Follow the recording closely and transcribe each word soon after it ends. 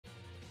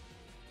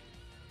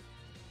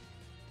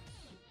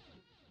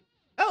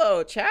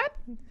Hello, chat.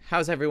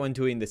 How's everyone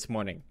doing this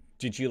morning?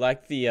 Did you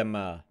like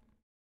the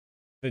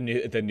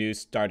new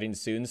starting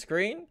soon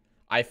screen?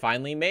 I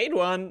finally made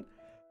one.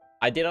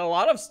 I did a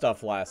lot of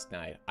stuff last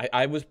night.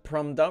 I was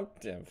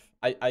productive.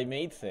 I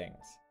made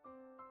things.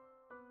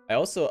 I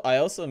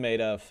also made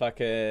a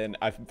fucking...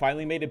 I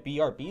finally made a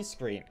BRB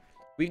screen.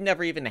 We've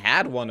never even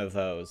had one of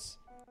those.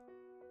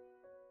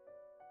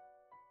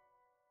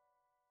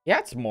 Yeah,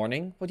 it's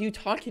morning. What are you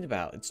talking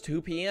about? It's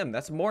 2 p.m.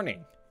 That's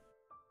morning.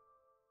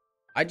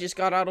 I just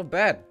got out of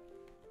bed.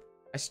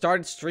 I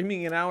started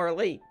streaming an hour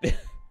late.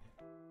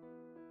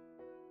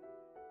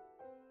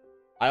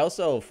 I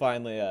also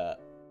finally,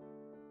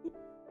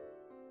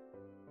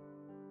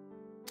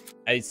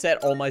 I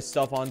set all my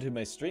stuff onto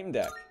my stream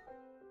deck,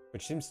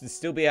 which seems to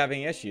still be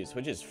having issues,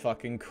 which is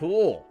fucking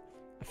cool.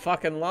 I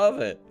fucking love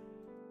it.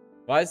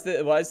 Why is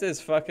this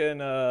fucking,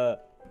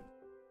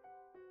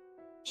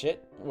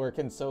 shit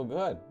working so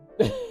good?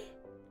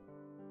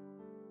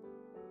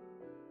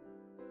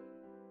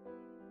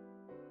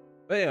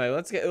 But anyway,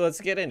 let's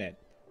get in it.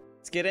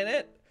 Let's get in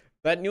it.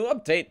 That new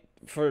update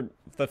for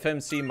the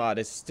FemC mod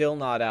is still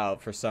not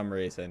out for some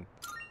reason.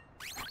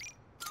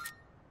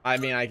 I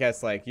mean, I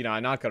guess, like, you know,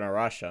 I'm not gonna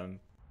rush them.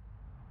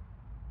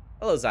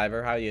 Hello,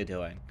 Zyver. How you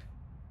doing?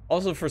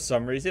 Also, for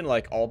some reason,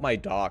 like, all my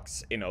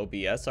docs in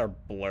OBS are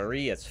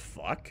blurry as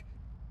fuck.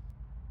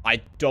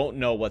 I don't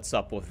know what's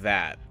up with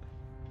that.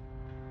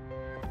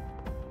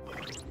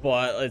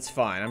 But it's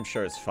fine. I'm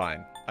sure it's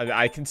fine.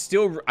 I can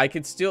still,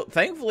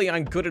 thankfully,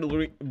 I'm good at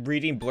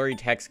reading blurry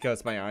text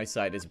because my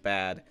eyesight is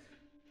bad.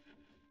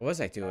 What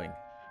was I doing?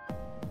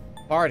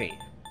 Party.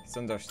 It's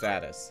under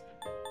status.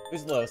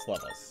 Who's lowest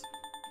levels?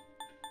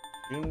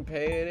 Junpei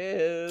it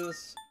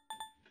is.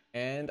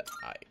 And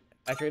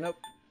actually, nope.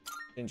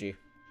 Shinji.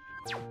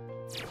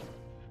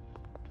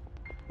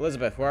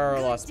 Elizabeth, where are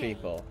our lost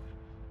people?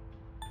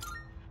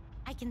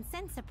 I can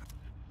sense a...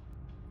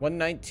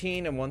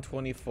 119 and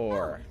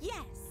 124. Oh,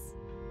 yes.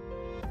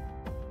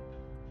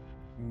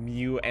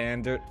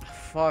 Mewander.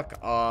 Fuck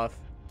off.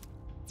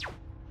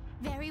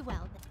 Very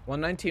well.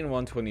 119,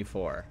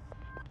 124.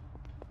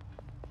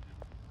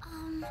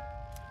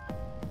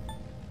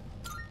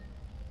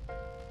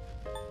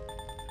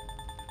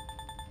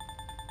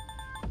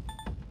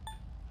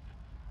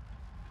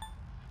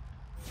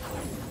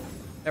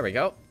 There we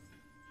go.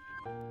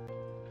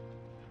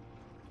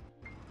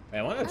 Wait,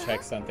 I want to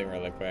check something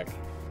really quick.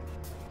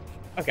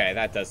 Okay,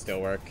 that does still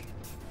work.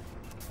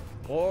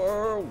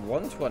 Or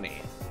 120.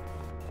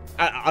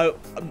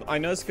 I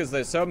noticed because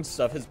there's some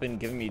stuff has been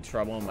giving me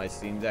trouble on my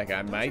Steam Deck.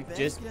 I might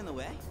just... Get in the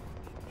way?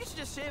 You should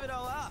just shave it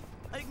all off,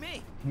 like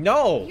me.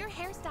 No! Your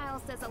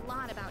hairstyle says a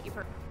lot about you.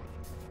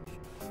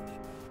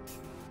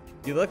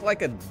 You look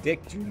like a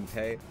dick,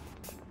 Junpei.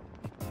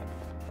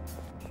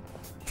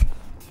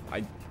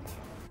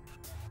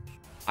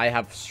 I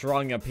have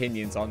strong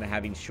opinions on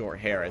having short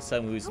hair as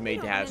someone who's made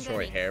to have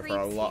short hair for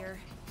a lot.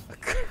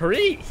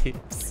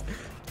 Creeps.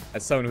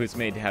 As someone who's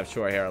made to have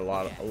short hair a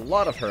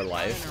lot of her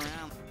life.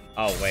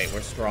 Oh wait,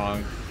 we're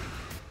strong.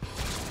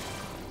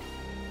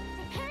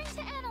 Preparing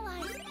to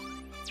analyze.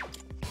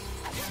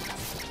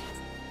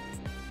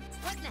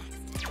 What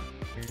next?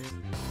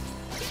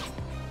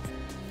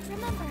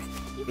 Remember,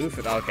 Oof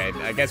it. Okay,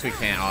 I guess we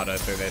can't auto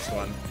through this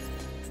one.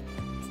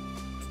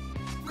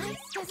 ice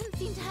doesn't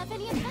seem to have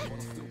any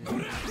effect.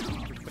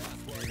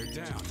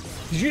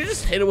 Did you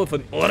just hit him with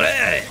an ore?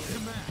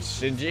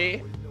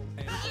 Shinji?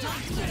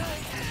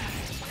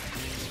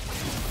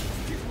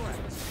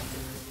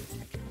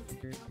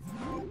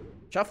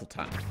 Shuffle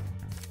time.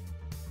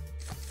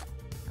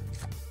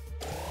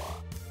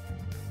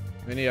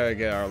 We need to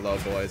get our low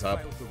boys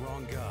up.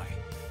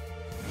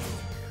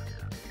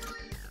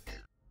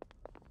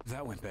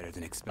 That went better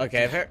than expected.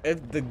 Okay,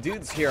 if the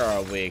dudes here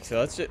are weak,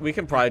 so we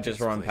can probably just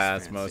run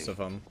past most of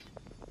them.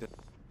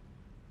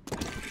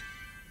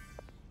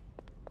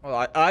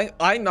 Well,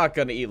 I'm not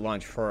gonna eat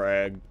lunch for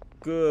a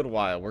good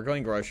while. We're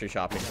going grocery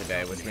shopping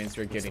today, which means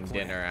we're getting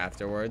dinner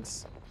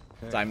afterwards.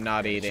 So I'm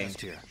not eating.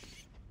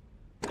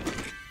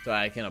 So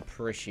I can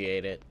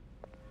appreciate it.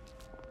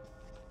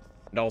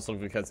 And also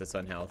because it's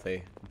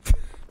unhealthy.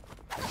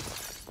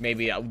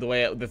 Maybe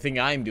the thing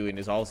I'm doing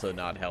is also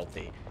not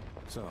healthy.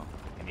 So.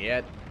 And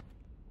yet.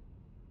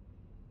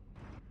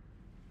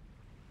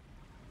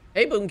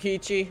 Hey,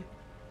 Boomkichi.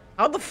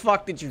 How the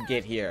fuck did you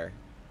get here?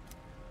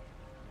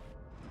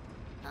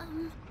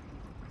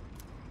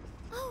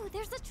 Oh,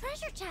 there's a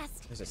treasure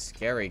chest. There's a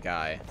scary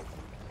guy.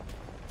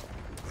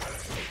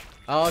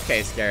 Oh,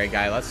 okay, scary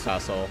guy. Let's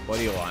tussle. What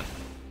do you want?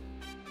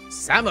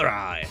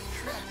 Samurai!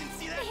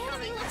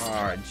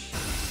 Charge.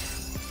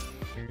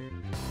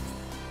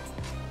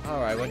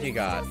 Alright, what do you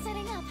got?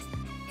 Setting up.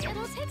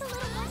 It'll take a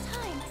little more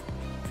time.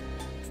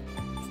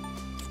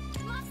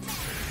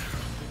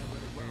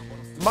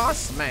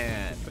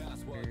 Mossman!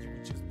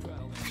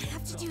 I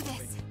have to do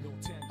this.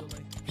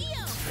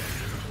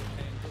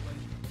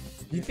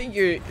 You think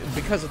you're,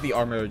 because of the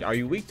armor, are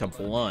you weak to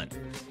blunt?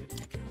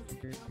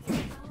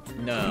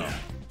 No.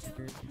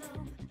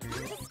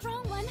 That's a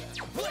strong one.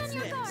 Be on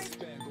your guard.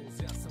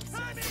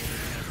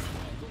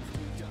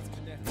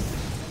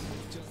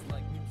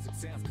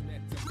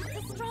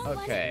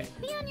 Okay.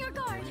 Be on your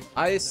guard.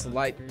 Ice,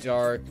 light,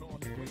 dark.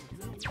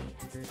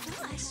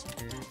 Gosh.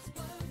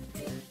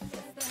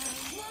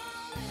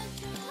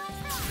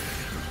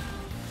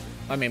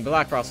 I mean,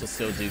 Black Frost will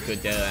still do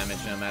good damage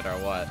no matter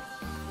what.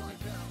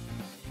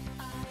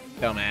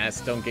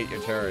 Dumbass, don't get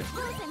your turret.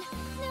 Listen,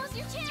 now's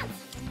your chance.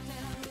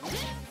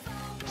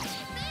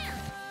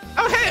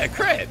 Oh, hey, a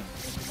crit!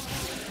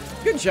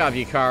 Good job,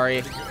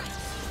 Yukari.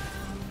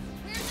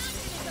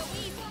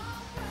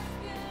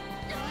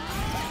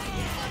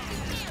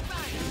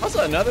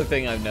 Also, another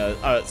thing I've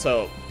noticed,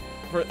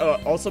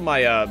 also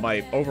my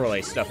my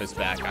overlay stuff is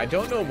back. I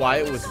don't know why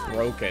it was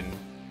broken.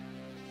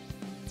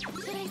 Should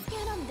I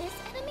scan on this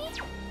enemy?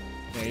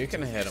 Yeah, you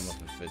can hit him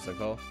with a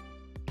physical.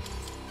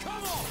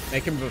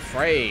 Make him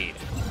afraid.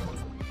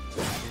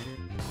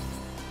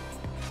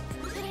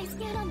 Should I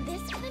scan on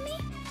this enemy?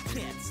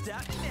 Can't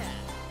stop now.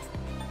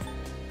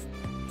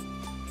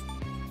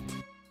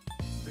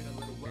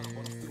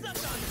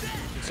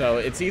 So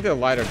it's either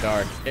light or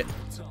dark.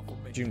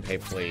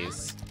 Junpei,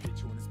 please.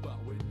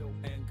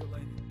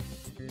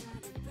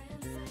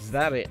 Is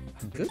that it?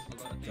 Good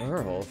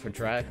girl for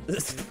drag.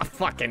 This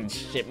fucking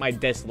shit. My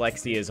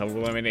dyslexia is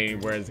eliminating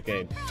words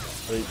again.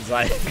 It's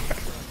like,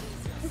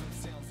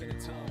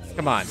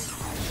 come on.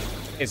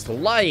 It's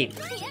light.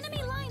 The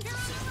enemy lines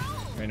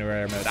are on In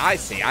rare mode. I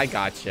see. I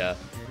gotcha.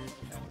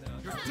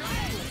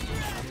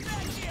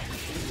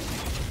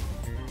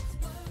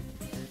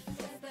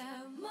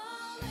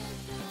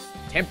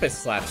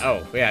 Tempest slap.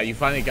 Oh, yeah, you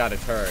finally got a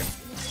turn.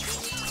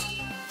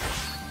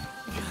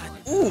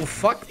 Ooh,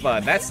 fuck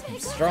bud. That's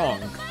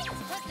strong.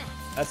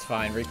 That's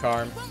fine.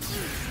 Recarm.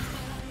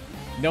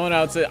 No one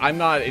else. I'm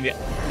not.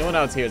 No one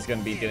else here is going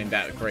to be doing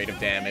that great of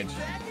damage.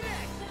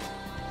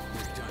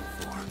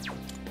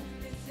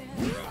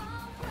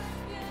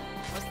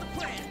 What's the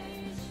plan?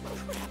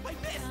 Crap, I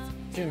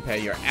missed.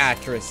 Junpei, your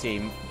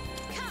accuracy.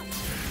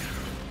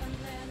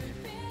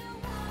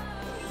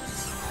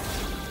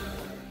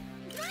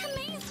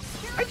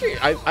 Actually,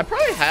 I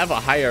probably have a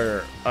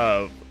higher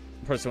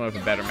person with a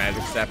better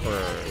magic step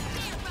for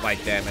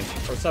light damage,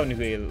 or someone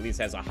who at least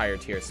has a higher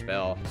tier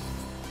spell.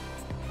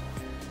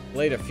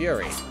 Blade of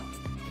Fury.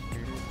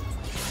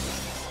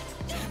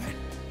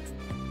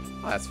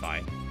 Oh, that's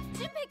fine.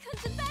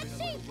 Junpei-kun's in bad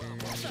shape.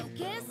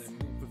 Focus.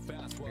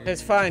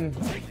 It's fine.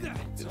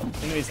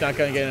 Enemy's not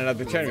gonna get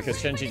another turn because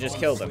Shenji just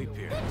killed him.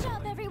 Good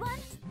job, everyone.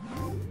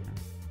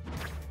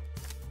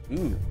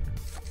 Ooh.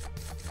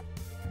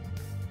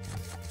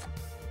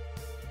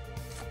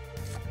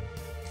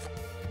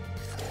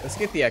 Let's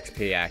get the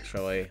XP,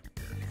 actually.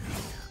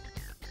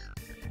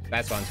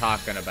 That's what I'm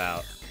talking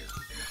about.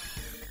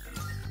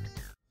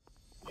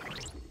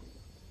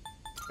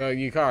 Oh,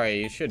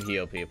 Yukari, you should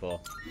heal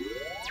people.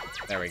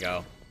 There we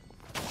go.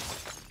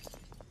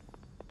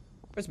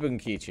 Where's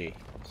Bunkichi?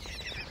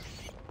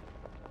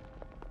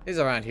 He's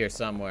around here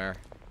somewhere.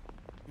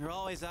 You're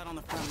always out on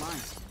the front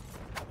lines.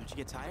 Don't you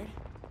get tired?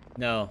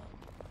 No,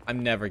 I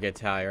never get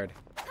tired.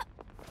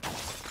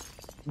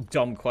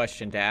 Dumb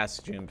question to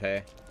ask,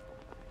 Junpei.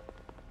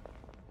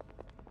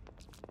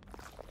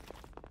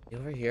 You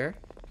over here?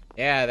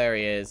 Yeah, there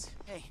he is.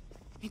 Hey,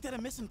 ain't that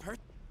a missing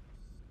person?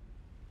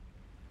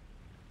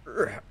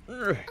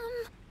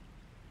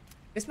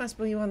 This must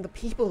be one of the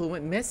people who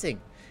went missing.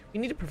 We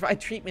need to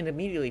provide treatment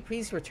immediately.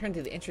 Please return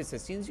to the entrance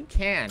as soon as you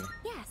can.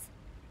 Yes.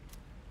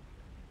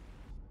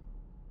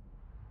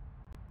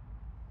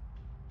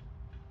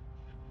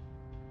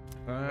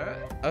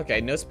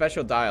 Okay, no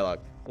special dialogue.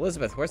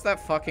 Elizabeth, where's that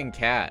fucking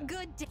cat?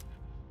 Good day.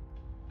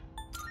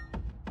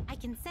 I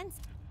can sense.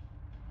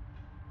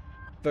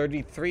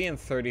 33 and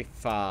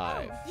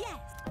 35. Oh, yes.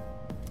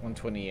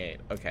 128.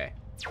 Okay.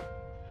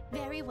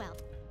 Very well.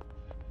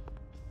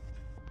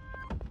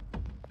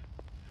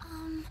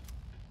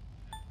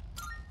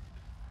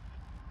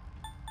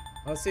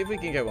 Let's see if we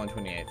can get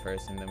 128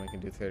 first, and then we can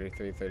do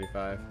 33,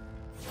 35.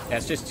 Yeah,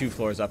 it's just 2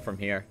 floors up from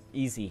here.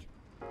 Easy.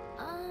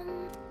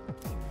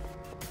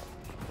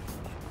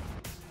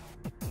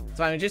 It's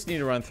fine, we just need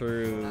to run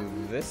through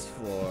this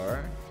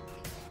floor.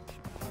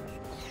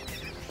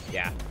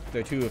 Yeah,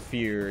 they're too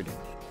afeared.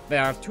 They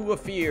are too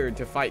afeared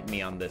to fight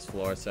me on this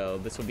floor, so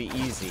this will be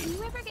easy. Do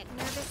you ever get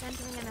nervous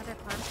entering another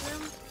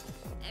classroom?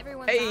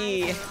 Everyone's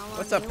Hey, eyes are all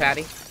what's on up, you.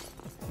 Patty?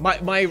 My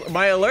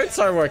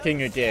alerts are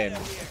working again.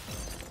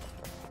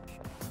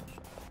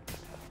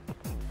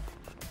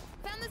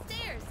 Found the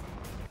stairs.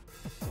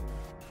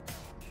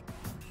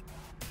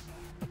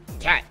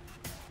 Cat.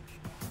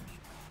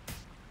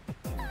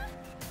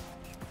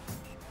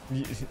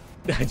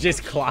 I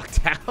just clocked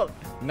out.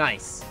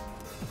 Nice.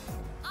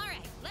 All right,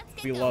 let's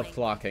get We going. love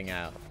clocking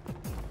out.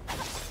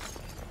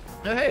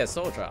 Oh, hey, a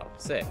soul drop.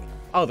 Sick.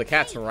 Oh, the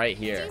cat's right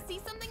Did here. you see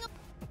something?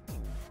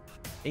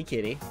 Hey,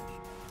 kitty.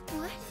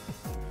 What?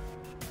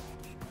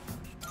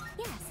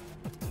 Yes.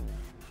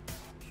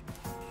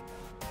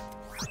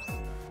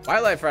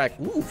 Wildlife rack.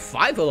 Ooh,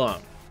 5 of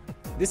them.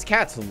 This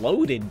cat's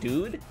loaded,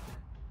 dude.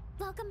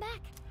 Welcome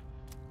back.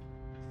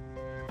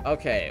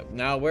 Okay,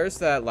 now where's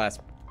that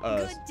last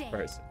Good day.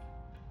 person?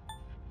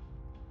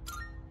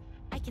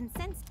 I can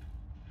sense.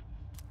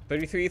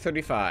 33,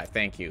 35.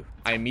 Thank you.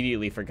 I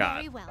immediately forgot.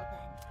 Very well then.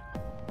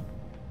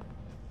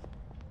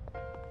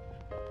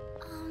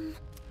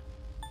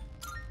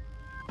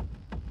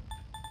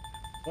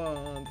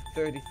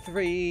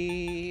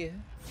 133.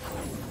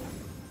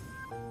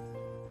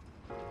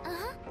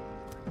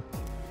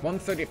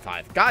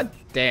 135. God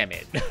damn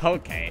it.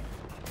 Okay.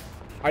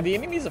 Are the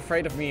enemies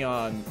afraid of me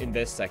in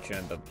this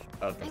section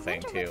of the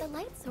thing too? What the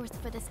light source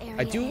for this area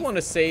I do want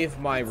to save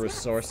my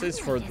resources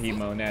for the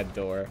monad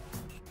door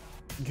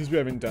because we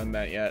haven't done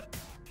that yet.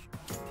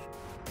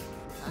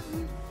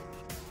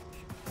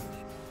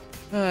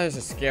 There's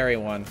a scary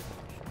one.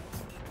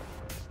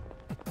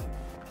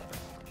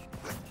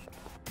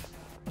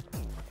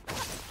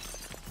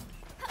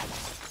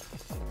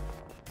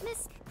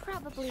 This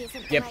probably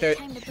isn't the Yep, right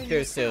time to bring they're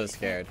this still up,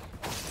 scared.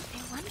 I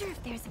wonder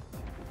if there's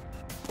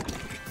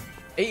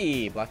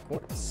Hey, black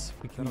quartz.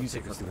 We can use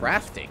it for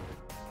crafting.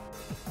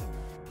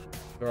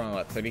 We're on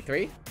what,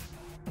 33?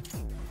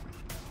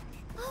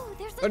 Oh,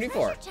 there's a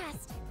 34. treasure chest.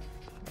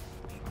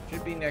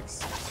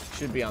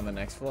 Should be on the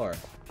next floor.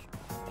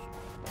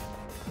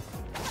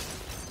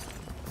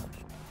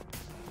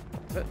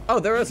 But, oh,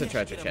 there is a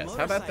treasure chest.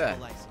 How about that?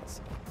 I'd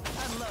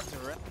love to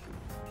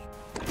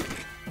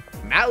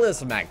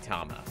Malice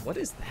Magtama. What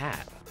is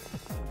that?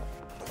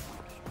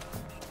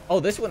 Oh,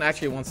 this one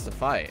actually wants to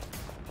fight.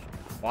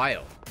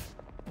 Wild.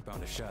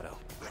 Found a shadow.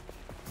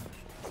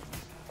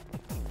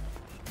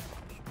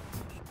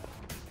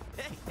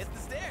 Hey, it's the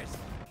stairs.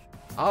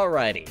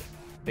 Alrighty.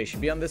 They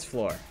should be on this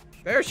floor.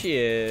 There she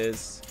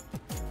is.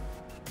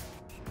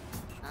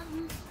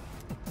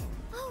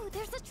 Oh,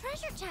 there's a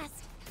treasure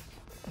chest.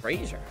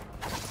 Fraser.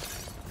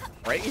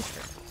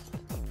 Fraser.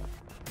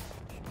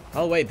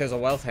 Oh, wait, there's a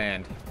wealth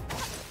hand.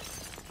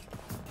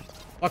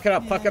 Fuck it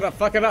up, fuck it up,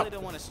 fuck it I up. really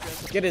don't want to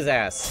stress. Get his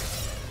ass.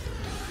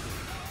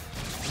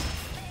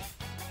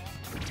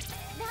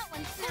 That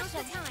one's now's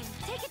the time.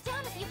 Take it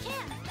down if you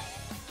can.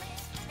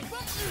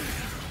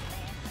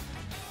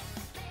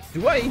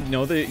 Do I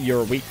know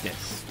your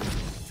weakness?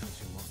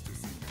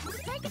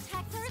 Strike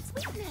attacks are its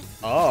weakness.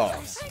 Oh.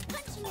 Try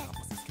punching it.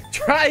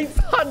 Try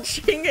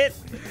punching it.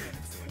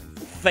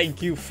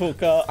 Thank you,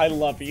 Fuka. I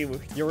love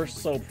you. You're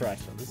so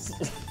precious.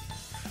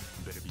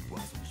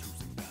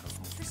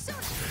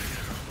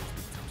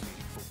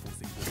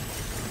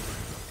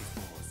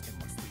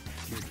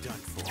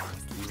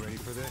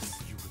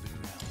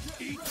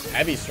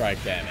 Heavy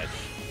strike damage.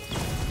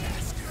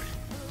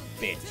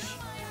 Bitch.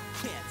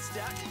 Can't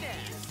stop now.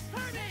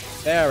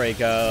 There we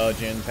go,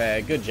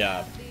 Junpei. Good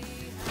job.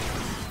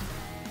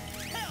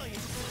 Hell yeah.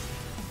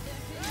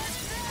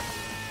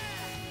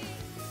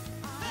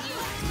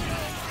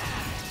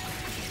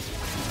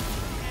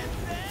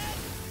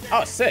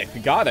 Oh, sick. We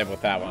got him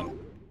with that one.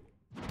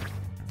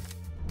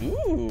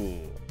 Ooh.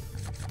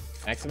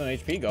 Maximum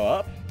HP go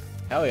up.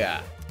 Hell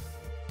yeah.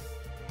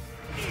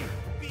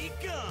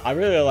 I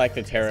really like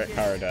the tarot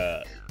card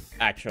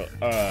actual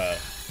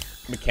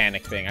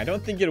mechanic thing. I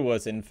don't think it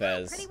was in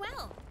Fez. Pretty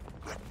well.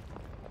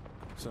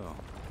 So,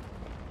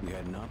 we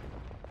heading up?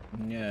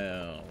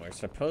 No, we're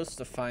supposed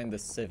to find the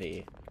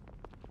civvy.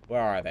 Where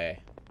are they?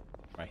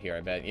 Right here,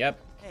 I bet. Yep.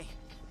 Hey,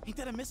 ain't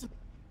that a missing?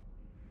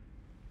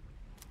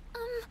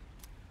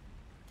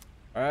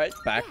 All right,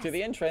 back to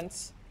the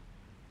entrance.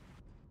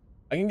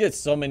 I can get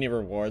so many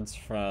rewards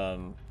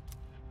from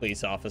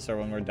police officer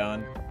when we're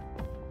done.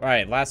 All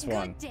right, last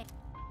one. Good day.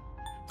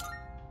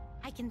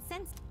 I can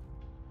sense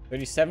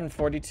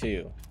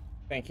 3742.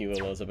 Thank you,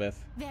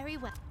 Elizabeth. very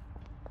well.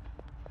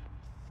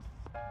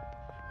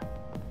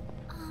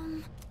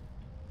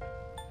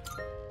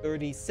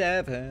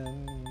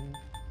 37.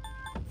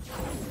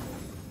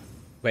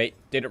 Wait,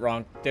 did it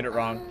wrong. Did it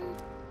wrong.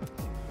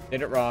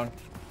 Did it wrong.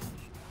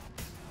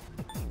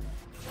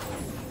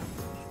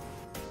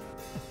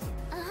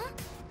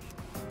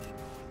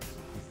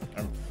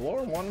 On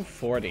floor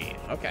 140.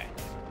 Okay.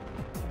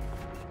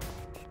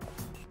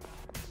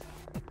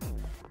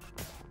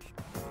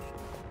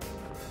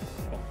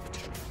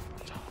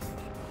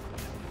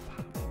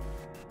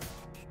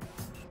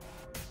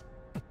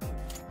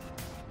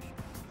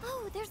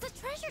 Oh, there's a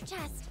treasure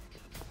chest.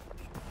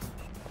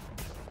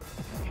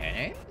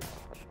 Okay.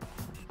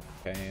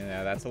 Okay,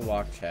 yeah, that's a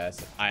locked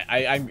chest.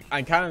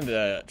 I'm kind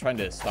of trying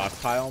to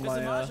stockpile There's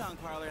a my mahjong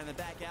parlor in the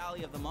back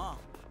alley of the mall.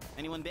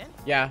 Anyone been?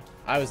 Yeah,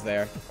 I was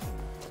there.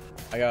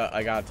 I got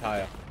a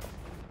tile.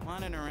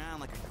 Wandering around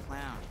like a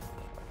clown.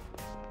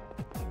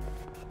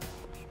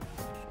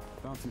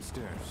 Found some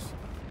stairs.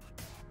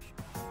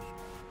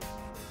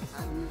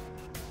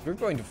 We're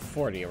going to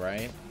 40,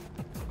 right?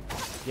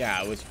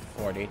 Yeah, it was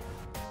 40.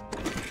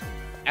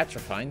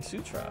 Atropine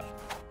Sutra.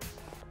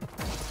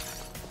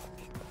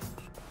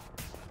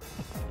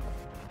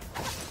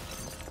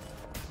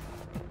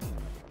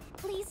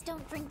 Please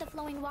don't drink the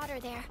flowing water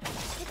there.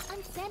 It's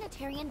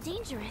unsanitary and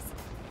dangerous.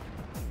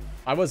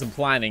 I wasn't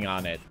planning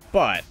on it,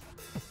 but...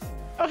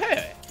 Oh,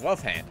 hey,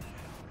 wealth hand.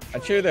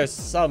 I'm sure there's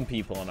some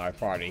people in our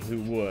party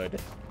who would.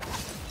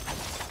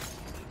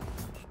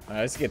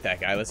 Let's get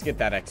that guy. Let's get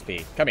that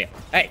XP. Come here.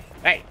 Hey,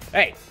 hey,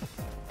 hey.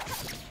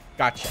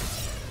 Gotcha.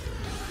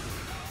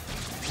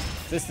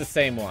 this the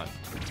same one?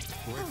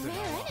 A rare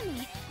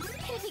enemy.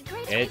 It'd be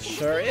great if It we can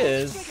sure destroy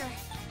this is. trigger.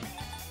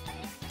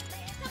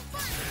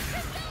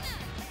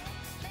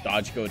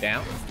 Dodge go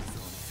down.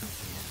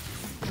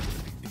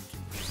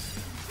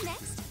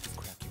 Next.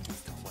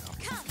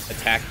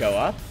 Attack go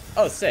up.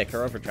 Oh, sick.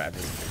 Her overdrive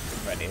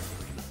is ready.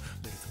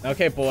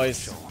 Okay,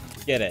 boys.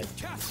 Get it.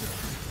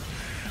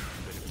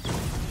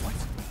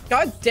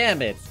 God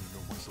damn it.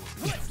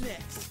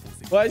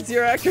 Why is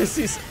your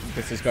accuracy?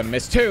 This is gonna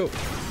miss too.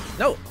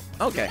 No.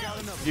 Okay.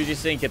 You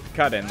just didn't get the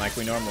cut in like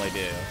we normally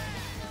do.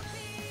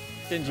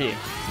 Shinji,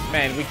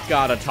 man, we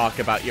gotta talk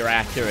about your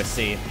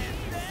accuracy.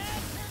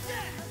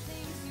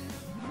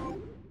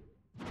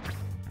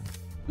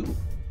 Ooh.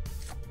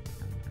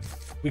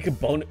 We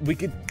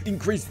could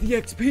increase the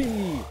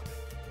XP.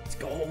 Let's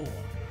go.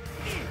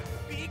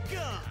 Be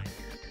gone.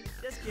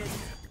 Just kidding.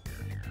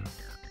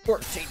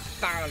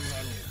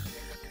 14,000.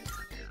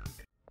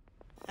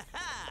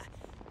 Haha.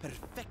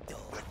 Perfecto.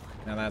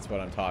 Now that's what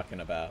I'm talking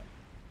about.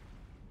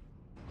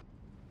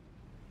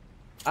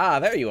 Ah,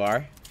 there you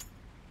are.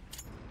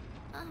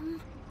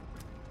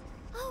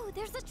 Oh,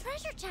 there's a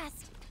treasure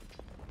chest.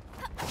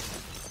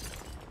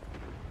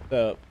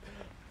 So,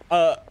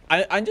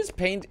 I'm just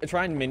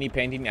trying mini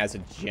painting as a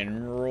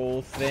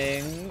general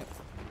thing,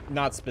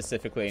 not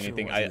specifically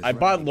anything. I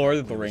bought Lord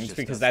of the Rings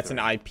because that's an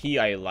IP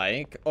I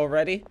like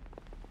already,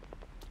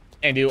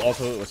 and it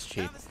was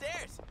cheap. Down the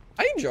stairs.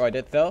 I enjoyed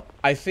it though.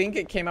 I think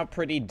it came out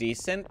pretty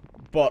decent,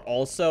 but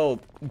also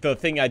the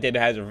thing I did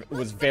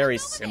was very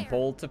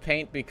simple to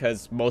paint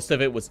because most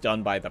of it was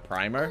done by the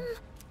primer,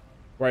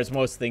 whereas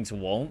most things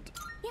won't.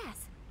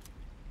 Yes.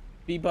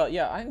 But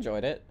yeah, I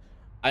enjoyed it.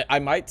 I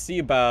might see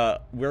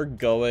about, we're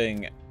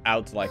going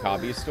out to like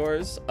hobby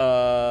stores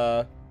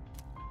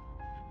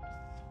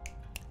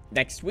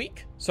next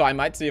week, so I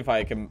might see if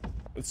I can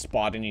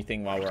spot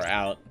anything while we're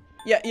out.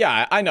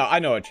 Yeah, I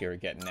know what you're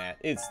getting at.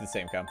 It's the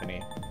same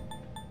company.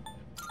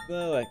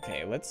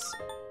 Okay,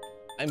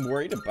 I'm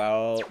worried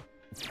about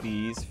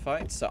these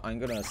fights, so I'm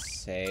gonna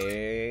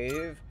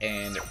save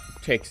and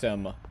take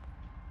some.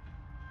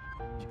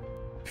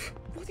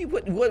 What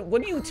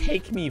do you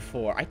take me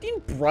for? I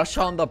didn't brush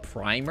on the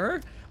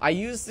primer. I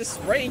used the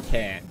spray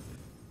can.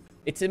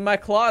 It's in my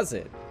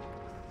closet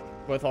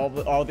with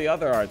all the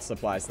other art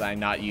supplies that I'm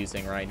not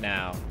using right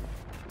now.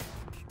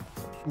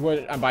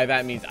 What by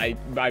that means I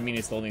mean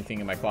it's the only thing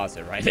in my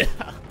closet right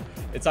now.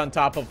 It's on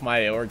top of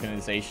my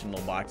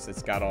organizational box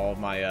that's got all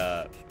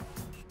my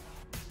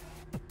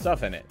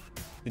stuff in it.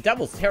 The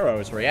Devil's Tarot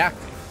is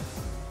reacting.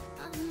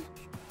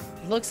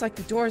 It looks like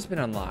the door's been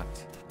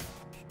unlocked.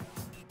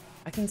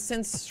 I can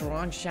sense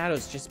strong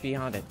shadows just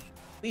beyond it.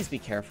 Please be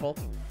careful.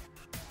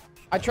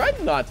 I tried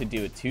not to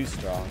do it too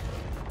strong.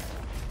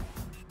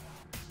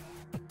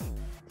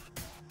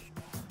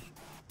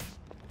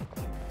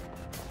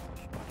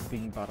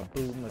 Bing bada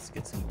boom, let's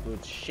get some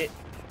good shit.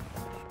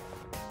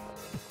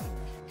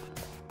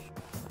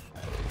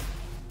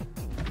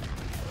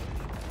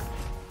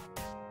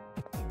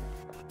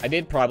 I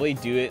did probably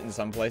do it in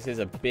some places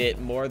a bit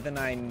more than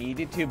I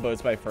needed to, but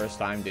it's my first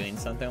time doing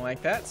something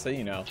like that, so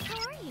you know. How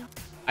are you?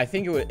 I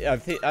think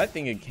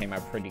it came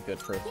out pretty good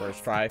for a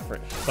first try for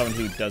someone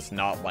who does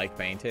not like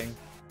painting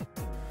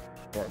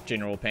or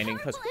general painting,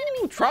 because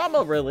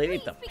trauma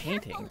related to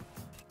painting.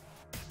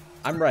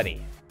 I'm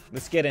ready.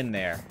 Let's get in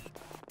there.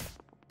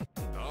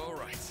 All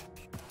right.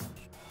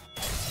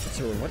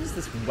 So what is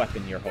this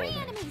weapon you're Three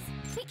holding? enemies.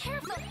 Be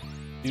careful.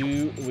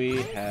 Do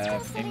we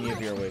have any of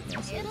your It'll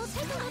weaknesses? take a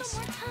little more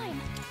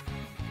time.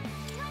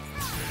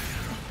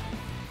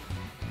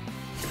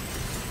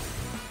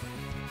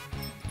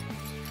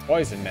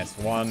 Poison mist,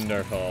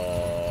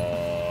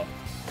 wonderful.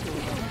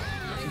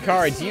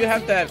 Kari, do you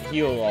have that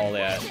heal all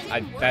yet?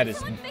 That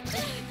is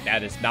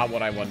not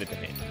what I wanted to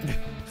hit.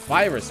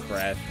 Virus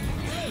breath.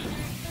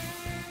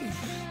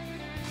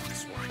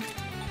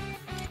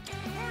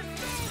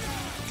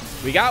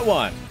 We got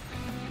one.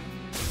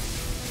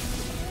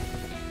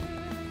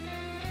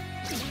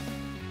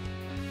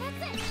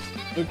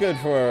 We're good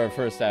for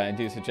first I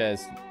do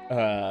suggest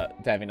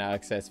having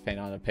access paint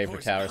on a paper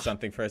towel or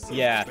something first.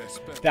 Yeah,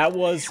 that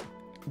was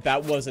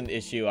an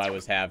issue I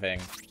was having.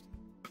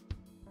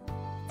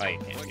 Oh, you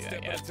can't do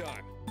that yet.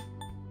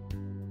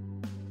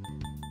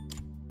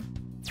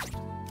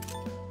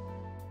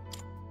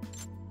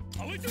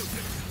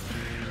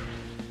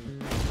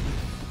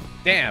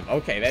 Damn,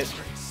 okay,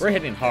 we're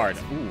hitting hard.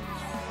 Ooh.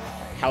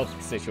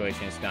 Health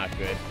situation is not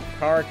good.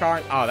 Car.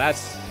 Oh,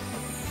 that's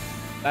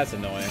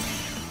annoying.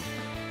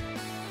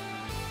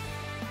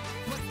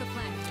 What's the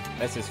plan?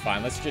 This is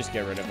fine. Let's just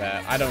get rid of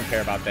that. I don't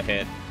care about the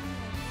hit.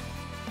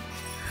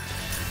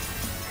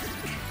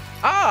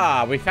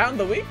 Ah, we found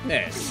the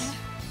weakness.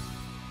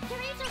 Your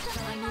angels have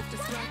come off to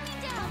strike me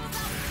down.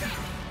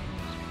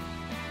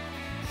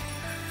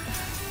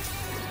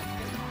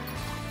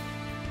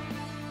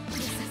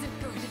 This isn't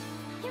good.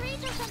 Your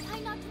angels have I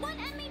knocked one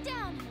enemy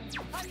down.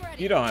 I'm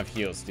ready. You don't have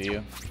heals, do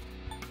you?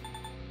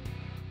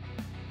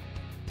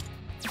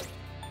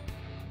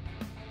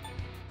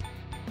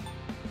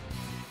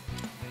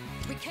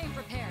 We came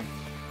prepared.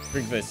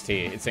 Drink this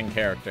tea. It's in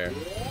character.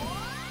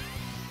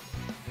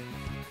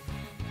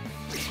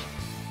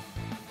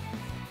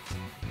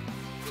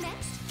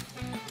 Next.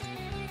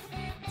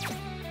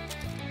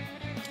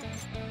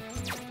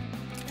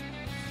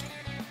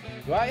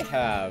 Do I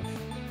have...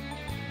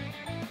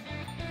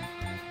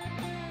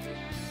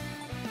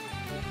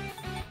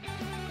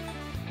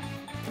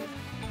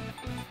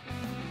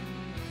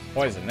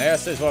 Poison.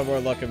 This is what we're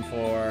looking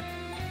for.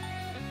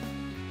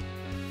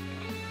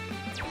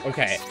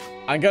 Okay.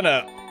 I'm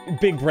gonna...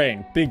 Big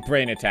brain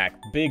attack.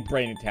 Big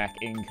brain attack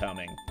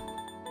incoming.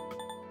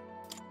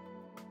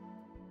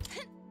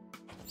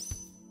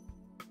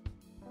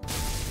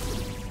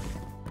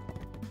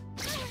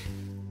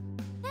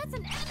 That's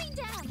an enemy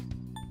down.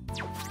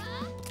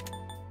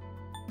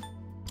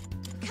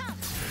 Come.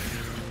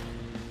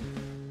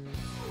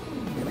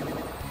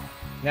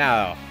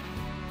 Now.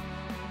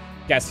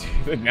 Guess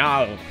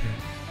now.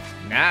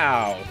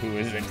 Now who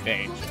is in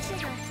danger?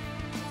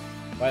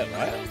 What?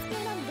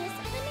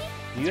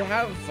 Do you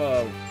have,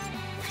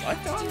 what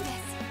on?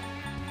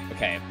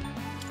 Okay.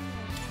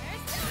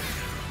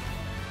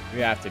 We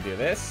have to do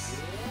this.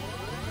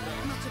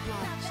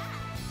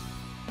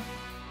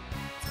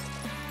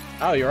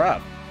 Oh, you're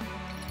up.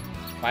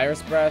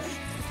 Fire's breath.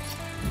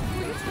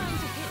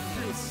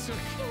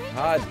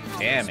 God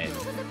damn it.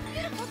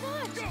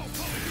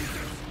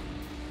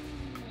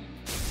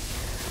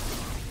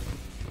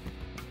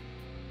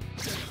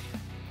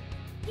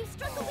 You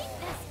struck a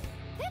weakness.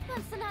 That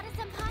one's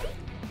Sonata-senpai.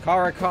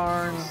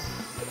 Karakarn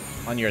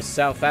on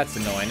yourself. That's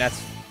annoying.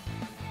 That's...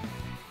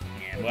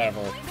 Yeah,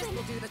 whatever.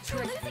 Do the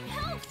trick. Losing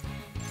health.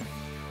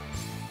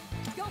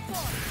 Go for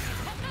it.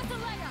 That's the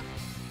layup.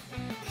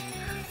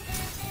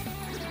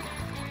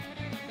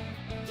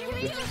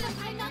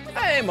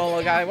 Hey,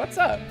 Molo guy. What's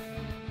up?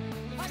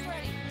 I'm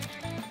ready.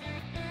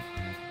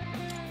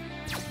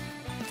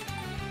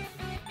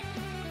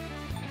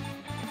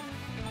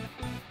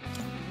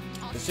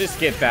 Let's just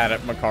get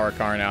that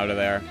Karakarn out of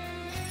there.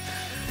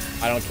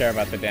 I don't care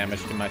about the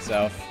damage to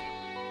myself.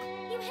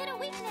 You hit a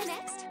weakness.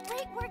 Next.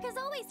 Great work as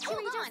always,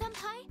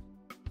 Kirito-senpai.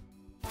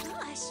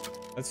 Gosh.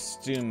 Let's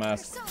do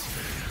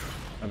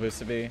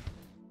Mabusabi.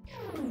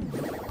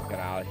 Get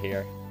out of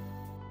here.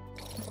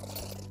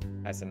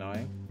 That's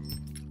annoying.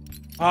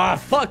 Ah,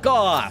 fuck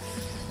off!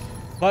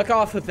 Fuck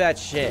off with that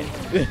shit.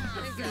 In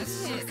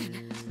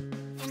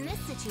this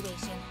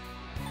situation.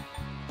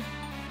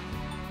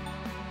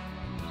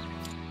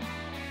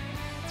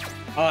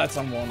 Oh, that's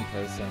on one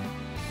person.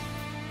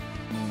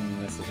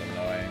 This is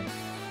annoying.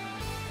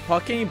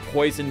 Fucking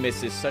Poison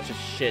Mist is such a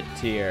shit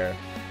tier.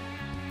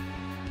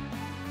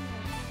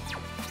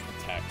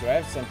 Attack. Do I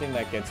have something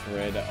that gets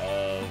rid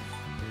of...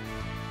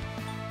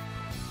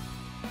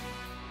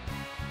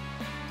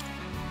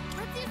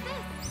 Let's use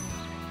this.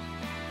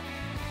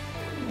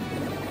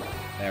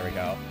 There we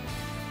go.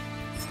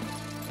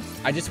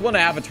 I just want to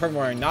have a turn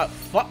where I'm not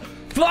fuck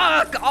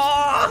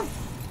off!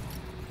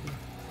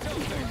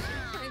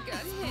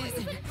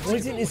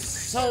 Poison is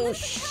so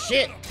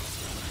shit.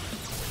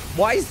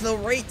 Why is the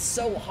rate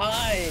so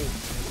high?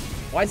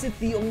 Why is it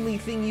the only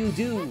thing you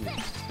do?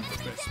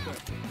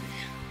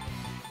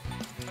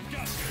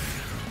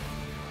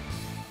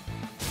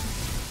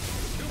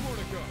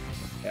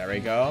 There we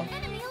go.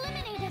 Enemy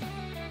eliminated.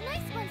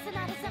 Nice one,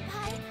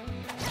 Sonata-senpai.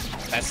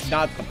 That's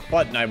not the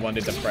button I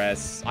wanted to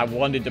press. I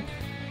wanted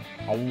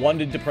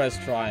to press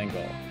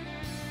triangle.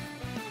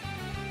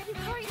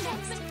 Yukari's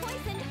been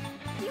poisoned.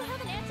 Do you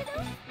have an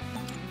antidote?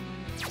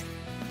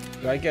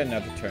 Do I get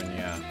another turn?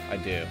 Yeah, I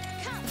do.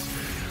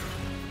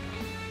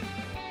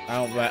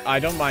 I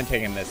don't mind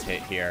taking this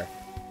hit here.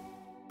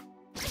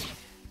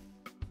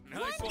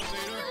 Nice one,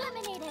 leader.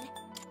 Eliminated.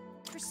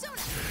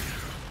 Persona.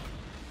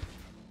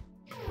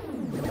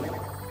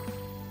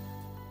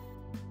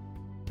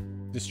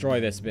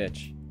 Destroy this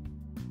bitch.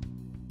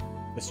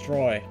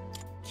 Destroy.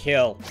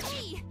 Kill.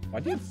 Hey, Why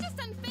do you... it's just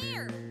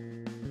unfair.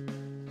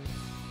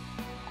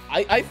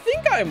 I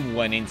think I'm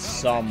winning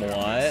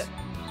somewhat.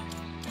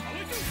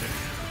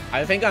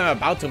 I think I'm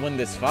about to win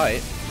this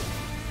fight.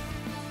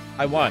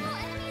 I won. Well,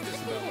 enemies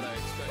defeated.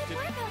 Good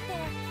work out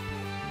there.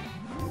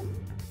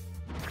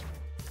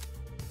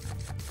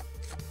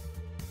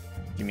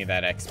 Give me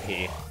that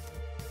XP.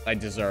 I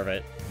deserve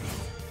it.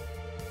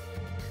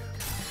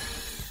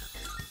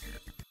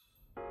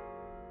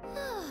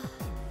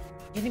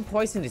 Getting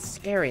poisoned is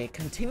scary. It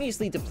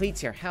continuously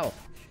depletes your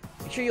health.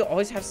 Make sure you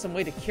always have some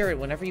way to cure it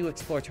whenever you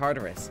explore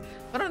Tartarus.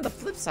 But on the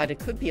flip side, it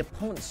could be a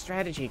potent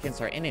strategy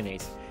against our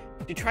enemies.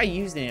 You try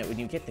using it when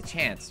you get the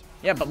chance.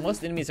 Yeah, but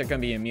most enemies are going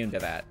to be immune to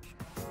that.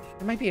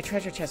 There might be a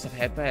treasure chest up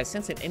ahead, but I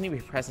sense an enemy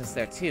presence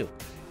there too.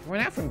 If we're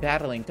out from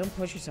battling, don't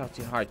push yourself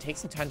too hard. Take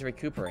some time to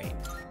recuperate.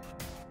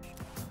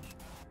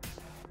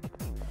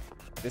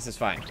 This is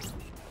fine.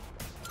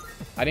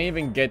 I didn't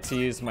even get to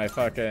use my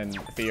fucking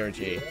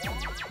Theurgy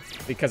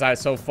because I was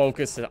so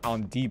focused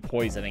on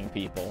depoisoning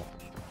people.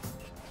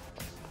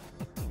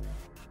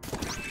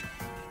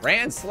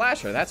 Rand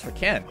Slasher, that's for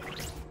Ken.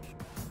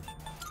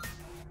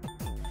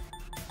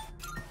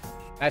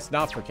 That's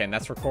not for Ken,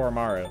 that's for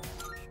Koromaru.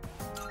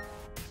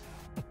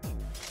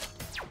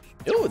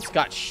 it's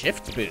got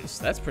shift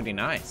boost. That's pretty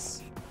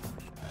nice.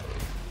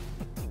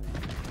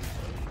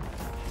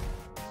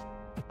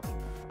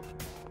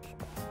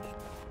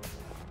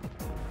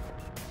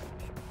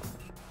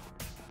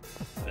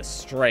 The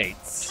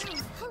straights.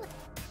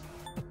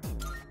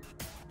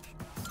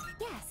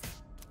 Yes.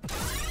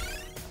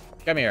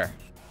 Come here.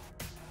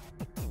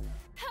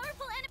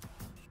 Powerful enemy.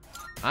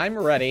 I'm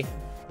ready.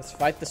 Let's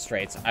fight the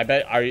straights. I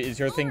bet. Is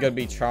your thing gonna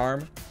be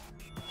charm?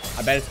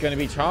 I bet it's gonna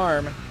be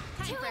charm.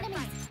 2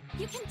 enemies.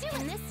 You can do it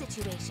in this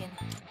situation.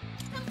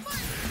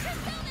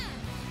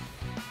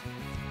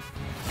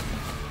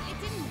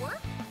 It didn't work?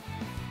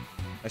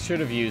 I should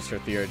have used her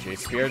theurgy.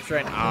 Spirit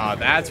Drain? Ah,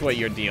 that's what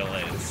your deal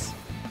is.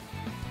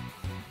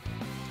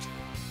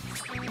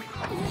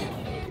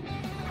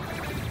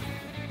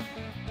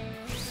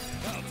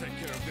 I'll take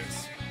care of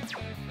this.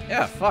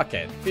 Yeah, fuck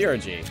it.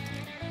 Theurgy.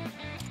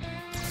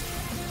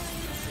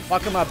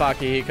 Fuck him up,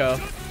 Akihiko.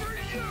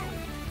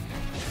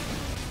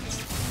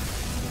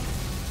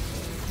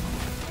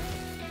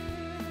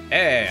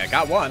 Hey, I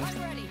got one.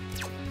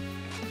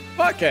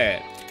 Fuck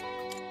it.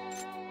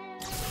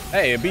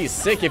 Hey, it'd be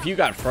sick if you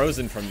got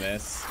frozen from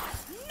this.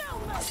 No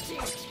mercy.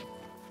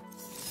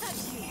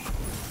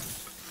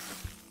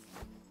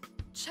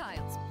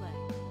 Child's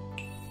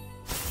play.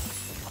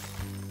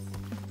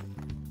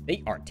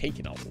 They are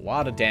taking a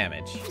lot of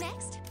damage.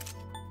 Next.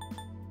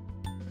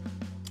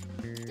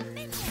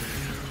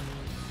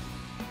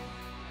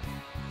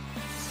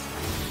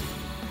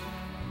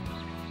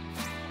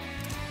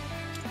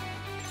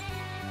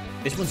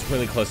 This one's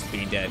really close to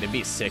being dead. It'd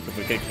be sick if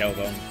we could kill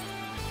them.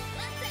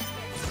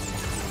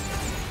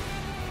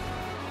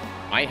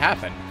 Might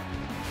happen.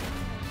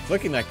 It's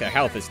looking like their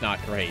health is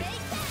not great.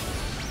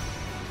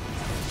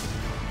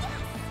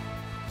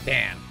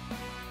 Damn.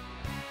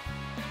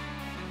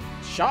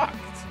 Shocked.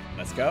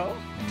 Let's go.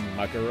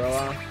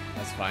 Makarua.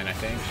 That's fine, I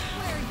think.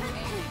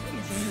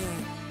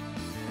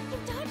 You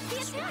dodged the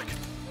attack.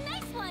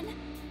 Nice one.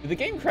 Did the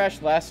game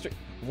crash last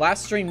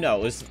stream?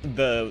 No,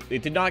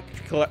 it did not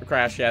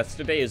crash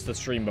yesterday. Is the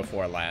stream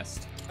before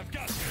last. I've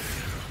got you.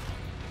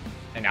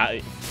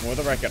 And for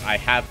the record, I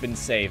have been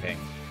saving.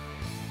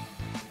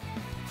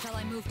 Shall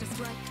I move to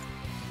strike?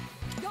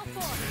 Go for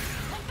it.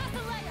 And pass the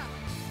layup.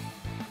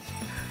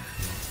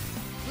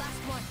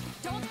 Last one.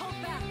 Don't hold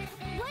back.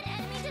 One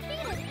enemy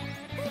defeated.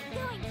 Good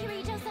going,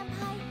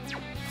 Kirijo-senpai.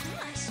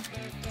 Gosh.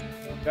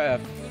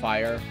 Got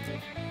fire.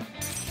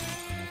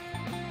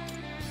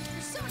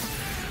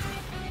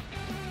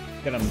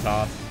 Get him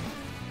tossed.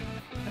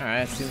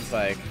 Alright, seems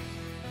like.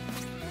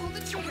 Pull the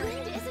trigger.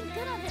 Wind isn't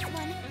good on this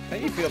one. How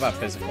do you feel about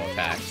physical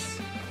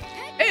attacks?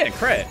 Hey, a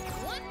crit!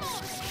 One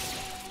more.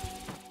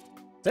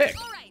 Sick!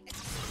 All right.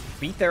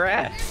 Beat their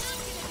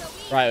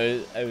ass.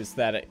 Right, it was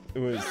that. It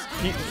was.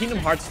 Kingdom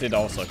Hearts did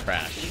also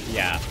crash.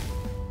 Yeah.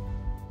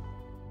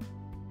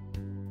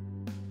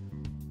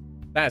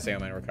 That's the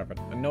only one recovered.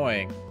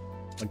 Annoying.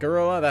 A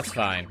gorilla, that's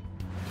fine.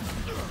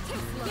 You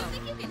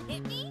think you can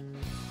hit me?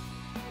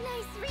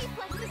 Nice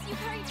reflexes,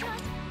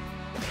 Yukari-chan.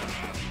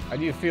 How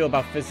do you feel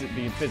about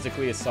being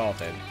physically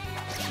assaulted?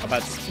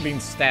 About being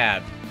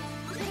stabbed?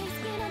 Should I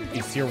scan on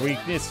this? Is your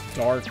weakness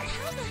dark?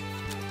 How's that?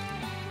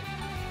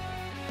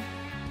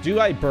 Do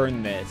I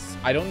burn this?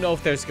 I don't know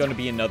if there's going to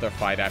be another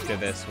fight after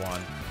this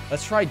one.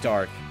 Let's try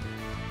dark.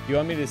 You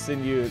want me to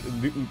send you?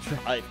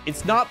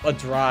 It's not a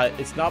drive.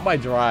 It's not my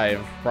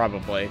drive,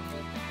 probably.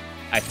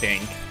 I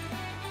think.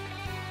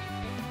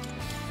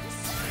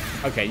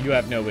 Okay, you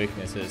have no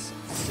weaknesses.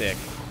 Sick.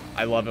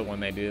 I love it when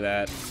they do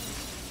that.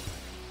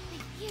 My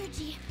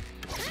Theurgy.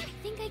 I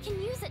think I can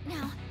use it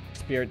now.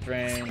 Spirit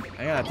Drain. I'm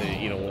gonna have to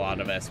eat a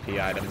lot of SP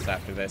items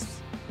after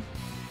this.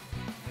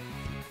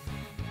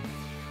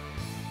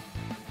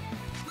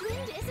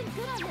 Wind isn't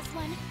good on this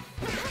one.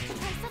 We'll have to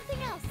try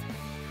something else.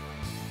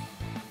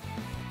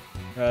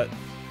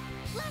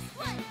 Last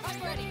one.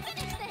 I'm ready.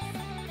 Finish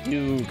this.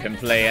 You can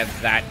play at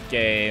that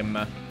game.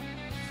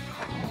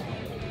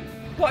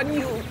 Why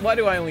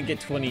do I only get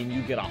 20 and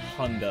you get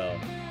 100?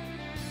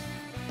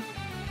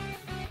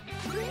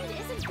 Wind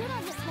isn't good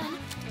on this one.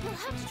 We'll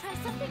have to try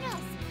something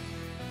else.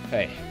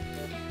 Hey,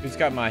 who's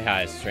got my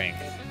highest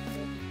strength?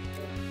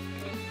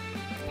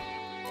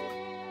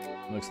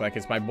 Looks like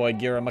it's my boy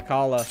Gira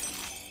Makala.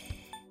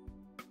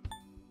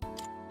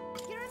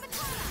 You're in the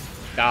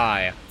corner.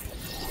 Die.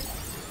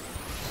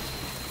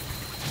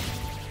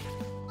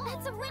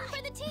 That's a win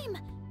for the team.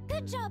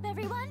 Good job,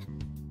 everyone.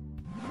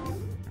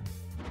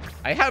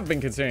 I have been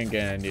considering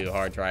getting a new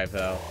hard drive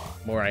though.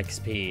 More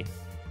XP.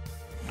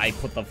 I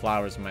put the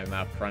flowers in my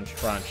mouth. Crunch,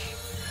 crunch.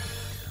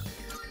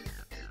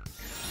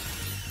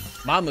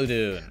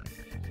 Mamudoon.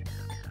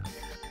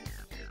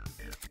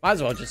 Might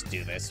as well just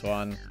do this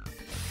one.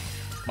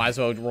 Might as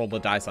well roll the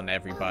dice on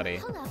everybody.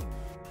 Hello.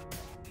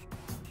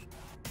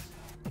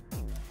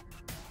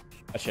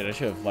 I should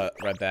have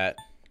read that.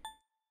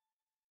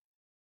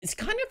 It's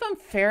kind of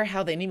unfair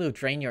how the enemy will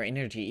drain your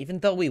energy.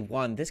 Even though we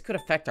won, this could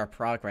affect our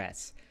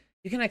progress.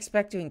 You can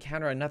expect to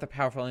encounter another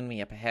powerful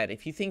enemy up ahead.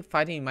 If you think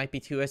fighting might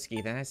be too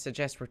risky, then I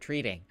suggest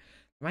retreating.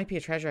 Might be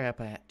a treasure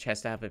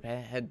chest up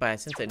ahead, but I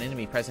sense an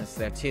enemy presence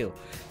there too.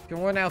 If you're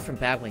worn out from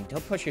battling,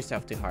 don't push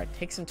yourself too hard.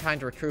 Take some time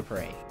to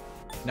recuperate.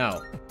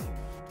 No.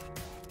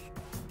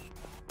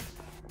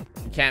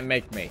 You can't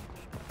make me.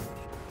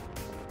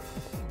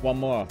 One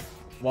more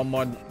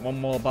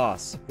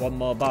boss. One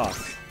more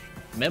boss.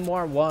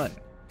 Memoir 1.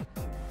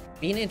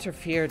 Being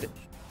interfered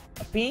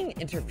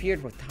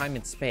with time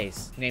and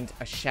space, named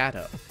a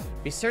shadow.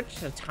 We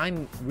researched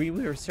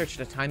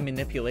a time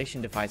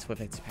manipulation device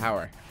with its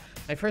power.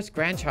 My first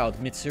grandchild,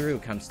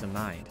 Mitsuru, comes to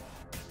mind.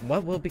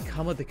 What will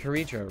become of the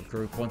Kirijo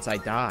group once I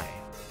die?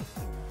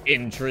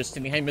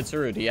 Interesting. Hey,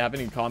 Mitsuru, do you have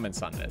any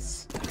comments on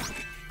this?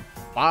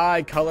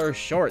 Bi-color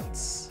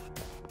shorts.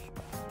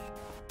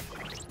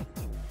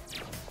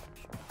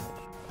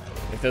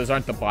 If those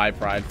aren't the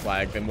bi-pride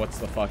flag, then what's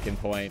the fucking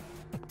point?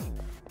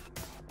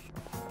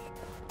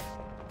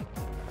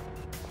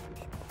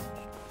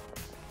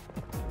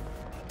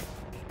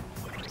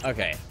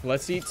 Okay,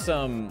 let's eat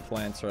some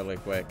plants really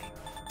quick.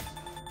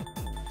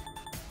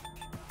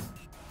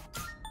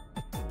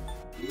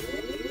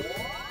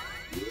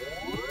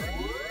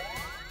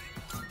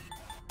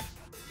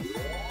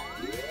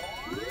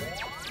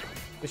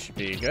 This should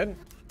be good.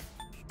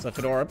 Is that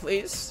Fedora,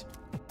 please?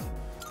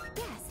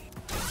 Yes.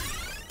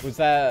 Was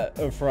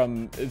that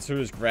from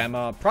Itsuru's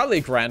grandma?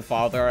 Probably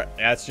grandfather.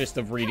 That's just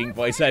the reading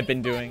voice I've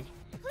been doing.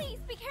 Please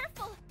be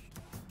careful.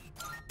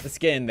 Let's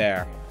get in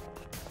there.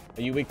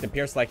 Are you weak to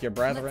pierce like your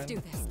brethren? Let's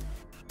do this.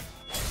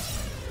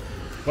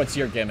 What's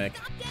your gimmick?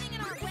 Stop getting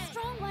in our way.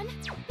 Strong one.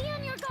 Be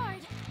on your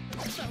guard.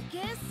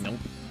 Focus. Nope.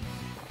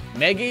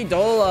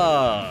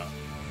 Megidola.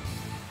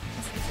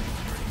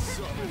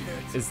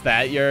 Is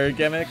that your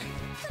gimmick?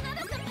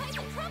 Sonetta's in pipe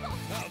in trouble.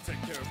 I'll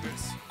take care of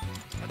this.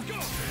 Let's go.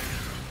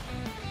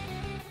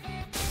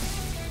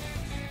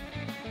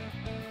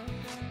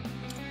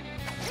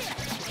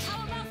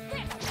 How about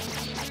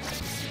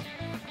this?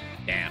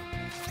 Damn.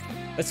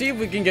 Let's see if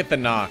we can get the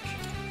knock.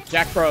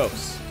 Jack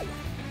Bros.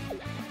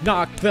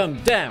 Knock them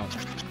down.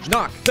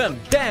 Knock them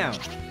down.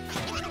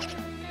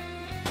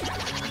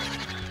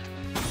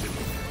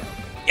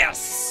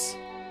 Yes.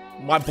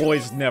 My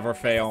boys never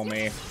fail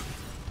me.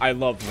 I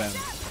love them.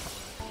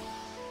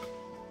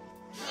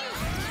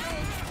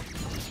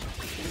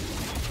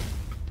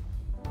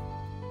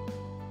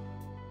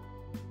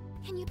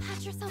 Can you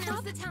patch yourself up?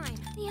 Now's the time.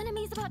 The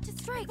enemy's about to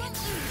strike.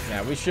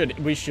 Yeah,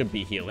 we should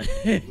be healing.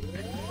 Did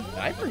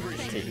I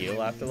forget to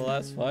heal after the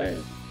last fight?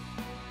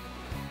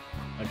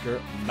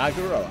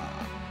 Magura.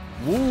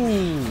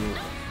 Woo.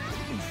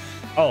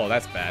 Oh,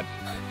 that's bad.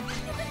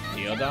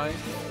 Heal die?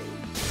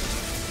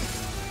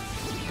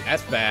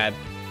 That's bad.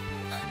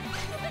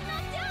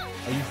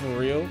 Are you for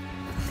real?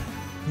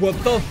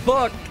 What the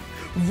fuck?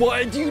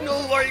 Why do you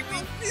know my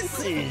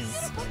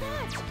weaknesses?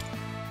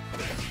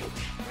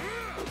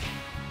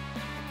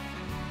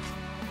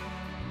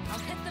 I'll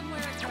hit them where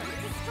it hurts.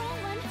 It's a strong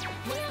one.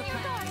 Be on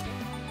your guard.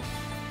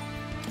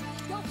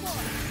 Go for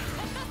it.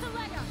 And that's a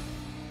letter.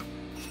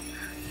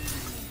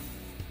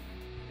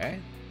 Okay.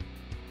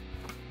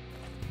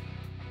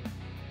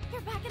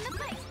 You're back in the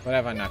fight. What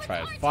have I not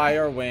tried?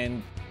 Fire,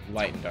 wind,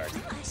 light, and dark.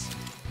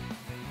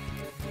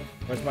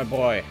 Where's my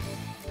boy?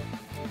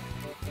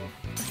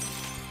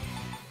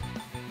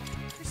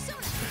 Persona.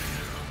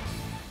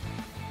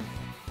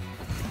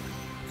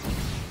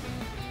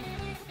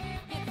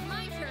 It's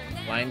my turn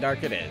now. Light and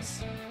dark it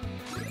is.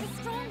 It's a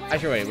strong one.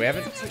 Actually, wait, we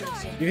haven't... Be on your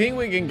guard. You think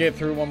we can get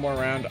through one more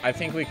round? I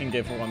think we can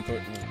get through one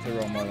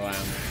more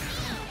round.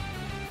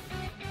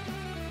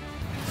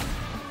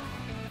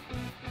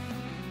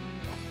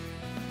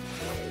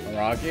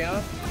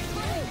 Aragia?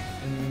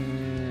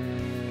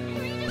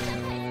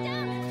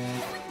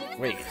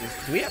 Wait,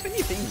 do we have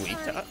anything weak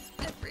to...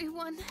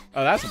 Everyone.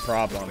 Oh, that's a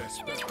problem.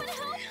 Anyone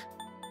help?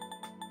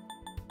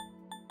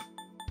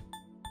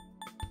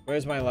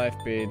 Where's my life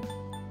bead?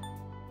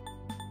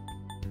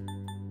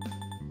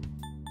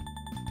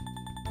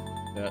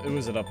 Yeah,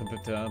 ooze it up at the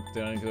top.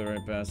 Don't go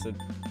right past it.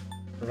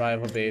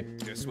 Revival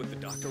bead. Just what the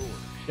doctor ordered.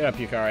 Get up,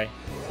 Yukari.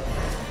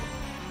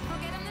 I'll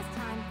get him this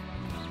time.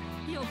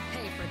 You'll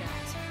pay for that.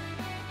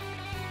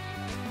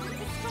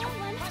 It's a strong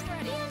one.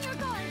 Be on your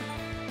guard.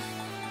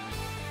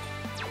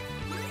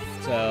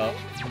 So, I'll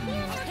hit them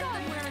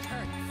where it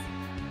hurts.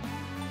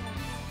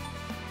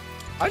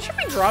 I should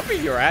be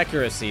dropping your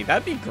accuracy.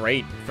 That'd be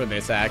great for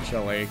this,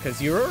 actually,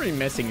 because you're already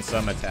missing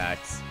some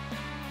attacks.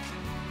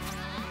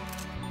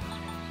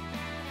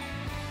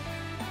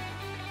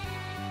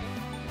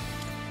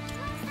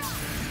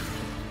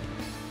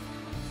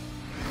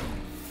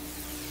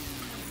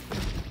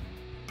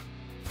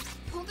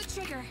 Pull the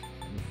trigger.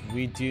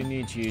 We do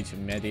need you to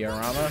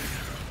Mediarama.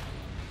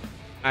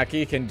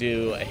 Aki can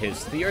do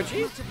his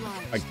Theurgy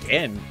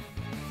again.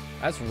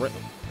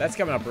 That's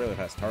coming up really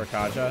fast.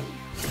 Tarakaja.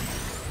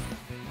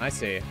 I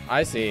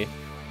see.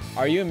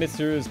 Are you in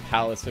Mitsuru's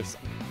palace or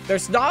something?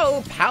 There's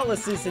no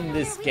palaces in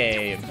this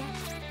game. Can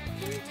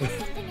you do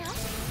something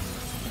else?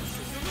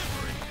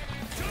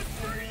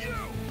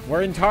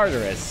 We're in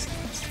Tartarus.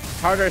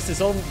 Tartarus is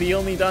the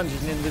only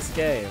dungeon in this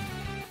game.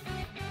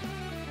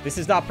 This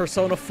is not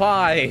Persona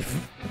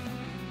 5.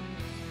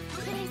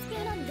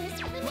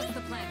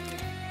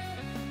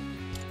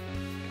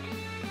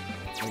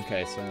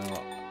 Okay, so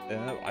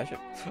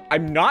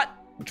I'm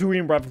not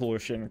doing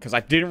Revolution because I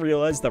didn't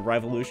realize that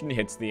Revolution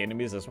hits the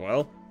enemies as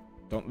well.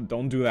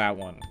 Don't do that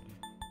one.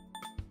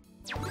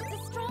 It's a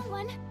strong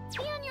one.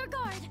 Be on your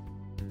guard.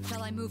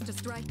 Shall I move to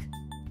strike?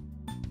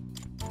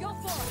 Go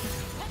for it!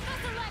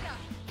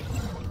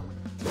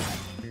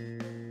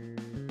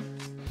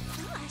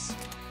 Gosh.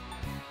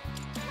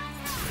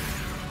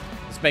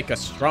 Let's make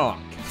us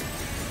strong.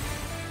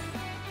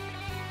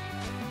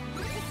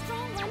 It's a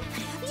strong one.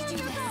 Be on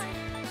your guard.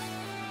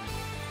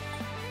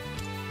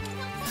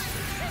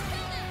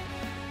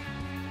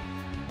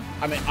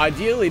 I mean,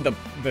 ideally the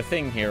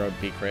thing here would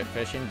be crit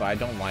fishing, but I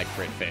don't like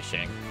crit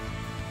fishing.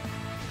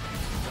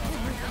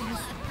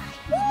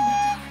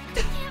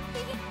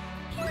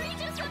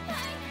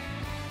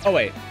 Oh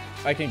wait,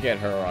 I can get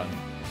her on.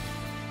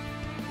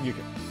 You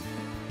can.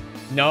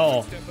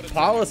 No,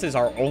 palaces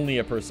are only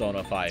a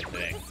Persona 5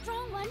 thing.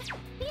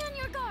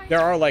 There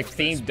are like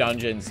themed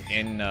dungeons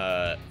in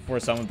for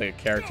some of the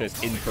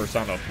characters in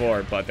Persona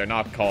 4, but they're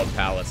not called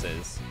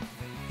palaces.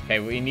 Okay,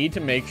 we need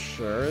to make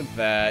sure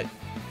that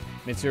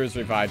Mitsuru's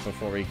revived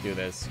before we do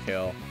this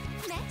kill.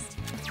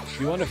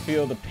 You want to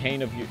feel the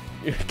pain of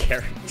your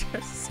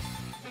characters?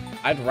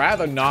 I'd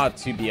rather not,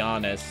 to be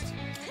honest.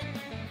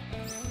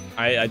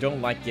 I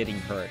don't like getting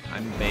hurt.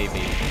 I'm a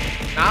baby.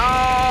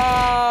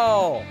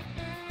 No!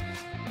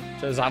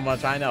 Shows how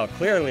much I know.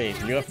 Clearly,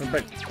 you have to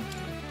break.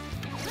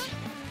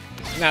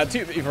 Now,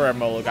 to be fair,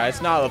 Molokai,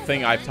 it's not a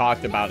thing I've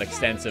talked about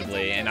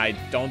extensively, and I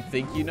don't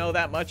think you know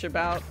that much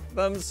about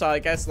them, so I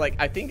guess, like,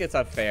 I think it's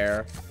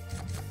unfair.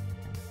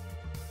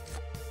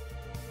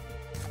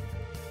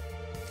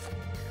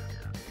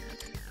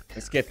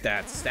 Let's get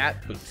that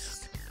stat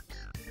boost.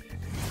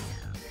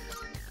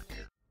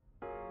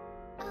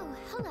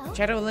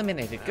 Shadow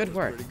eliminated. Good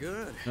work. Pretty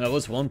good. That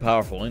was one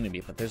powerful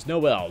enemy, but there's no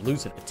way I'll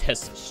lose at the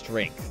test of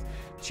strength.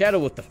 Shadow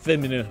with the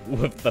feminine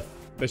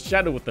the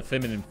shadow with the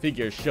feminine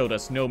figure showed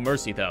us no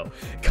mercy though.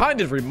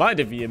 Kind of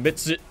reminded me of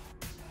Mitsu.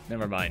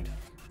 Never mind.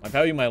 I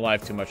value my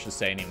life too much to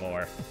say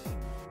anymore.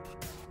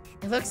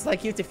 It looks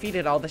like you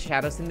defeated all the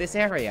shadows in this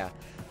area.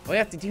 All we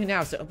have to do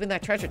now is to open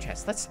that treasure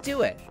chest. Let's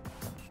do it.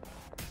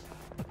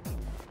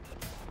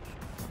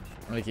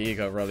 Like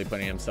Ego really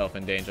putting himself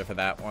in danger for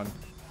that one.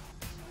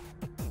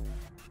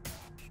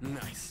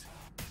 Nice.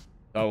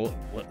 Oh,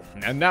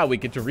 and now we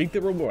get to reap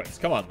the rewards.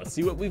 Come on, let's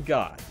see what we've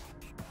got.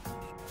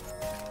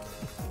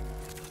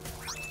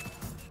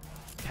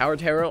 Tower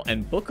Tarot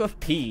and Book of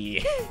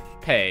P.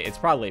 Pay. It's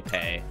probably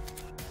pay.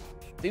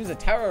 Seems a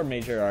Tower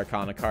Major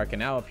Arcana card can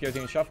now appear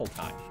during shuffle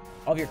time.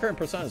 All of your current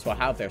personas will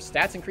have their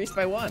stats increased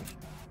by 1.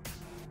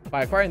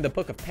 By acquiring the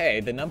Book of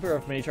Pay, the number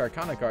of Major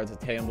Arcana cards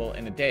attainable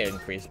in a day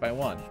increased by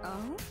 1.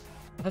 Oh?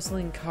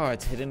 Puzzling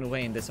cards hidden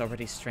away in this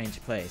already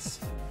strange place.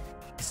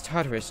 This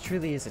Tartarus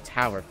truly is a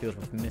tower filled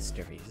with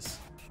mysteries.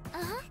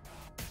 Uh-huh.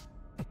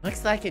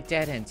 Looks like a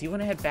dead end. Do you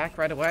want to head back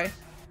right away?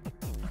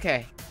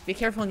 Okay, be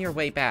careful on your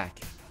way back.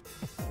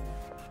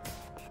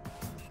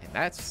 And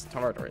that's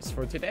Tartarus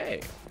for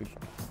today.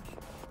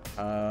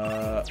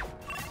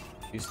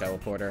 Use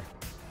teleporter.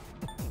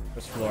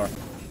 First floor.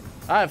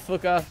 Alright,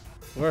 Fuka.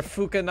 We're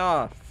fucking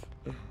off.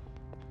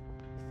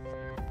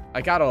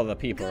 I got all the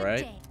people, Good right?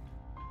 day.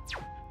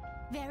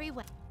 Very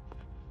well.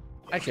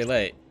 Actually,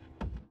 late.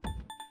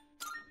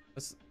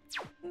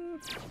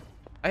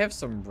 I have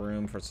some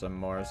room for some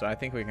more, so I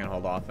think we can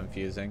hold off on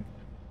fusing.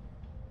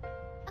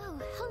 Oh,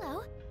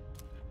 hello.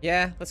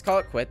 Yeah, let's call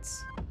it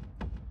quits.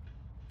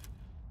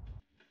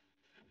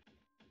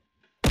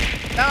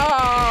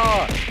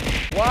 No!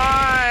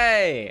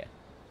 Why?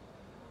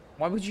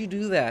 Why would you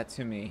do that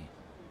to me?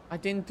 I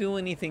didn't do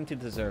anything to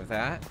deserve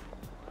that.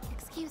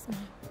 Excuse me.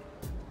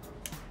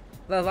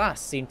 The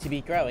lost seem to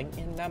be growing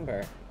in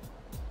number.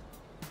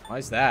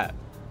 Why's that?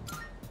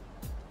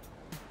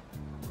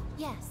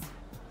 Yes.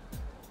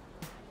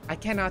 I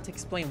cannot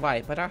explain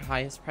why, but our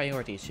highest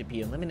priority should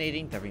be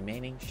eliminating the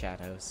remaining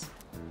shadows.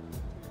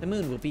 The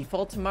moon will be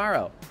full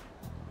tomorrow.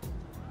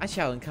 I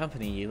shall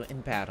accompany you in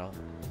battle.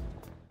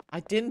 I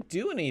didn't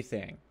do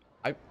anything.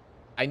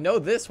 I know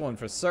this one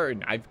for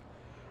certain.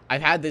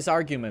 I've had this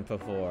argument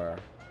before.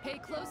 Pay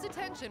close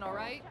attention, all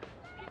right?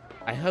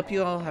 I hope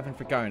you all haven't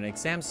forgotten.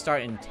 Exams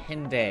start in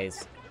 10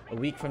 days, a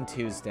week from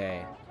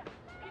Tuesday.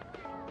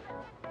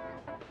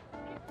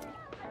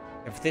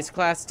 If this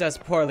class does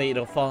poorly,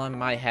 it'll fall on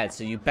my head,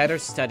 so you better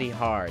study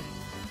hard.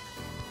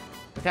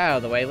 With that out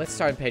of the way, let's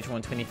start on page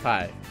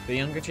 125. The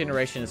younger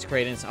generation is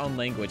creating its own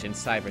language in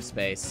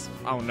cyberspace.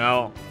 Oh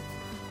no.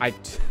 I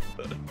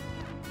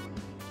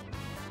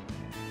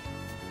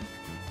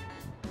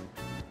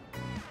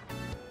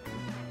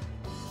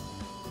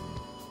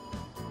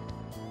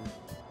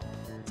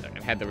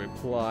had to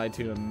reply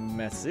to a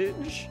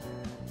message.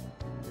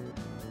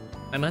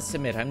 I must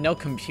admit, I'm no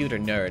computer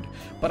nerd,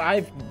 but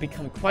I've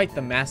become quite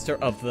the master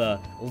of the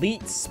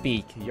leet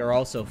speak you're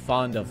also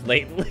fond of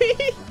lately.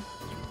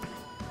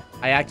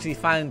 I actually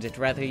find it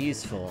rather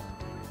useful.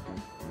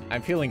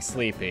 I'm feeling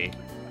sleepy.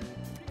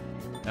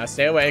 Now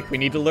stay awake. We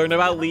need to learn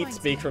about leet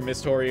speak from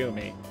Miss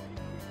Toriumi.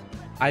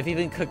 I've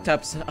even cooked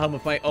up some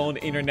of my own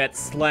internet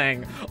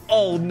slang.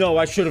 Oh no,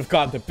 I should have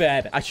gone to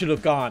bed. I should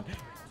have gone.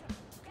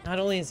 Not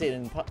only is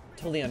it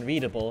totally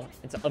unreadable,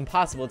 it's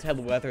impossible to tell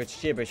whether it's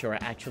gibberish or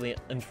actually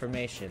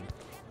information.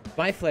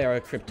 My flair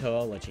of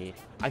cryptology,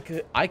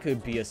 I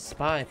could be a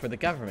spy for the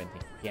government.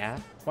 Yeah?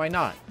 Why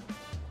not?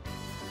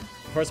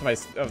 Of course, I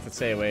have to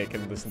stay awake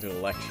and listen to a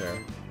lecture.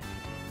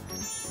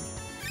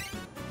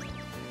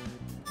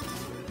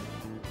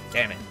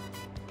 Damn it.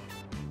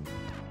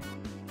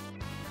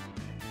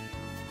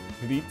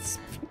 Leets.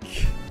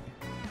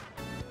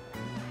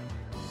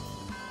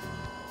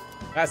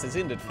 Class is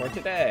ended for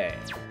today.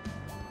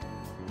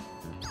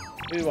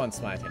 Who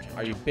wants my attention?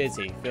 Are you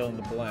busy? Fill in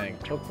the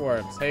blank.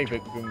 Bookworms. Hey,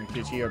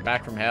 Gumikichi, you're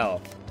back from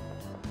hell.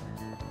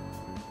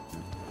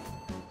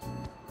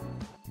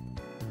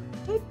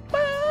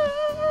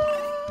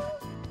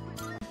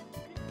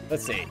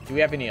 Let's see. Do we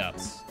have any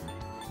ups?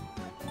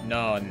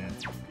 None.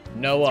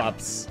 No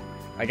ups.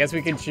 I guess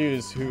we can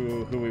choose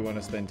who we want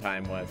to spend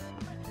time with.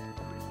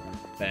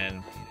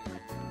 Then.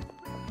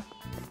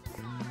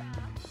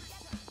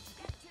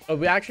 Oh,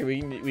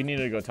 we need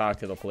to go talk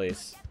to the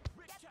police.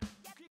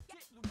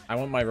 I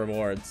want my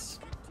rewards.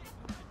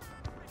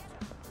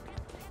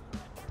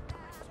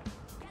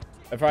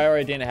 If I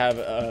already didn't have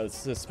a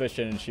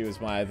suspicion she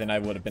was mine, then I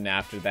would have been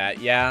after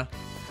that. Yeah.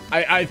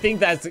 I think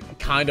that's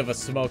kind of a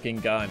smoking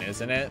gun,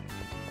 isn't it?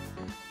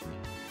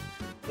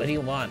 What do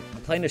you want?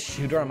 I'm playing a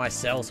shooter on my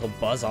cell, so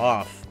buzz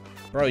off.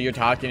 Bro, you're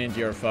talking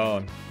into your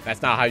phone.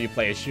 That's not how you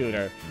play a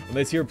shooter.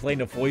 Unless you're playing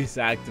a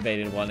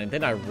voice-activated one, and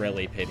then I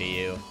really pity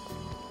you.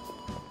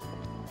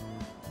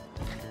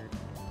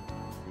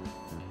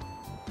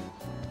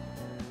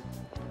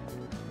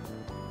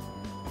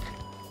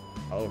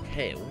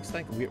 Okay, looks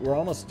like we're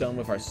almost done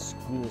with our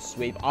school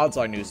sweep. Odds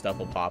are new stuff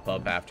will pop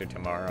up after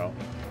tomorrow.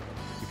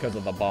 Because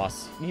of the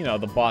boss. You know,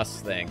 the boss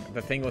thing.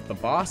 The thing with the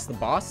boss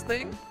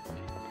thing?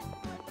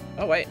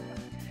 Oh, wait.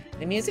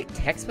 The music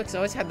textbooks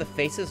always had the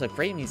faces of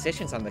great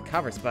musicians on the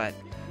covers, but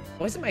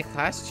boys in my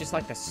class just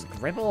like to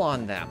scribble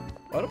on them.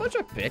 What a bunch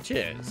of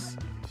bitches.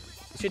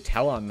 You should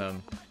tell on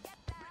them.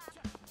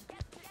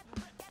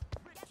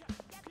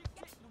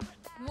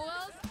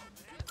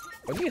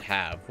 What do you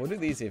have? What do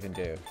these even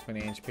do?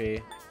 20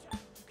 HP?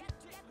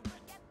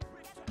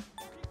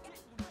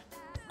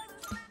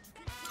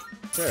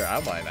 Sure,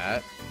 I'll buy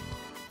that.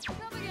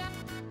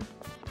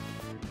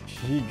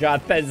 He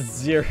got that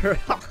 0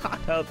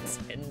 out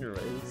of 10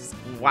 risk.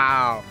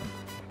 Wow.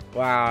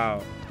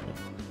 Wow.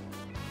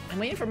 I'm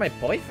waiting for my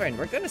boyfriend.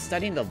 We're gonna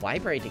study in the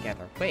library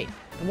together. Wait,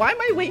 why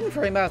am I waiting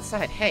for him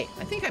outside? Hey,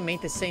 I think I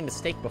made the same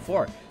mistake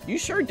before. You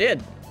sure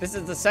did. This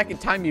is the second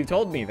time you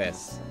told me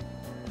this.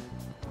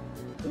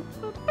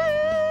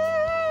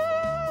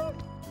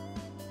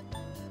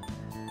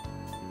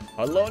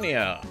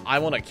 Alonia, I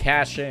want to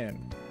cash in.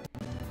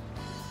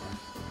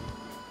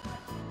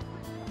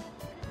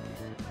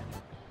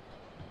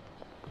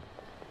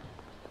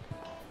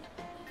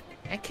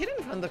 That kid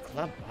in front of the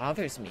club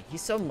bothers me.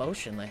 He's so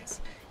motionless.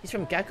 He's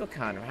from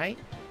GeckoCon, right?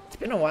 It's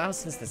been a while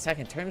since the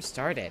second term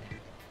started.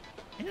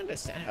 I don't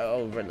understand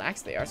how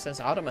relaxed they are since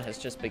autumn has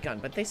just begun,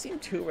 but they seem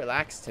too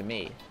relaxed to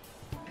me.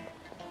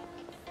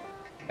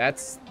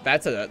 That's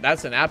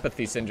an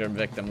apathy syndrome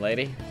victim,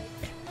 lady.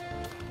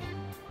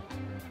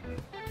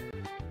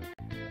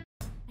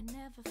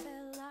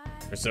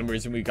 For some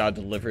reason, we got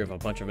a delivery of a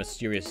bunch of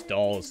mysterious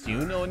dolls. Do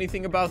you know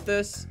anything about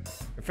this?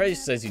 Your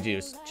face says you do.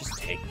 Just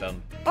take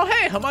them. Oh,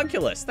 hey,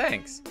 homunculus.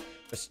 Thanks.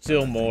 There's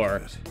still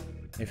more.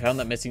 I found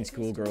that missing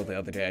schoolgirl the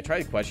other day. I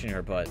tried questioning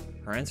her, but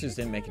her answers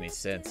didn't make any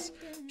sense.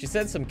 She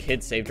said some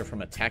kid saved her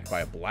from attack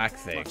by a black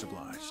thing. Much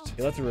obliged.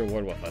 You left the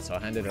reward with us, so I'll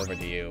hand it over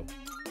to you.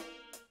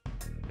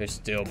 There's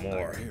still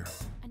more.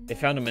 They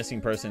found a missing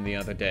person the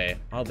other day.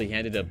 Oddly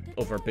handed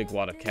over a big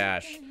wad of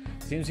cash.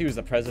 Seems he was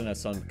the president of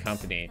some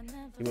company.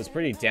 He was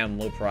pretty damn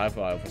low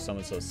profile for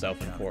someone so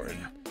self-important.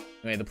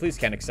 Anyway, the police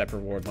can't accept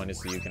reward money,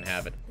 so you can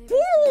have it.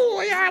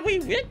 Woo! Yeah, we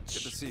rich! Good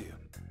to see you.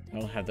 I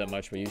don't have that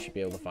much, but you should be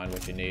able to find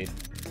what you need.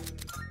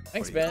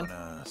 Thanks, What, Ben. you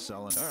wanna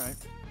sell it? All right,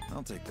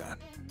 I'll take that.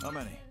 How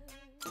many?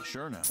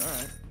 Sure now. All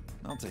right,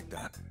 I'll take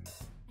that.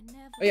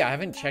 Oh yeah, I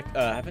haven't checked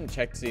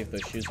to see if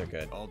those shoes are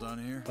good. All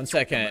done here? One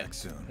second. Come back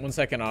soon. 1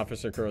 second,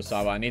 Officer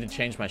Kurosawa. I need to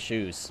change my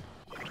shoes.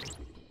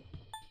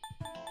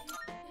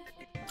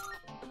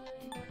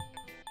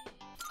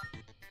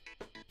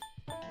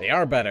 They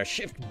are better.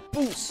 Shift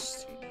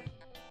boost.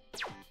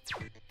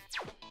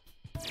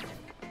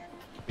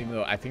 Even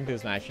though I think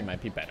those actually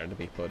might be better to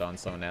be put on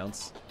someone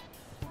else.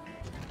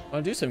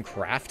 Wanna do some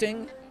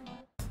crafting?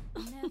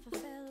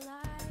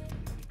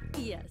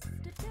 Yes.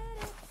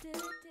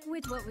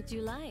 Which what would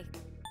you like?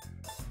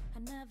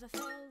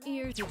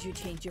 Or did you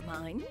change your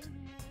mind?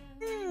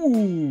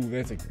 Ooh,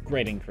 that's a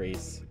great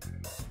increase.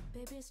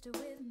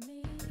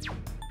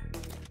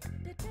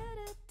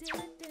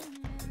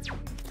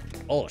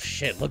 Oh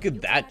shit, look at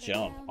that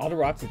jump. Auto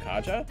rock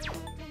Fukaja?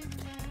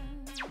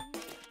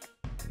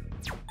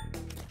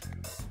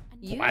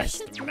 You Blast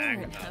should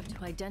learn Magnum. how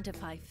to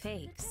identify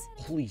fakes.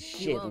 Holy You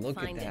shit, won't look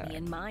at find that. any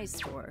in my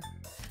store.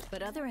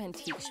 but other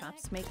antique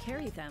shops may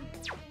carry them.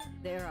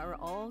 There are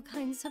all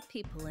kinds of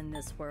people in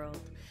this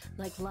world,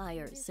 like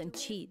liars and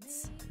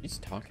cheats. He's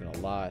talking a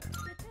lot.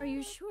 Are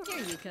you sure?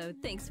 Here you go.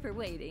 Thanks for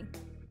waiting.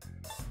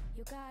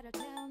 You gotta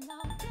tell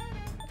no.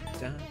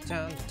 Down,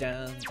 down,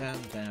 down,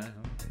 down, down.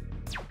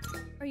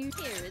 Are you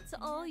here? It's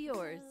all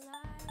yours.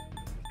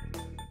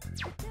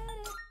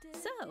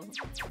 So,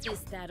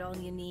 is that all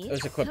you need?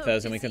 Let's equip Hope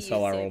those to and we can see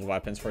sell you our soon. old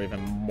weapons for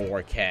even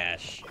more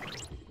cash.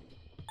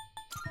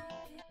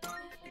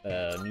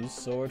 New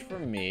sword for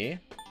me.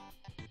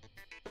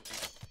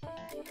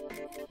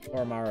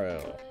 Or Maru.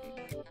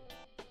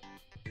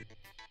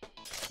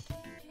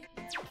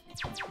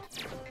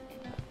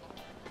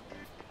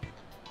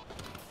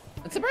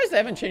 I'm surprised they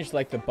haven't changed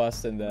like the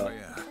bust and the... Oh,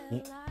 yeah.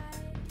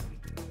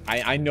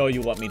 I know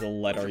you want me to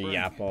let her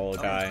yap, old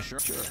guy. Sure.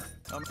 Sure.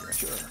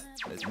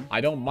 I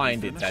don't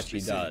mind it that she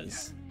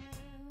does.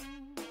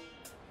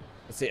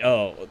 Let's see.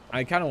 Oh,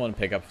 I kind of want to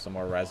pick up some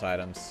more res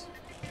items.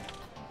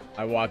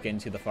 I walk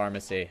into the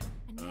pharmacy.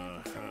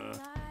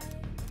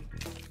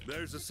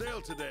 There's a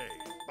sale today.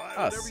 Buy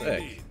Oh, whatever sick.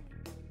 you need.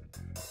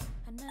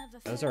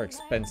 Those are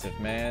expensive,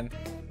 man.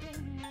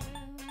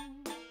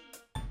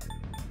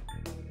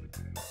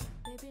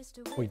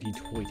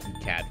 Hoity-toity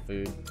cat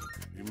food.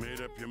 You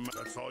made up your mind.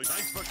 That's all.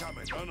 Thanks for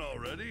coming. Done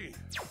already?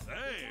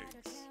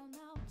 Thanks.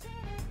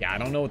 Yeah, I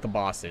don't know what the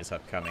boss is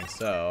upcoming,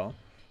 so...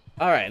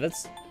 Alright,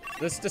 let's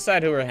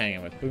decide who we're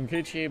hanging with.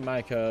 Bunkichi,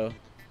 Maiko,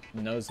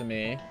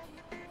 Nozomi,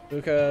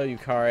 Buko,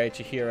 Yukari,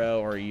 Chihiro,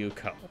 or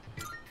Yuko.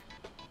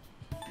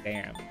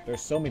 Damn,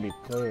 there's so many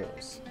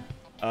girls.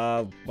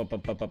 But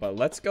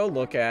let's go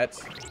look at...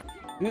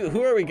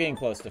 Who are we getting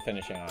close to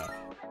finishing off?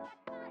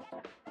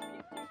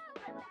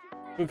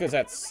 Buka's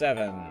at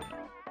 7.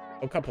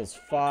 Okapo's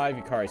 5,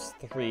 Yukari's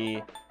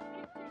 3.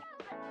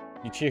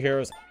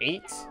 Yuchihiro's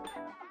 8.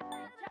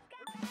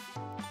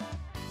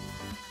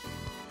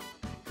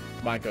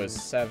 Maiko's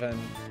 7.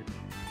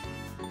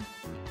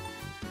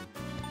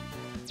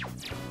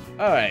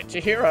 Alright,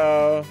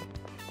 Chihiro.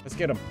 Let's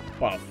get a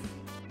buff.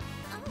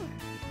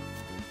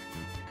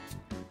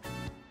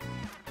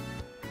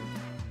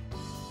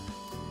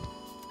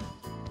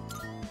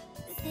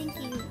 Thank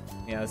you.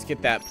 Yeah, let's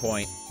get that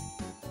point.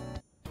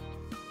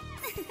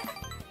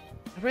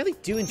 I really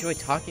do enjoy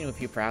talking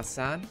with you,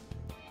 Brass-san.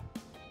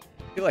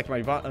 I feel like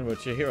my bond with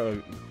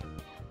Chihiro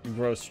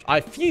grows...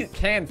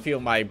 can feel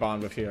my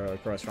bond with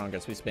Chihiro grow stronger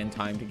as we spend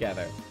time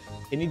together.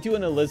 Can you do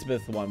an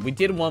Elizabeth one? We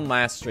did one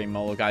last stream,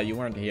 Molo guy. You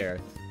weren't here.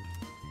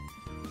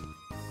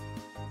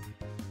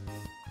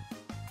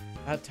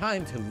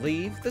 Time to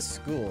leave the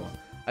school.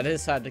 I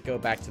decided to go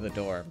back to the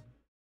dorm.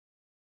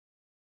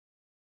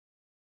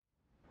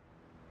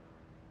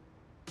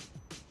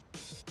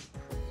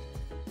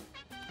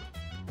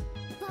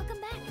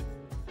 Welcome back.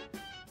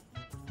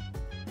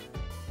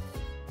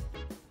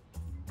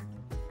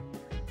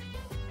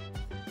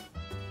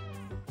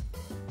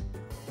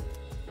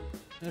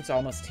 It's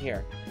almost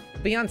here.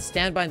 We'll be on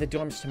standby in the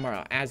dorms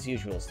tomorrow, as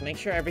usual, so make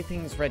sure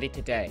everything's ready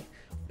today.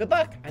 Good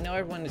luck! I know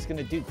everyone is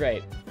gonna do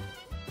great.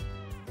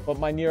 But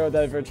my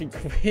neurodivergent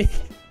queen.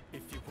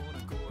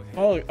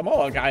 Oh, I'm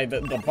all a guy.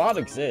 The bot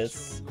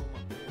exists.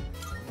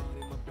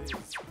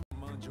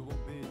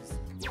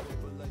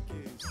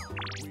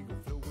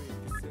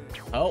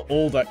 How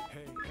old are...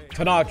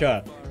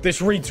 Tanaka,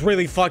 this reads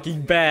really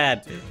fucking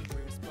bad.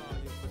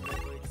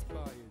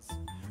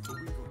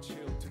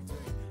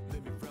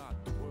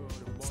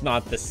 It's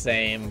not the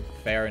same.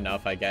 Fair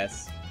enough, I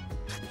guess.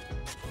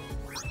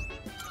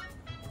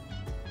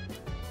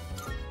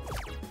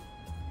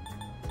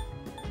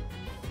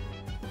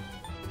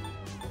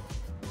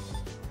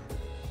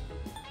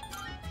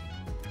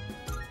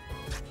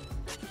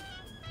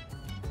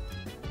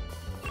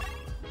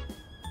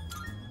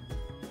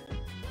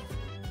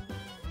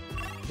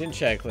 Didn't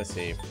check. Let's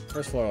see.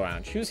 First floor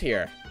lounge. Who's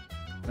here?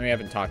 We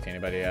haven't talked to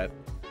anybody yet.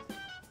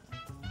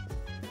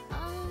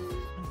 All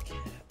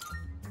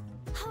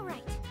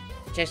right.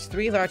 Just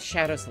 3 large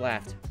shadows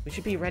left. We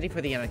should be ready for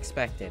the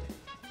unexpected.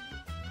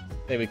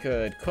 Okay, we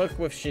could cook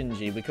with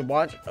Shinji. We could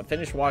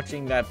finish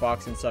watching that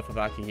boxing stuff with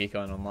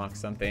Akihiko and unlock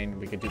something.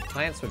 We could do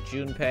plants with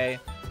Junpei.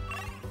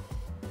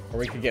 Or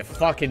we could get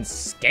fucking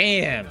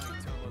scammed.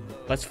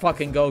 Let's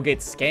fucking go get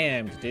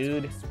scammed,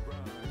 dude.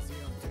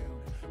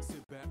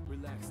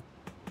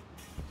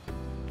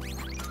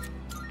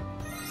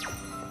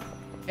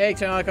 Hey,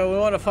 Tanaka, we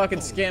want to fucking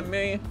scam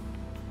me?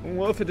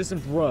 What if it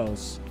isn't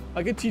Rouse?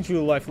 I can teach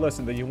you a life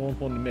lesson that you won't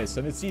want to miss,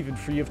 and it's even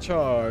free of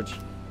charge.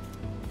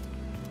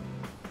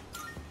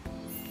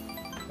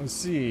 I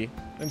see.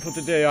 And for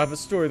today, I have a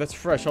story that's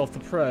fresh off the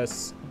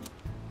press.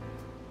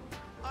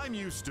 I'm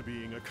used to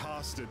being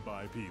accosted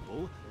by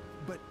people,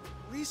 but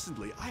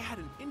recently I had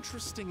an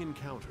interesting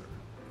encounter.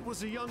 It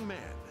was a young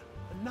man,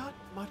 not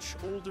much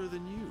older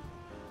than you.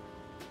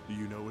 Do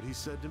you know what he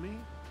said to me?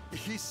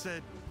 He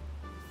said,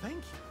 "Thank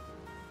you."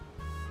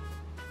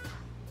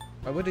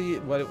 Why would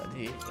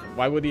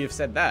he have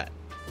said that?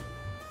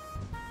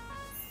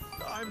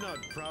 I'm not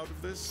proud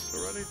of this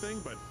or anything,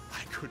 but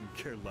I couldn't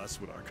care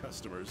less what our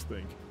customers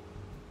think.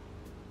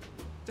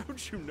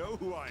 Don't you know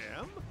who I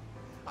am?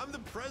 I'm the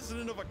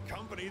president of a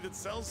company that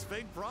sells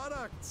fake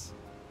products.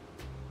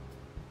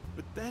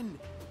 But then,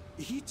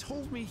 he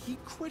told me he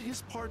quit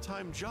his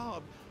part-time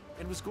job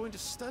and was going to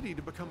study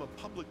to become a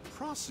public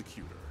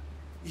prosecutor.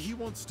 He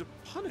wants to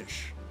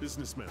punish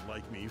businessmen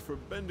like me for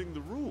bending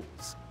the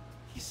rules.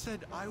 He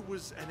said I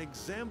was an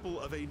example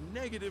of a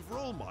negative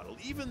role model,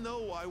 even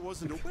though I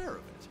wasn't aware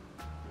of it.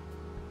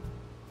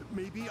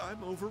 Maybe I'm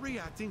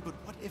overreacting, but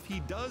what if he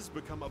does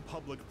become a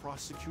public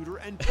prosecutor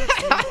and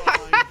puts me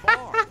behind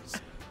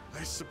bars?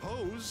 I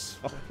suppose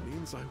that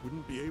means I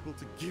wouldn't be able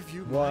to give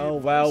you my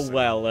advice.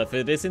 Well, if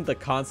it isn't the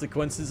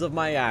consequences of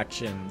my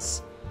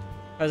actions.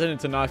 President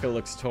Tanaka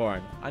looks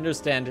torn. I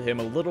understand him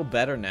a little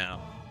better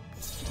now.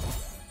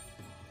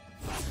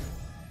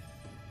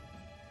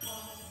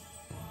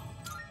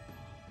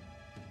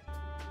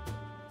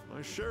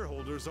 My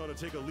shareholders ought to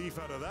take a leaf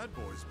out of that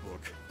boy's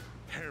book.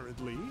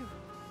 Apparently,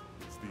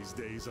 these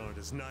days aren't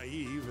as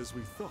naive as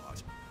we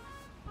thought.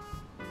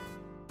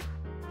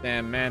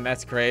 Damn, man,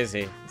 that's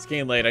crazy. It's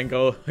getting late. I'm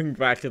going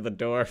back to the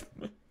door.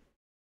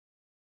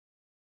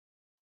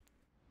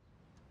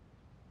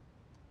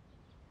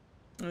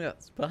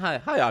 Yes, but hi,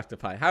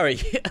 Octopi. How are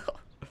you?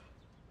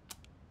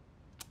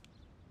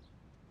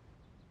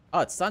 Oh,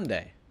 it's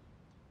Sunday.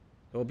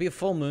 There will be a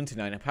full moon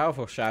tonight, and a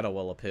powerful shadow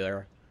will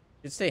appear.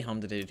 I should stay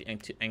home today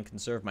and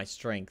conserve my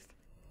strength.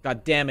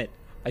 God damn it!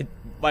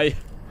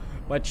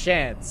 My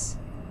chance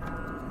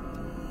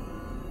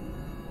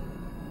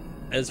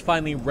is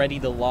finally ready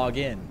to log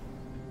in.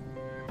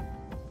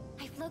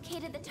 I've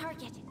located the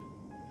target.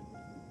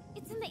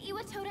 It's in the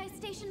Iwatodai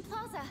Station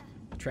Plaza.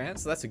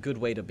 Trance? That's a good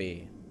way to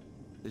be.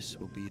 This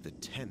will be the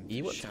 10th.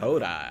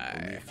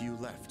 Iwatodai. Only a few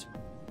left.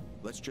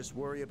 Let's just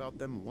worry about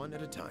them one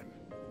at a time.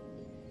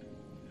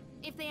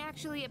 If they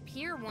actually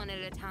appear one at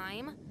a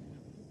time,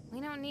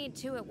 we don't need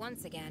two at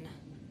once again.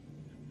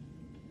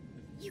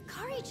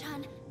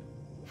 Yukari-chan,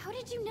 how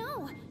did you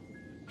know?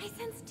 I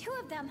sensed two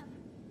of them.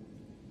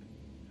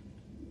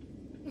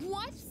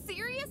 What?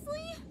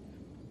 Seriously?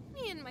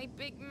 Me and my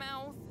big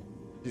mouth.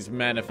 She's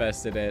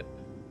manifested it.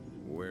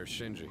 Where's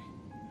Shinji?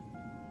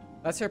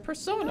 That's her He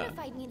persona.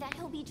 notified me that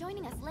he'll be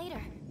joining us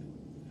later.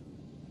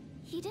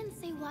 He didn't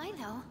say why,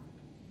 though.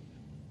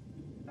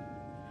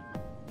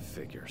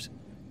 Figures.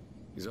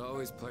 He's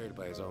always played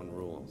by his own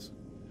rules.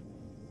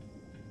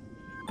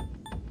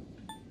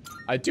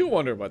 I do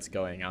wonder what's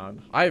going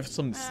on. I have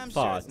some I'm thoughts.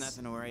 sure it's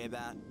nothing to worry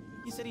about.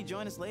 You said he'd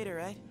join us later,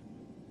 right?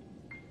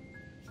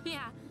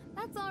 Yeah,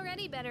 that's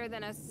already better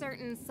than a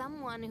certain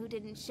someone who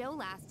didn't show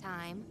last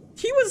time.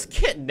 He was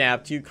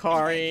kidnapped,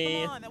 Yukari.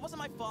 Hey, come on, that wasn't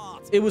my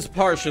fault. It was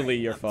partially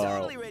your I'm fault.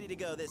 totally ready to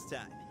go this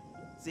time.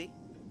 See?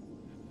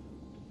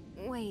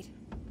 Wait.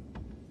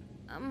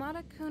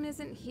 Amada-kun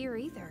isn't here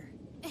either.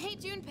 Hey,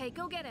 Junpei,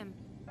 go get him.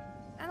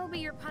 That'll be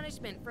your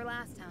punishment for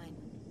last time.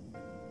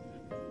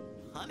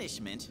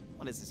 Punishment?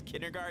 What is this,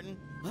 kindergarten?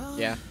 Well,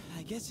 Yeah.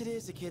 I guess it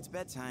is a kid's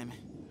bedtime.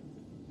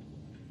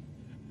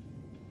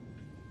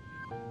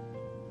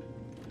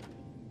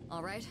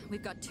 All right,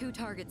 we've got 2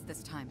 targets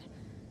this time.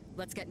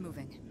 Let's get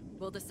moving.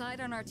 We'll decide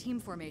on our team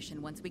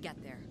formation once we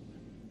get there.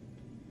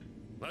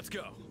 Let's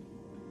go.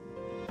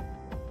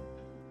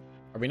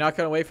 Are we not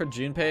gonna wait for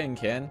Junpei and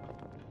Ken?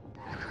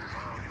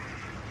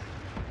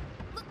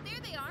 Look,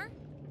 there they are.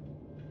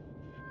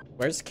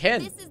 Where's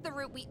Ken? This is the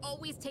route we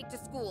always take to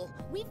school.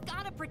 We've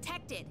got to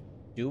protect it.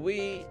 Do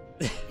we?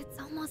 It's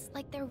almost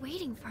like they're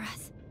waiting for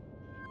us.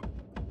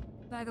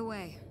 By the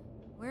way,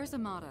 where's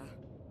Amada?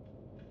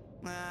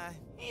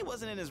 He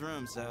wasn't in his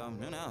room, so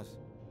who knows?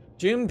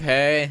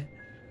 Junpei.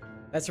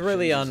 That's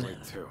really Shinji's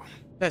late too.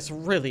 That's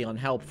really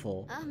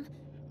unhelpful.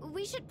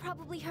 We should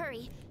probably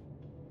hurry.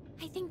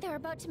 I think they're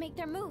about to make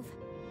their move.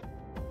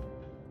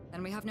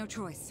 Then we have no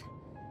choice.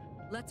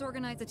 Let's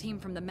organize a team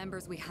from the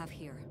members we have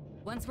here.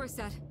 Once we're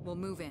set, we'll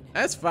move in.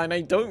 That's fine.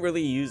 I don't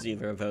really use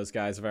either of those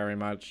guys very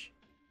much.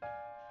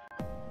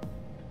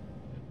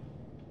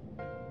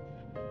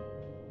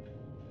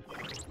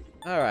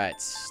 Alright,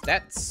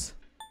 stats.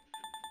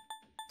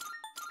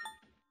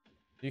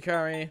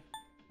 Yukari,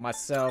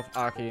 myself,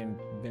 Aki, and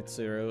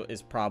Mitsuru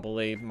is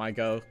probably my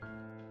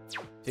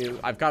go-to.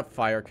 I've got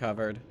fire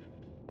covered.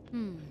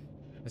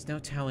 There's no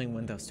telling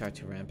when they'll start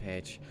to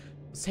rampage.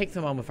 Let's take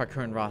them on with our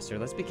current roster.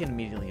 Let's begin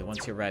immediately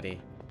once you're ready.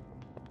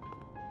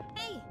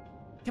 Hey!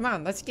 Come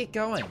on, let's get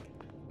going.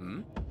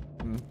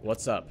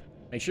 What's up?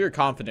 Make sure you're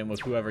confident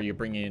with whoever you're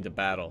bringing into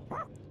battle.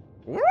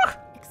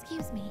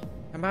 Excuse me.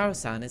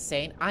 Amaru-san is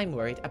saying I'm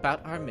worried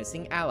about our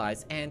missing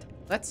allies, and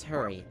let's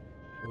hurry.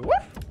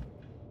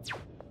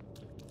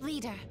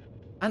 Leader.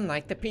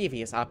 Unlike the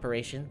previous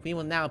operation, we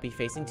will now be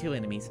facing 2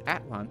 enemies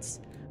at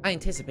once. I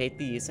anticipate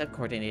the use of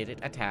coordinated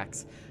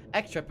attacks.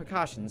 Extra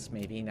precautions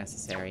may be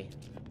necessary.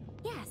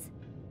 Yes.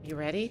 You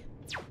ready?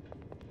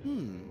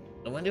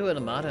 I wonder what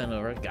Amada and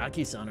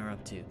Origaki-san are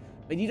up to.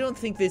 But you don't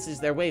think this is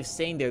their way of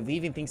saying they're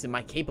leaving things in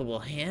my capable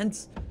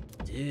hands?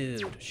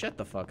 Dude, shut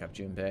the fuck up,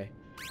 Junpei.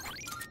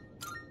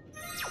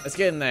 Let's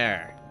get in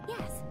there.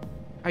 Yes.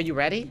 Are you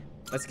ready?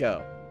 Let's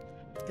go.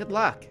 Good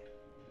luck.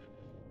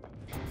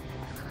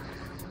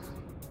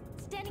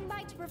 Stay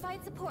by to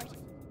provide support.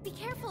 Be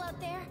careful out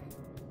there.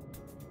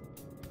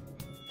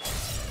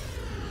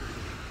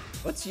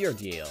 What's your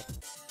deal?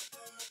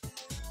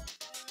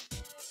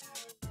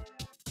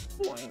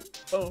 Boing,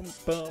 boom,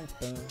 boom,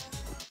 boom.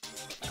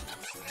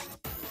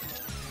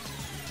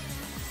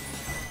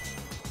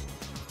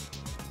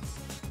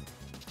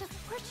 The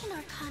Fortune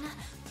Arcana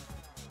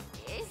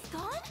is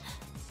gone?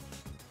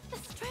 The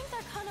Strength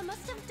Arcana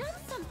must have done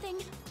something.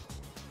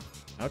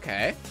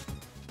 Okay.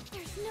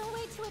 There's no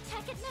way to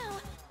attack it now.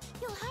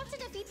 You'll have to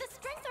defeat the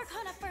Strength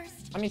Arcana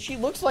first. I mean, she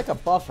looks like a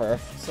buffer,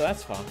 so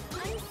that's fine.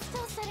 I'm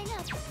still setting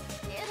up.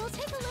 It'll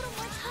take a little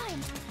more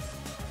time.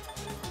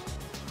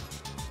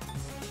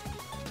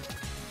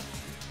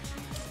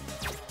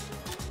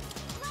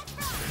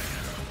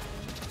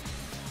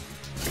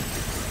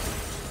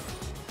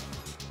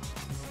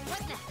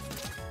 What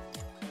next?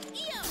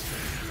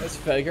 Ew! Let's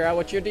figure out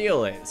what your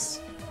deal is.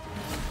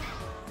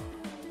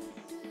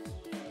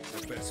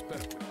 The best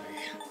bet would be.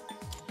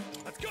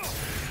 Let's go!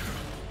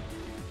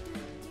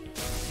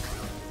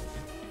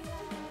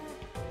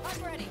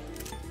 I'm ready.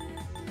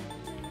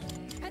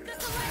 Head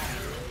this way.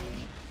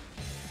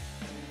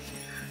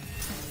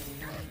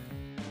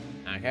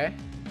 Okay.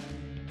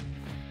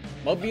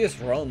 Mobius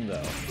Rome,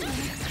 though.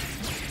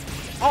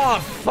 Oh,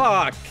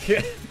 fuck!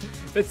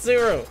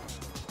 Mitsuru!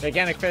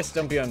 Gigantic Fist,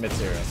 don't be on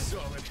Mitsuru.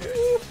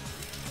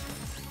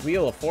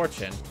 Wheel of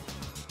Fortune.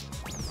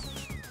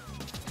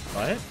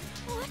 What?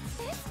 What's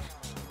this?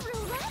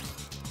 Roulette?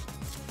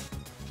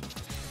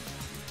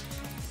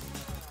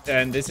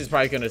 And this is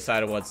probably going to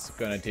decide what it's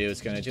going to do.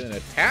 It's going to do an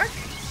attack?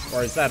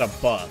 Or is that a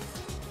buff?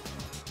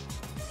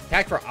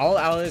 Attack for all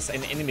allies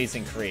and enemies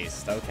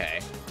increased. Okay.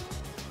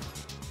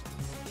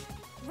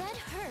 Red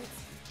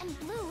hurts and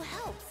blue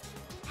helps.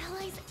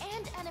 Allies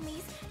and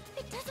enemies.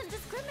 It doesn't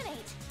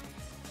discriminate.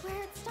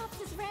 Where it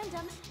stops is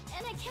random,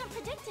 and I can't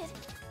predict it.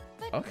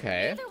 But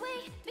Okay. either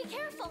way, be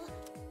careful.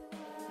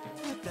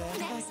 What the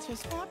heck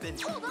just happened?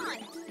 Hold on.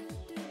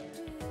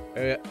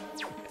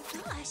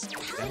 Gosh,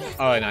 how did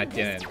Oh, and I this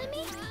didn't.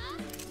 enemy?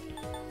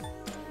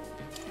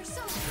 You're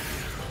so...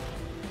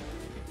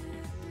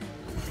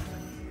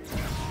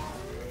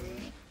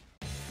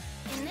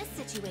 In this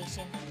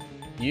situation,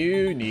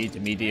 You need to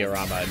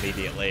Meteorama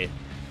immediately.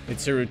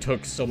 Mitsuru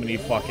took so many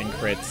fucking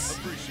crits.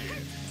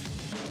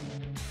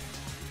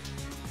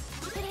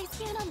 could I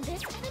scan on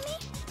this enemy?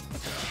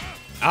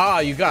 Ah,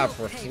 you got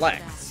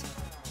Reflect.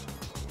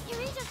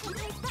 Yuri just went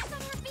right back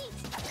on her feet.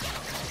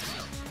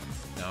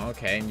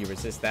 Okay, and you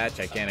resist that.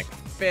 Gigantic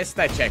Fist.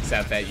 That checks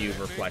out that you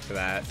reflect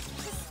that.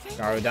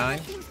 Garodine.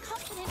 Seems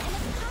confident in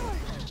its power.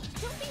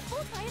 Don't be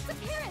fooled by its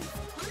appearance.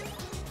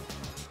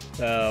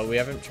 So we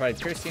haven't tried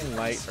Piercing,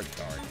 Light, or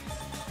Dark.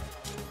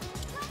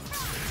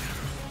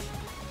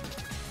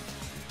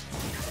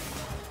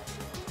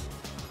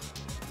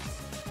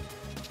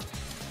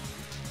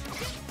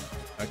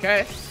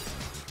 Okay.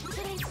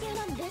 Could I scan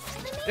on this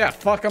enemy? Yeah,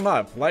 fuck him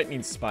up.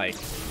 Lightning Spike.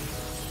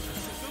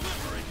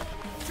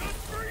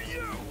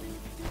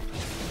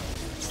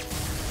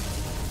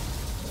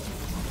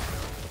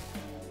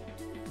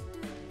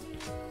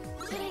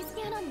 Could I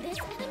scan on this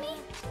enemy?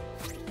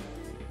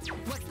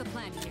 What's the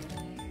plan here?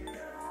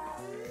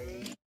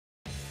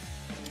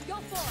 Go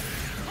for it.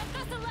 Head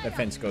this way.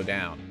 Defense go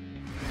down.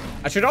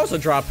 I should also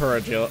drop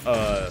her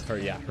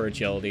her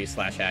agility /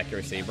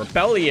 accuracy.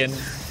 Rebellion.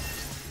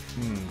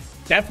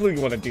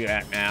 Definitely want to do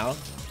that now.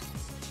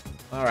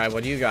 All right,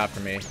 what do you got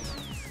for me?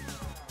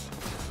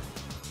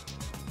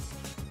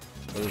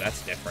 Ooh,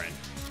 that's different.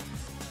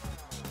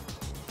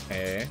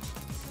 Okay.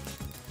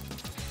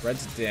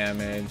 Red's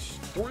damage.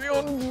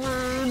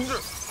 300.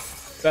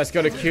 That's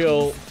gonna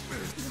kill.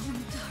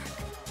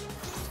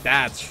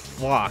 That's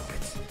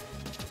fucked.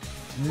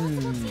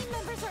 Multiple team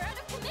members are out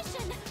of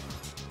commission.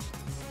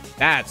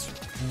 That's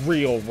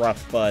real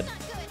rough, bud. Not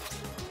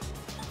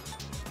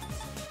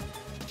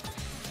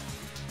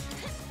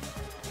good.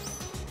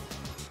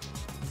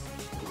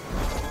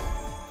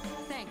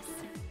 Thanks.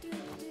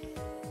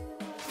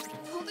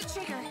 Pull the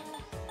trigger.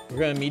 We're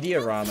gonna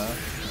Meteorama.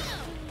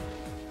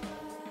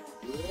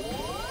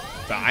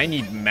 But I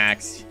need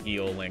max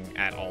healing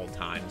at all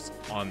times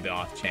on the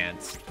off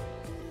chance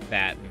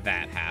that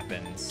that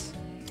happens.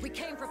 We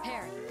came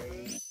prepared.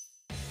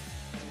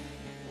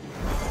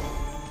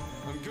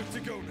 I'm good to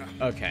go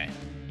now. Okay.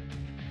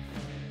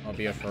 I'll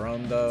be a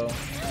Ferondo.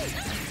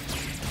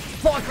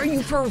 Fuck, are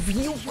you for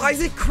real? Why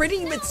is it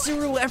critting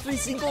Mitsuru every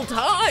single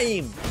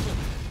time?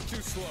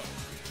 Too slow.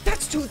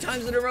 That's 2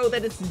 times in a row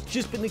that it's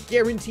just been a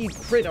guaranteed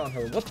crit on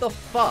her. What the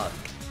fuck?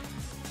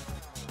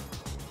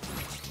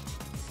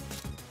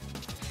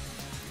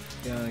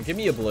 Give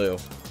me a blue.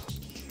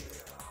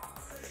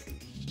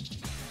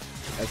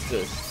 That's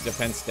the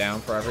defense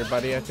down for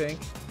everybody, I think.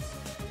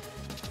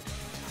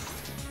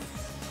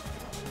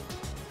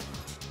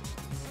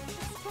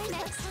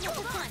 Next,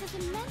 has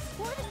immense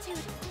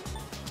fortitude.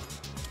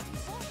 We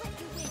won't let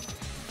you win.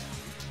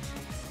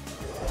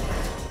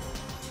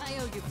 I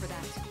owe you for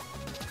that.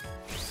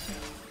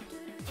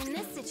 In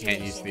this situation,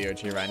 Can't use the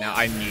OG right now.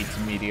 I need to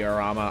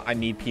Meteorama. I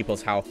need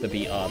people's health to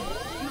be up.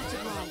 Much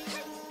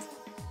obliged.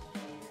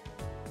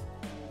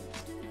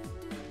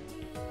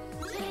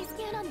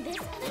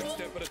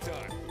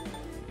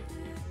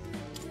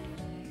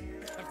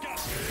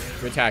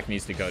 Your attack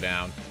needs to go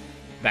down.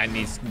 That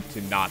needs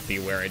to not be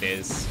where it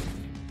is.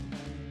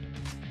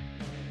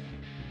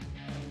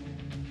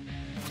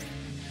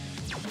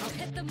 I'll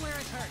hit them where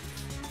it hurts.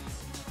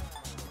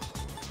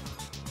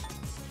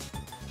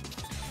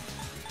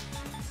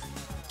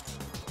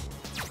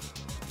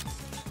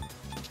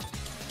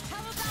 How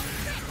about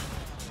this?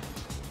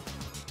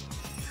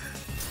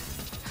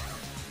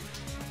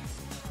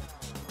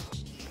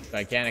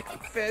 Gigantic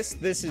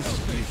fist. This is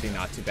usually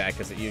not too bad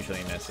because it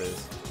usually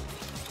misses.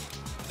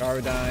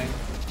 Gardyne.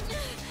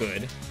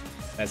 Good.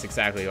 That's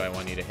exactly who I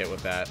want you to hit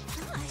with that.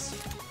 Gosh.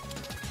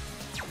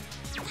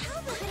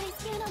 How could I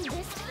stand on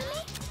this to me?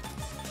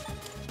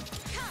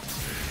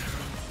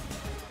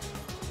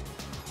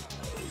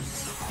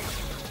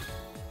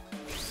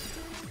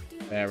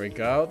 There we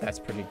go. That's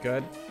pretty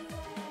good.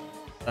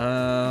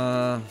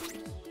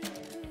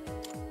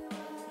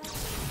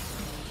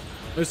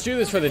 Let's do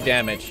this for the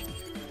damage.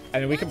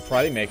 And we can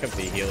probably make up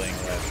the healing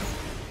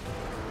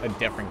with a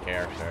different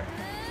character.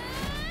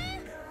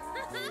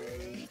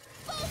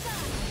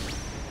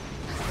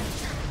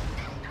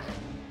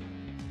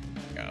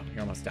 Go.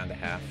 You're almost down to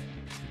half.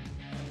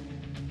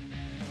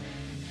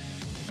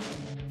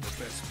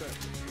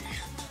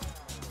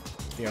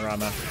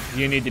 Diorama,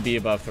 you need to be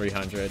above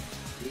 300.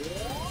 You're the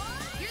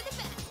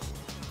best.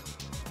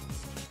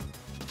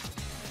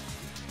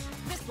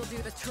 This will do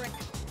the trick.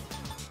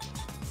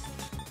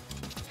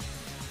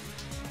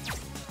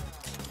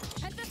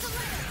 Head this away.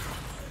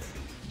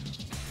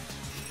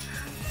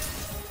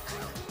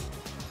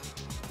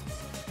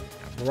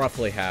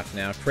 Roughly half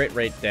now. Crit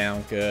rate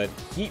down, good.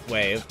 Heat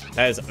wave.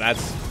 That's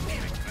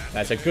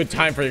a good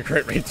time for your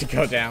crit rate to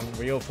go down.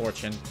 Wheel of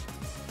Fortune.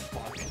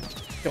 Fuck.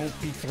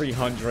 Don't be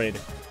 300.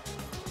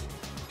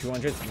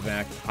 200's the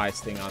max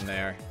highest thing on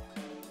there.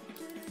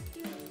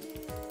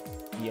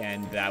 Yeah,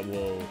 and that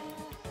will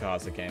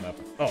cause the game up.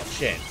 Oh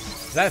shit.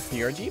 Is that a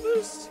Theurgy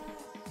boost?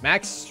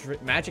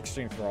 Magic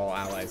strength for all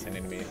allies and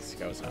enemies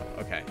goes up.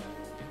 Okay.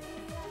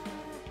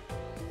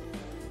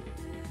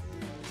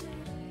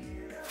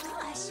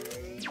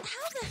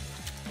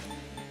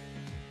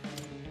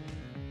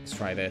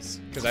 Try this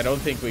because I don't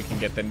think we can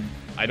get them.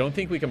 I don't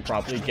think we can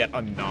properly get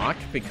a knock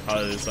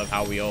because of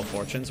how Wheel of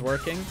Fortune's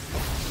working.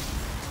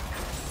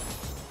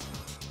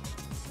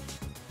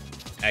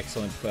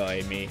 Excellent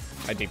play, me.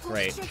 I did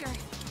great.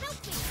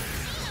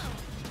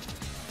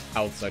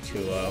 Healths are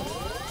too low.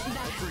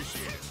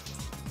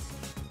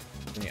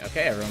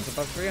 Okay, everyone's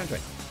above 300.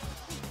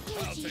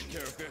 I'll take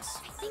care of this.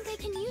 I think I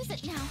can use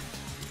it now.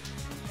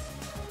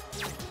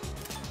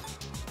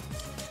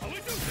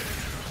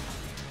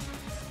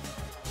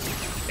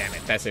 Damn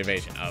it, that's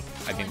evasion up.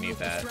 I didn't need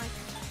that.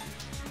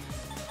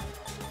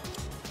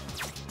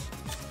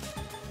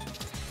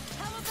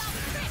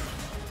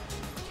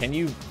 Can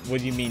you, what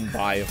do you mean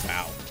by a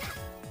vow?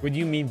 What do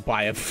you mean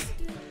by a,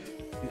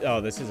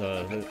 oh, this is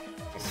a,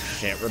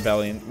 shit,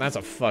 rebellion. That's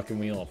a fucking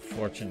Wheel of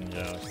Fortune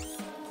joke.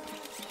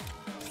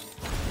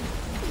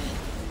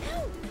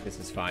 This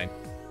is fine.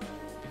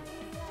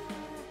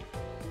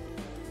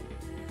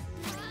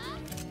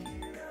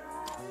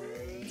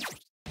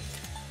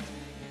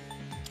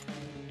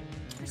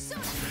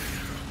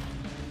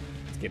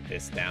 Get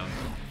this down.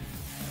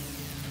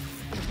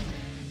 I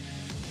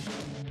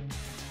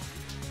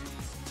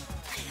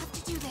have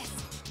to do this.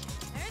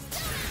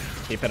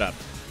 Keep it up.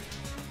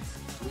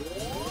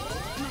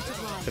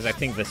 Because I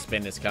think the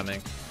spin is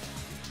coming.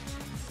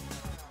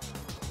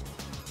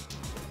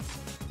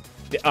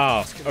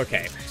 Oh,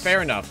 okay.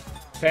 Fair enough.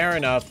 Fair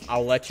enough.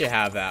 I'll let you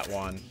have that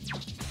one.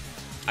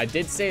 I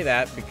did say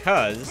that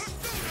because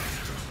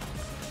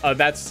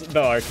that's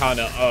the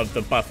Arcana of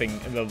the buffing,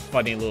 the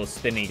funny little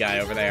spinny guy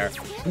over there,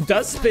 who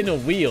does spin a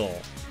wheel,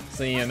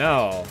 so you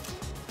know.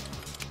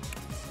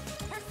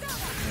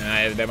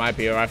 And they might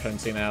be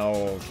referencing that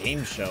old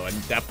game show,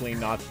 and definitely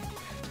not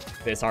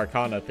this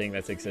Arcana thing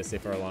that's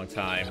existed for a long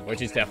time,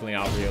 which is definitely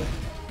not real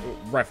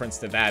reference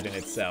to that in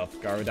itself.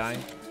 Gardyne,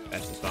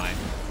 that's just fine.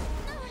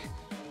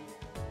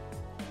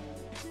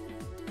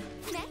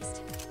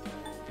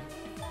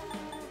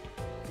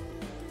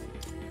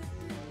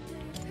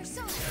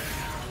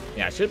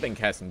 Yeah, I should have been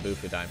casting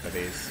Bufudyne for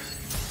these.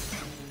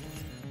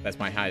 That's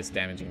my highest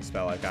damaging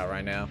spell I've got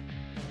right now.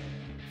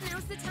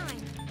 Now's the time.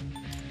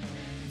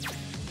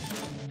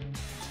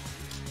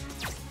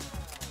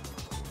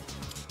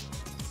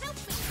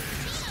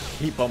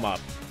 Keep them up.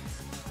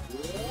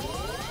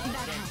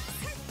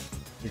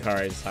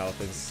 Yukari's health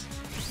is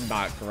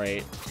not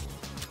great.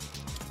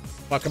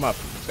 Fuck him up.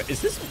 Is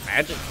this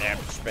magic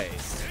damage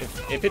space?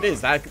 If it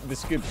is,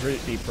 this could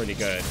be pretty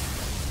good.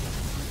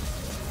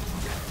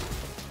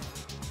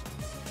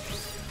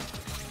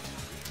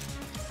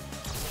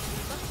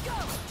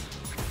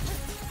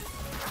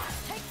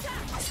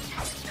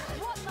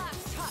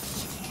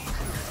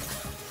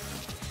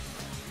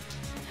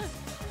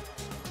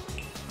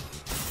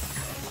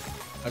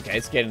 Okay,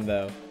 it's getting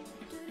though.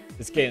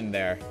 It's getting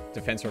there.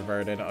 Defense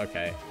reverted.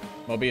 Okay.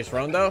 Mobius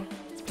Rondo?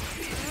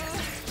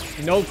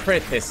 No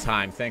crit this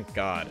time, thank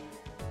God.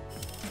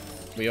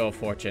 Wheel of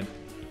Fortune.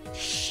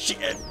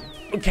 Shit.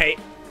 Okay.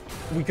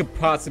 we could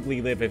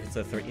possibly live if it's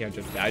a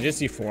 300. I just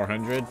see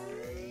 400.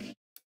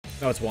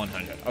 No, it's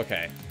 100.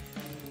 Okay.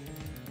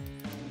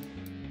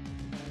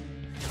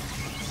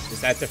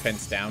 Is that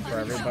defense down for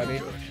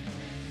everybody?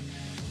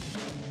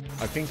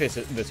 I think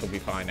this will be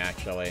fine,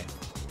 actually.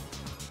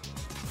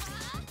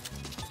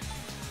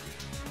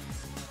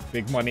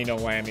 Big money, no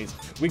whammies.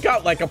 We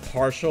got like a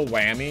partial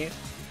whammy,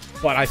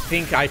 but I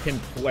think I can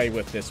play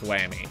with this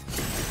whammy.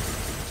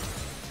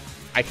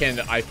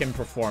 I can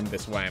perform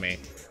this whammy.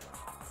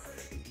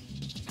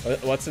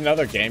 What's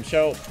another game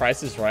show?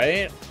 Price is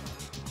Right?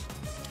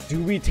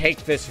 Do we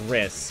take this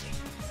risk?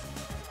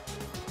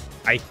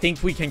 I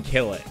think we can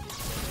kill it.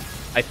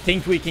 I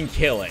think we can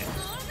kill it.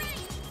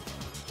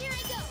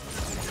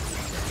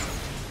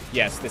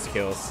 Yes, this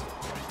kills.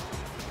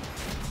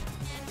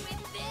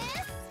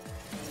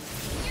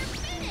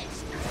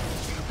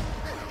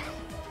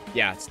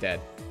 Yeah, it's dead.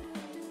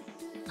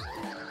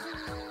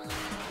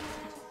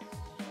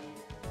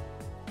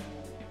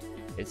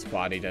 Its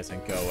body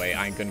doesn't go away.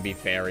 I'm gonna be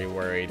very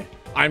worried.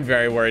 I'm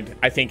very worried.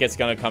 I think it's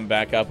gonna come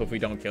back up if we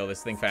don't kill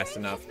this thing fast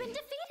enough. Has been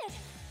defeated.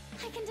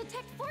 I can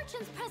detect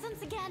Fortune's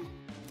presence again.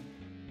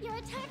 Your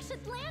attack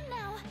should land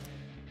now.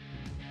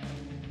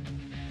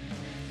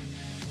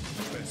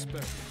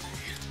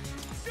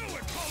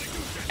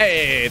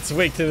 Hey, it's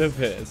weak to the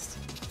fist.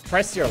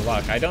 Press your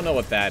luck. I don't know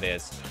what that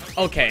is.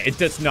 Okay, it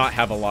does not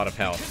have a lot of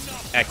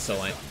health.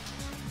 Excellent.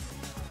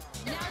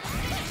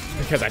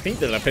 Because I think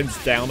the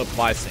defense down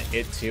applies to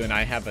it too, and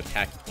I have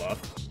attack buff.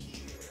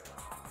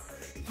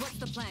 What's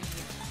the plan here?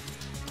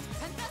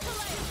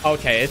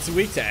 Okay, it's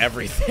weak to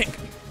everything.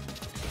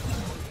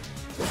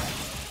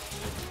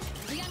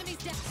 The enemy's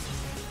dead.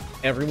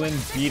 Everyone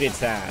beat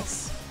its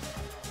ass.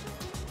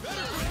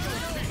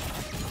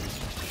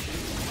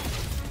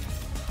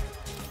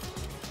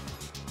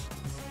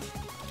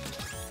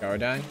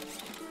 Paradigm?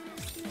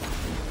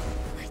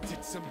 I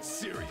did some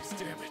serious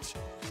damage.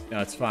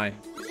 No, it's fine.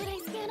 Should I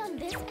scan on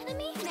this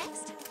enemy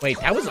next? Wait,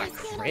 that was Should a I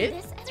scan on crit?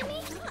 this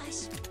enemy?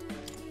 Gosh.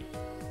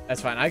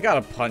 That's fine. I got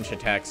a punch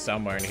attack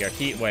somewhere in here.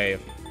 Heat wave.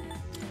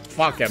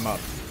 Fuck him up.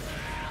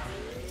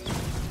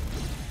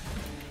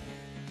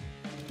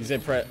 You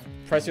said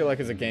press your luck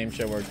is a game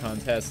show where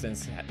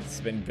contestants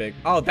spin big.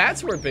 Oh,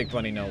 that's where Big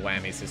Money No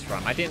Whammies is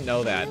from. I didn't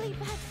know that. Really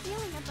bad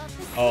feeling about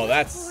this Oh,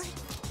 that's.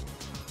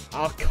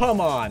 Oh,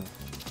 come on.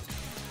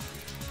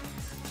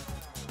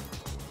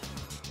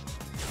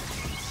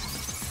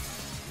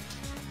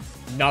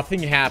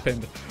 Nothing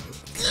happened.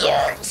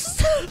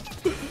 Yes!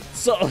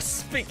 So,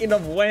 speaking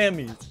of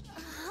whammies.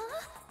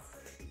 Huh?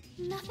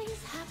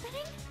 Nothing's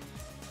happening?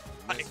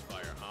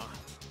 Misfire, huh?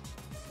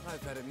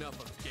 I've had enough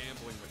of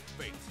gambling with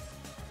fate.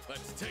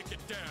 Let's take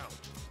it down.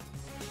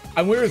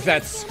 I wonder if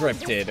that's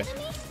scripted.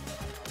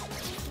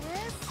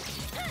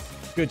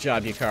 Good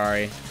job,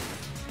 Yukari.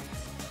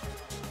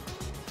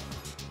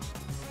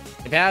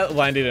 If that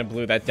landed in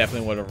blue, that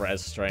definitely would have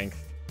res strength.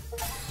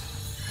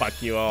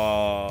 Fuck you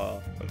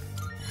all.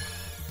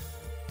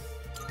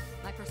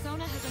 My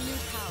persona has a new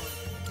power.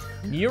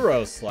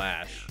 Neuro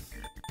Slash.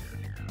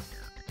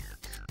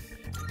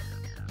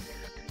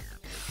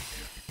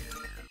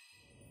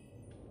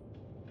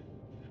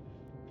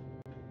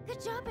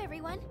 Good job,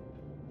 everyone.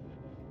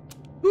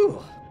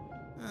 Whew.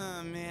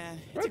 Oh man,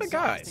 Where are it's the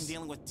guys? exhausting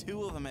dealing with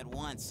two of them at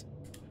once.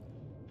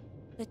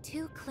 The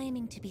two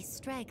claiming to be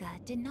Strega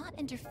did not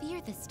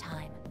interfere this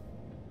time.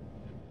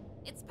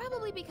 It's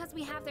probably because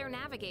we have their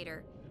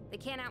navigator. They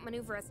can't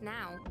outmaneuver us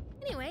now.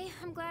 Anyway,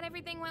 I'm glad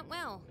everything went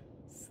well.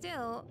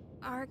 Still,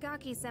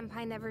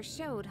 Aragaki-senpai never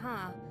showed,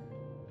 huh?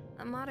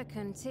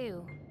 Amada-kun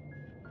too.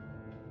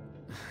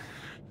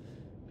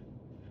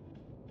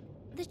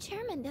 The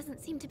chairman doesn't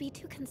seem to be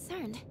too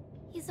concerned.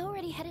 He's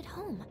already headed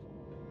home.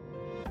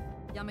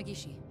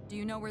 Yamagishi, do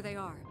you know where they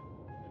are?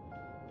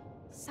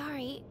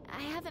 Sorry,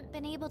 I haven't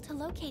been able to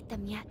locate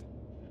them yet.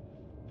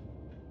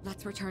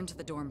 Let's return to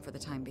the dorm for the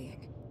time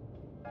being.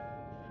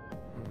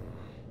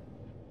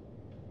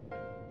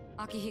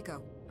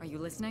 Akihiko, are you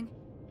listening?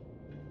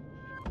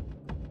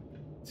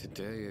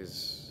 Today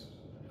is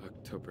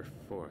October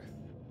 4th,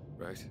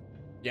 right?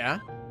 Yeah?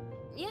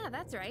 Yeah,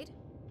 that's right.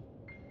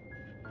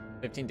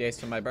 15 days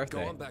to my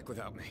birthday. Go on back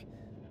without me.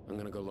 I'm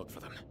gonna go look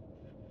for them.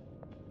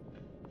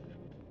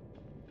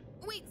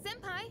 Wait,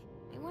 senpai!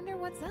 I wonder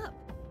what's up.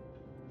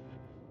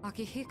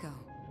 Akihiko.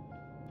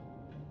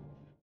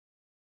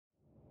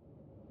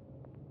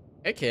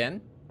 Hey,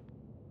 Ken.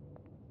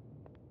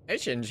 Hey,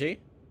 Shinji.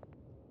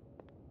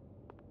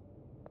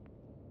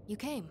 You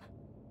came,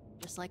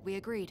 just like we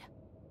agreed.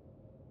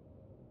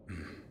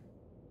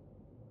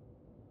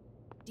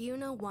 Do you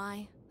know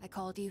why I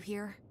called you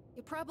here?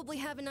 You probably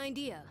have an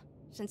idea,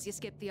 since you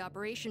skipped the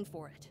operation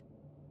for it.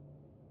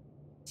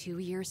 2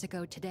 years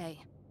ago today,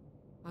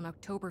 on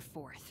October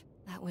 4th,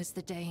 that was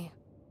the day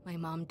my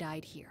mom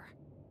died here.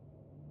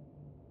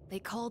 They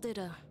called it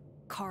a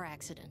car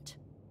accident,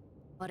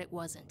 but it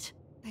wasn't.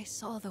 I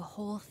saw the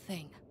whole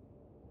thing.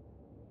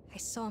 I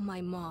saw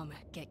my mom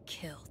get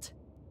killed.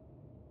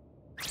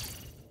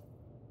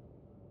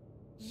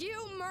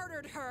 You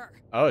murdered her!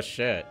 Oh,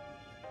 shit.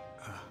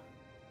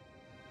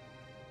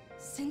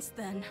 Since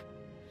then,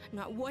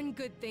 not one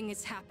good thing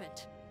has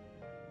happened.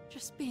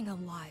 Just being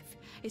alive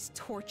is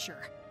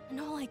torture, and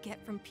all I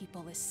get from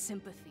people is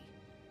sympathy,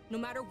 no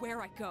matter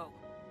where I go.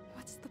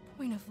 What's the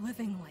point of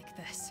living like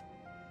this?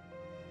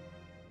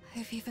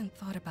 I've even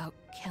thought about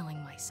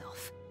killing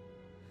myself.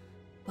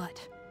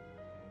 But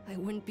I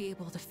wouldn't be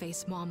able to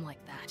face Mom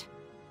like that.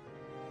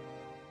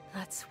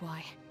 That's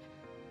why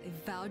I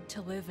vowed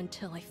to live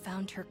until I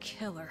found her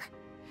killer.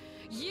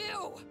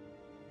 You!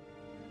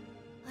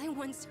 I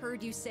once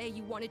heard you say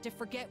you wanted to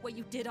forget what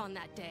you did on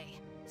that day.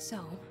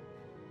 So,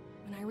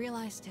 when I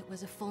realized it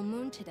was a full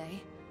moon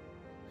today,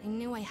 I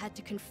knew I had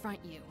to confront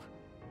you.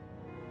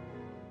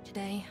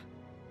 Today,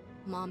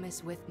 Mom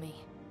is with me.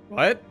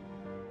 What?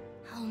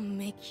 I'll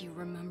make you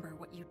remember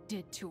what you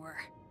did to her.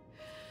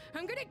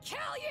 I'm gonna kill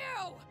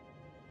you!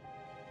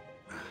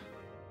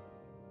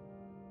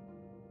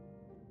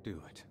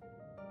 Do it.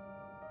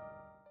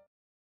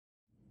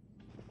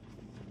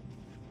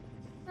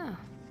 Oh,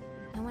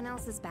 no one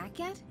else is back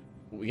yet?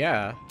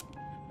 Yeah.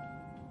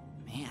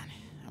 Man,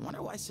 I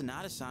wonder why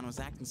Sonata-san was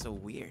acting so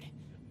weird.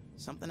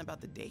 Something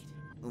about the date?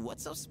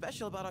 What's so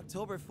special about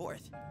October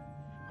 4th?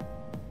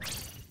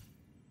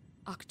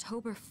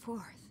 October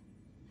 4th.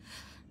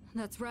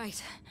 That's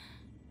right.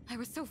 I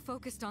was so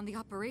focused on the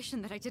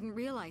operation that I didn't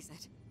realize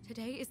it.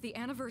 Today is the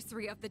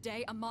anniversary of the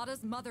day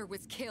Amada's mother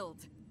was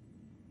killed.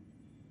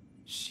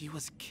 She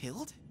was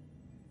killed?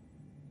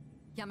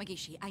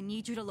 Yamagishi, I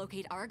need you to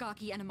locate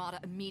Aragaki and Amada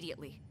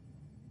immediately.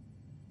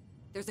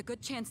 There's a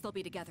good chance they'll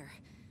be together.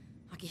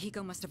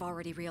 Akihiko must have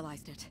already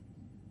realized it.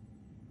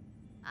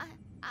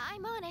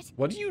 I'm on it.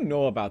 What do you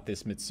know about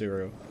this,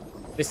 Mitsuru?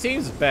 This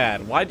seems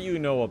bad. Why do you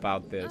know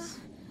about this?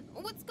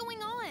 What's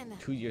going on?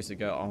 2 years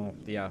ago. Oh,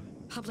 yeah.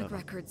 Public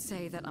records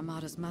say that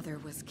Amada's mother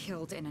was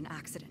killed in an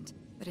accident,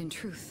 but in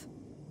truth,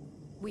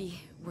 we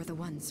were the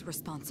ones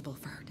responsible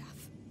for her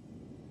death.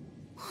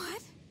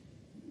 What?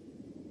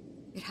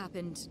 It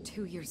happened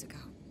 2 years ago,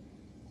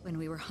 when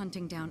we were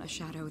hunting down a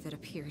shadow that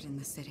appeared in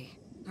the city.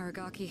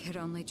 Aragaki had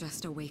only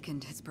just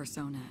awakened his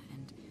persona,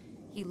 and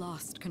he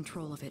lost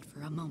control of it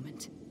for a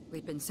moment.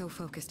 We'd been so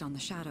focused on the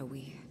shadow,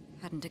 we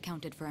hadn't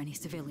accounted for any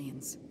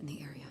civilians in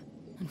the area.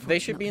 They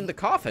should be in the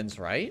coffins,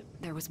 right?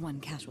 There was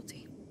one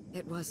casualty.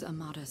 It was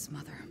Amada's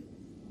mother.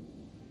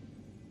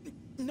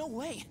 No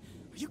way!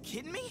 Are you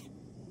kidding me?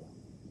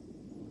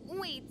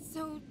 Wait,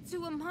 so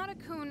to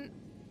Amada-kun,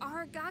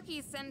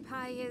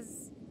 Aragaki-senpai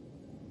is...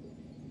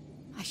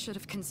 I should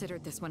have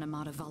considered this when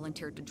Amada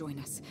volunteered to join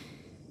us.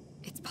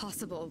 It's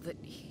possible that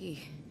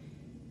he...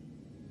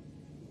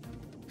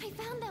 I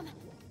found them!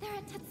 They're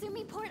at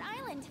Tatsumi Port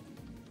Island!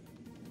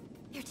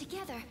 They're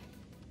together.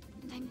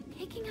 And I'm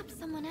picking up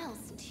someone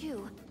else,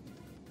 too.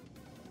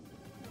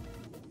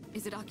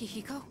 Is it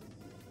Akihiko?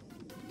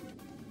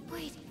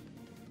 Wait,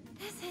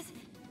 this is...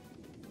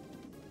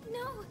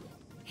 No,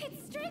 it's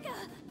Striga!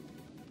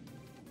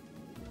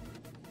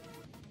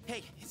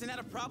 Hey, isn't that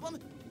a problem?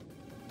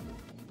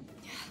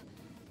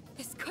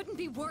 This couldn't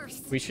be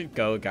worse. We should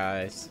go,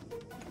 guys.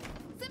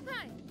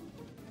 Senpai!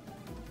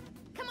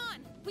 Come on,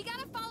 we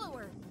gotta follow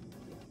her!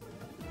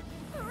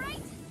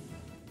 Right?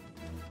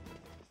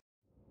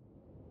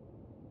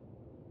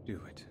 Do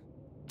it.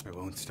 I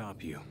won't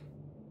stop you.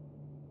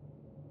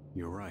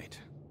 You're right.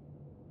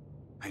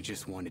 I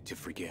just wanted to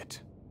forget.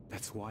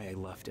 That's why I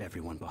left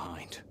everyone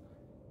behind.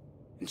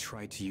 And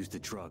tried to use the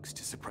drugs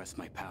to suppress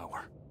my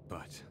power.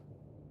 But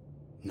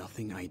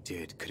nothing I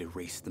did could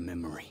erase the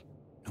memory.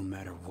 No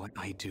matter what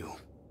I do,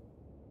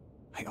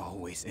 I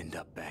always end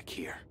up back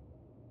here.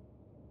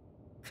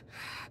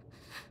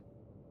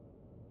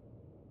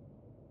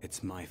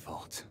 It's my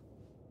fault.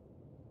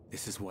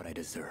 This is what I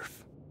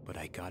deserve. But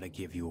I gotta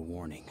give you a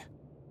warning.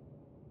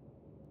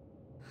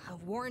 A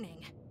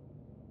warning?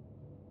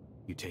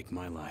 You take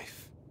my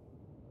life,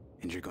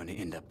 and you're going to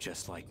end up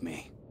just like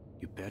me.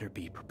 You better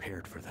be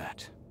prepared for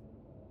that.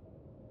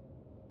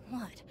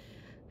 What?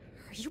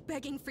 Are you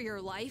begging for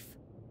your life?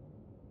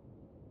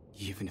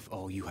 Even if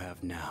all you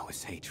have now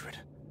is hatred,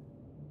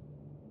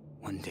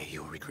 one day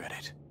you'll regret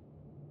it.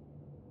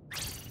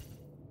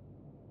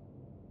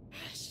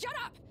 Shut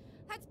up!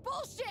 That's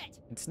bullshit!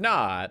 It's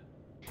not.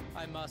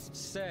 I must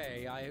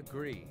say, I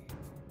agree.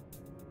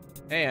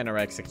 Hey,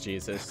 anorexic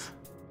Jesus.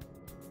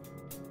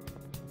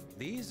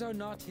 These are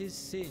not his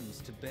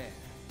sins to bear.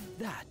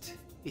 That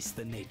is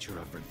the nature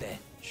of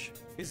revenge.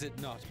 Is it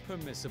not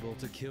permissible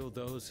to kill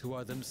those who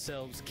are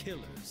themselves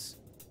killers?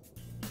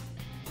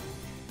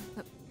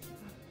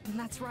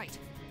 That's right.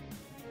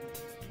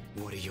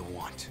 What do you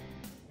want?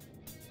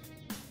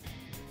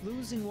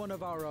 Losing one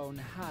of our own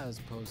has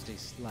posed a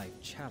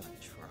slight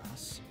challenge for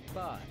us,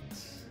 but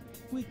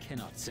we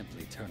cannot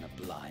simply turn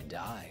a blind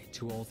eye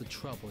to all the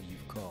trouble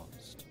you've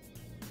caused.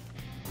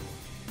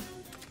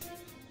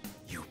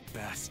 You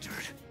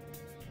bastard.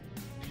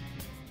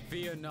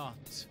 Fear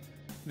not.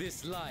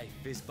 This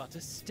life is but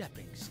a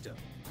stepping stone.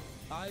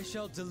 I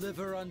shall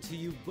deliver unto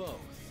you both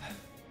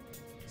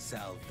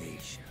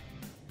salvation.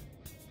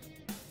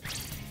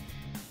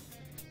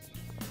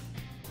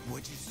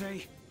 What'd you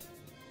say?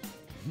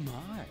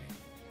 My,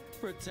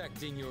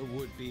 Protecting your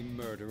would-be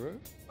murderer?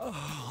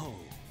 Oh,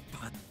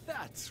 but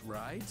that's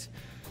right.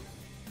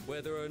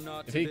 Whether or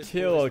not If you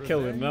kill or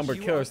kill the number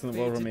of killers in the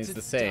world remains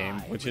the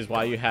same, which is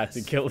why you have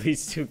to kill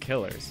these 2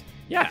 killers.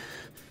 Yeah.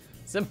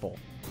 Simple.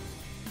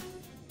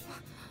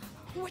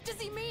 What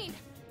does he mean?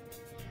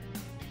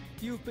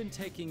 You've been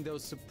taking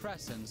those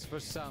suppressants for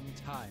some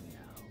time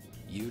now.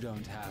 You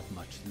don't have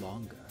much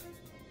longer.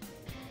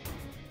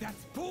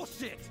 That's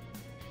bullshit!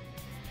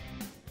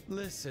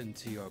 Listen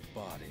to your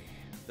body.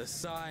 The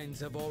signs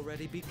have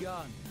already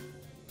begun.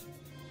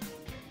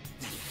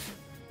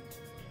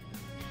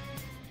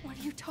 What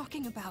are you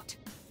talking about?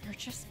 You're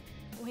just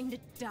going to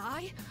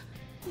die?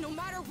 No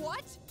matter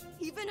what?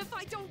 Even if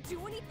I don't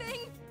do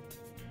anything?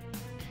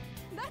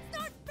 That's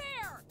not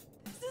fair!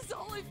 This is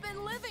all I've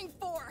been living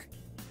for!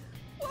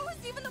 What was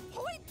even the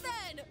point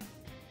then?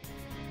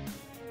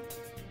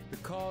 The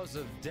cause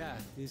of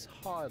death is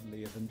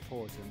hardly of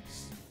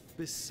importance.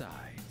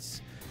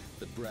 Besides,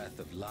 the breath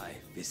of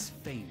life is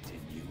faint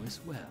in you as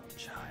well,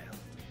 child.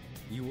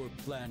 You were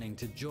planning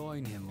to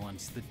join him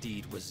once the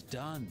deed was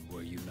done,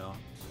 were you not?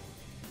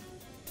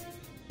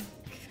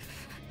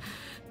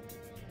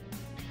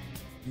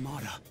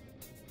 Mara,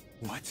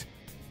 what?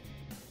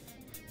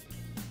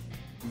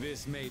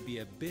 This may be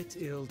a bit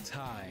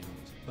ill-timed,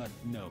 but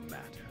no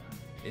matter.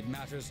 It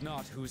matters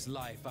not whose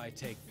life I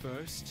take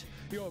first.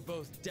 You're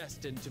both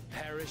destined to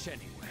perish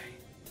anyway.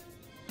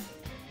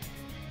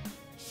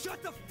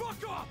 Shut the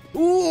fuck up!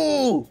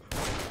 Ooh!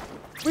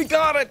 We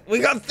got it! We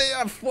got the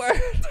F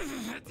word!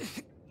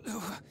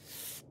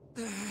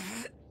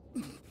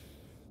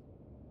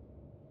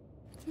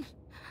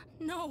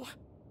 No.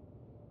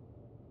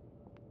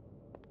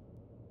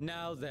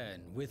 Now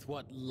then, with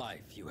what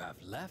life you have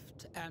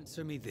left,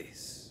 answer me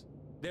this.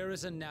 There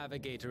is a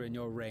navigator in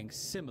your ranks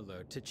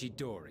similar to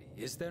Chidori,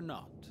 is there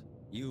not?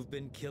 You've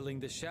been killing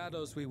the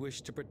shadows we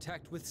wish to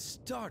protect with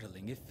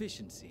startling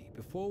efficiency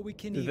before we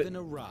can even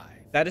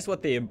arrive. That is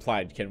what they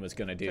implied Ken was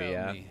gonna do, Tell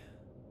yeah. me,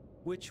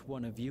 which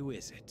one of you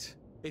is it?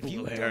 If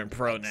you Learn don't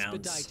pronouns.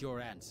 expedite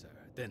your answer,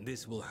 then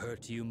this will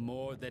hurt you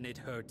more than it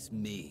hurts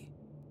me.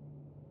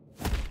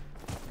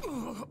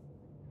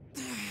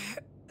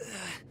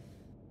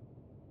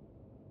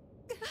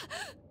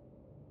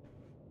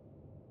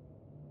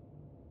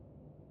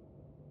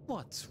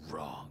 What's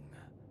wrong?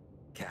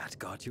 Cat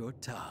got your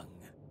tongue?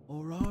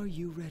 Or are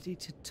you ready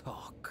to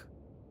talk?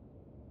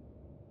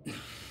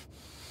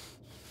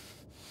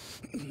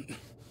 There's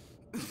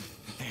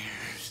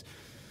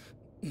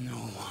no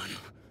one.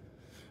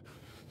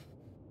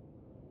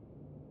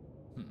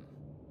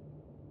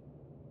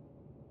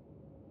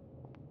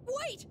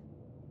 Wait!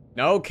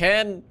 No,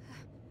 Ken!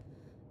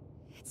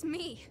 It's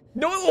me.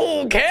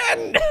 No,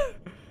 Ken!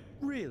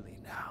 Really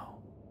now?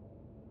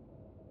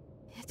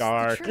 It's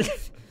Dark. The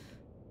truth.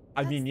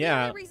 I mean, That's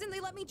yeah. the only reason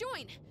they let me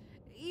join.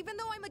 Even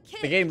though I'm a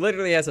kid. The game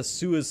literally has a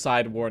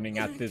suicide warning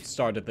at the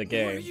start of the Who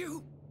are game.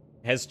 you?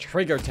 It has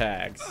trigger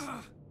tags.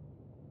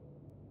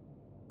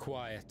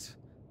 Quiet.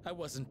 I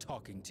wasn't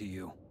talking to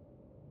you.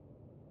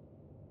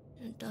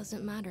 It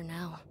doesn't matter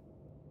now.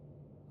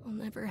 I'll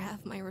never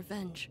have my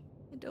revenge.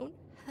 I don't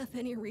have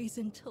any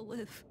reason to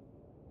live.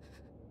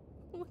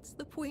 What's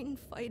the point in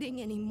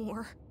fighting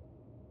anymore?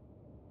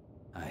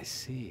 I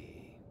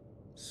see.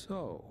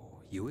 So,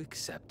 you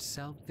accept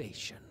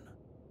salvation.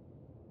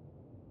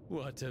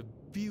 What a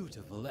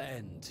beautiful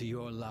end to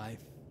your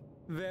life.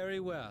 Very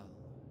well.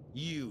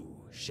 You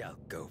shall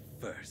go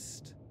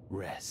first.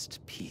 Rest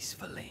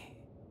peacefully.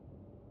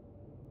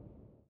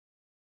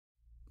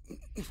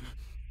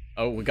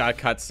 Oh, we got a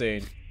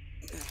cutscene.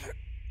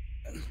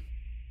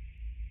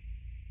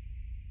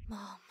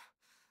 Mom.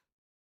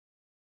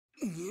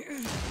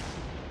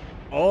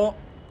 Oh.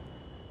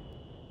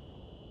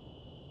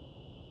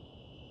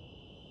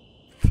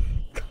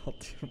 God,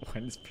 dude,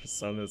 when is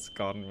Persona's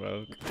gone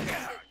rogue?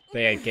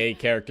 They had gay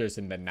characters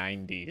in the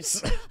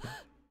 90s.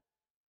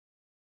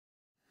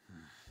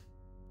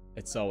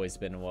 It's always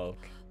been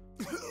woke.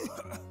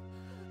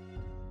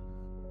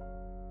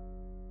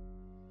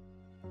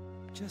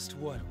 Just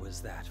what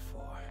was that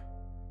for?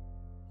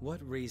 What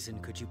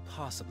reason could you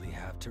possibly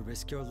have to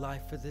risk your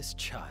life for this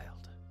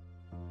child?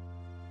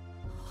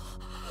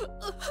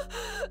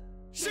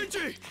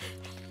 Shinji!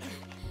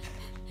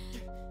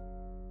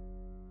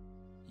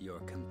 Your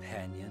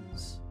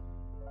companions?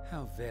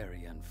 How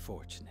very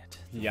unfortunate.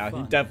 The Yeah, he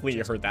fun definitely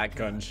just heard that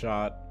begun.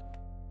 gunshot.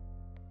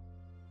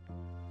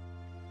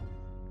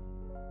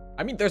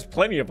 I mean, there's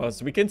plenty of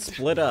us. We can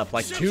split up.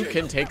 Like, 2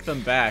 can take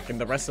them back,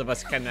 and the rest of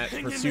us can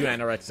pursue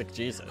anorexic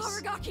Jesus.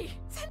 Aragaki!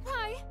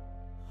 Senpai!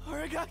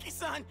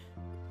 Aragaki-san!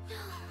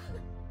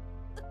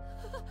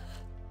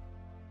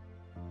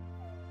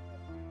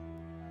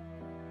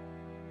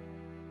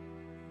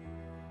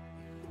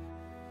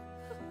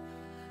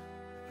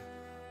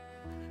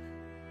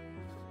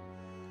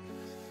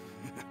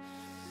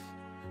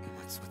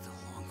 What's with the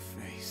long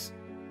face?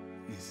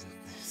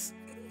 Isn't this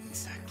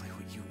exactly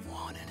what you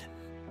wanted?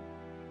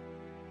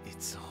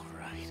 It's all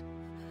right.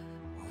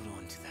 Hold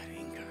on to that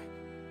anger.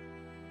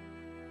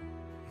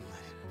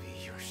 Let it be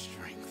your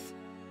strength.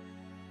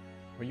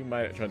 Or you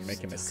might try to make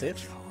him a Still got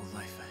Sith. your whole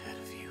life ahead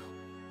of you,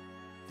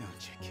 don't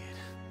you, kid?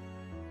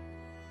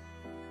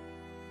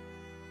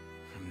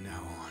 From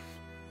now on,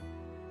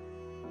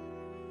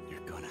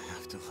 you're gonna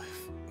have to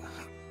live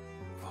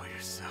for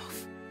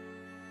yourself.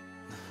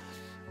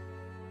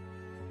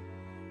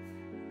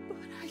 But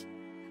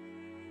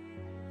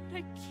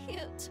I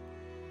can't.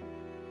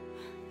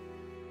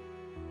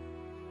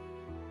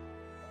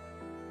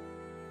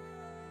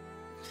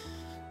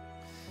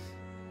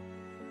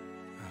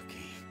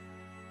 Okay.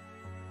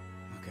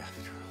 Look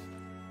after him.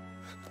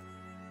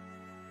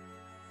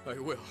 I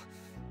will.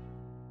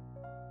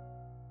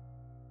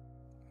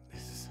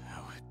 This is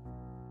how it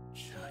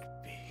should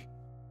be.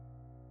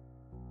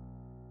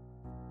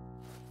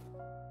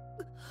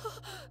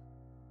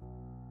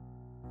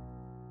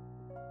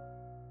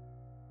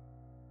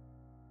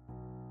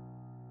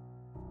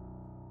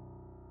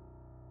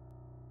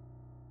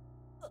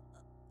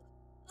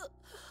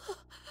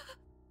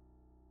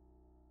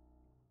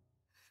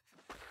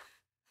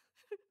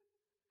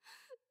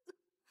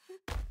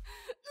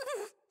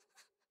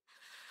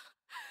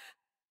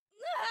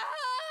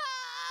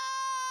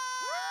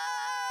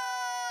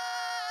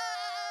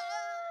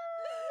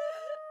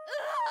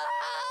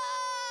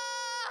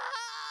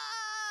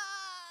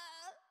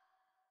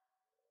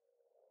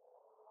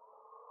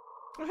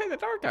 Oh, hey, the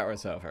Dark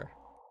Hour's over.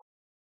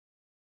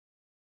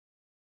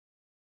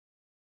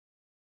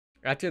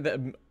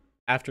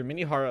 After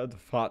many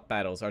hard-fought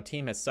battles, our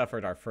team has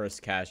suffered our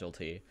first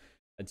casualty.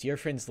 A dear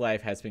friend's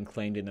life has been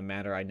claimed in a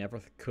manner I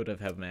never could have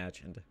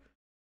imagined.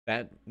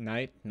 That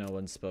night, no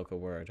one spoke a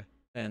word.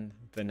 Then,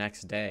 the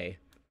next day...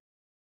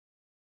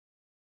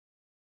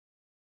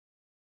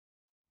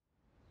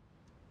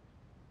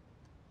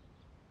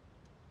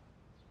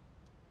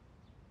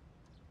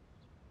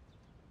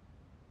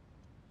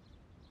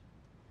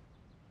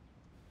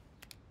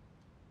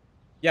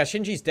 Yeah,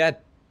 Shinji's dead.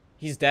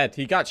 He's dead.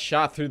 He got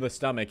shot through the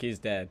stomach. He's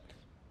dead.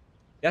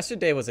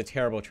 Yesterday was a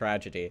terrible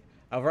tragedy.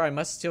 However, I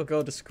must still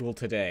go to school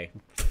today.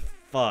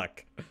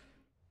 Fuck.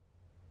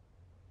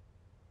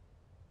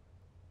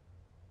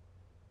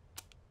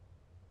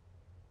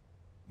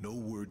 No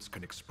words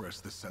can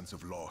express the sense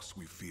of loss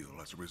we feel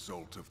as a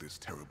result of this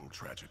terrible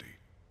tragedy.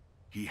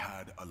 He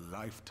had a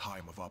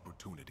lifetime of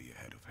opportunity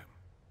ahead of him.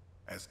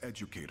 As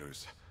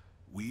educators,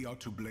 we are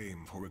to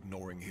blame for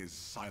ignoring his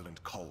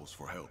silent calls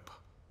for help.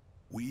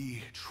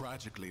 We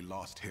tragically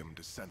lost him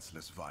to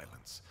senseless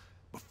violence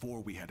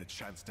before we had a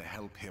chance to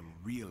help him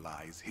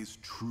realize his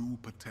true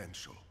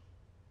potential.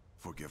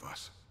 Forgive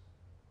us.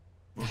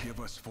 Forgive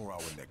us for our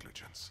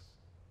negligence.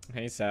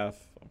 Hey,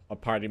 Seth. A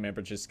party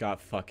member just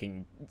got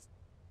fucking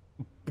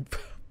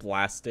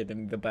blasted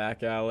in the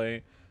back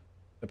alley.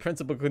 The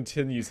principal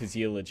continues his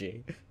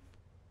eulogy.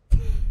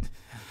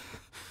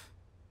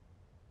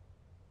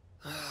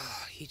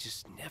 He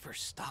just never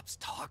stops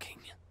talking.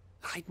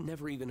 I'd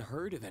never even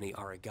heard of any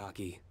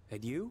Aragaki.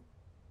 Had you?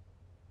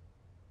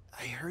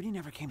 I heard he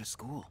never came to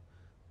school.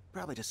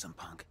 Probably just some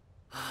punk.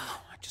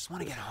 I just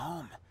want to get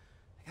home.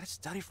 I gotta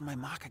study for my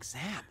mock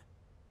exam.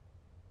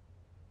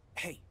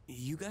 Hey,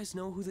 you guys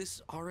know who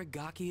this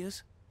Aragaki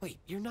is? Wait,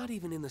 you're not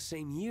even in the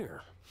same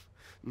year.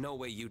 No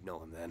way you'd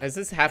know him then. Has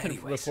this happened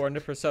Anyways, before in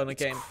the Persona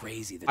game?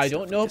 Crazy that I stuff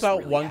don't know like this about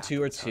really 1,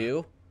 2, or happens,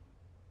 2.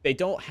 They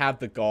don't have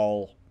the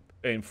gall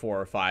in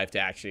 4 or 5 to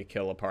actually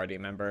kill a party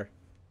member.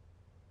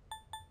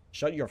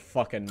 Shut your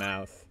fucking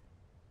mouth.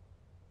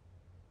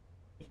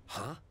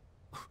 Huh?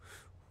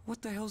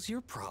 What the hell's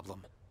your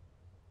problem?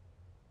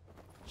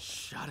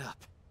 Shut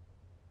up.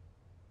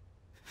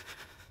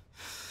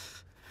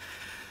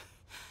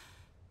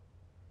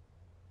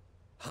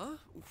 Huh?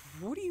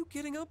 What are you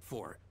getting up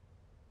for?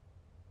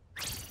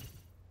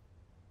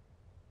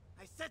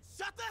 I said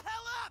shut the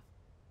hell up!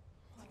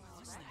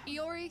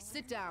 Iori,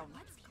 sit down.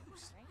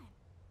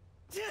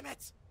 Damn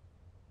it!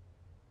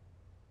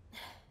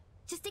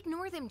 Just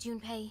ignore them,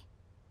 Junpei.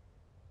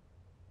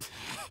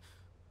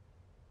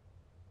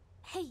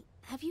 Hey,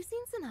 have you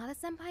seen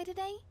Sonata-senpai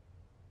today?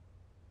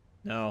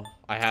 No,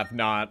 I have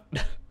not.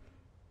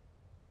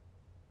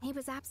 He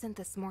was absent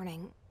this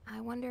morning.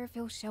 I wonder if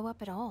he'll show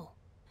up at all.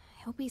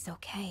 I hope he's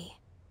okay.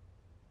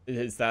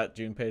 Is that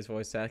Junpei's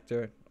voice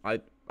actor? I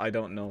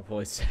don't know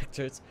voice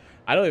actors.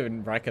 I don't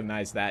even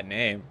recognize that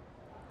name.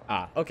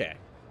 Ah, okay.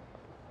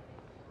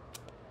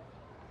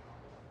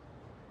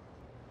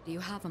 Do you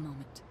have a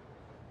moment?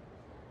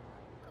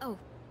 Oh,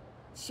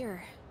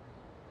 sure.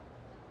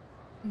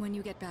 When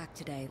you get back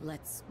today,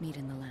 let's meet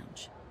in the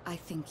lounge. I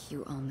think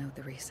you all know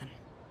the reason.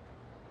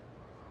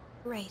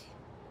 Right.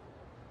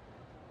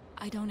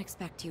 I don't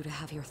expect you to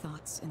have your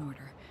thoughts in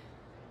order.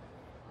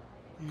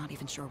 I'm not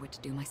even sure what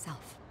to do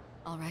myself.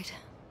 All right?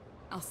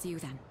 I'll see you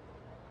then.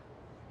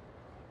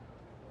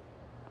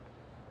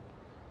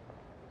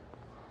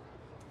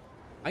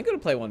 I'm gonna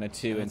play 1 and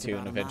 2 and Sounds 2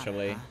 about and a lot,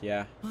 eventually. huh?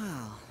 Yeah.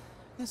 Well,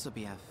 this will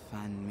be a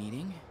fun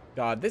meeting.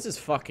 God, this is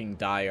fucking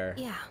dire.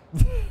 Yeah.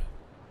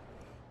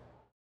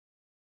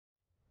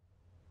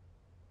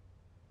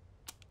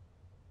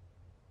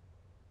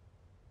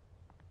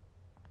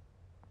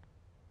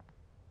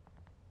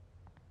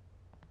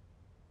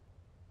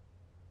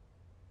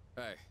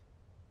 Hey.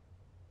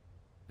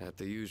 At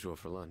the usual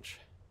for lunch.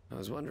 I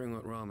was wondering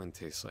what ramen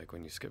tastes like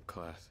when you skip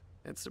class.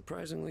 It's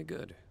surprisingly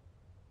good.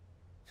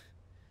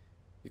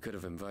 You could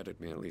have invited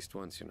me at least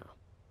once, you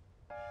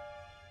know.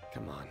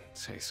 Come on,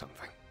 say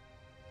something.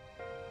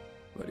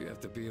 Why do you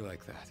have to be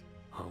like that?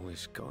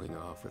 Always going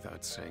off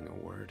without saying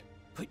a word.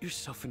 Put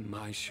yourself in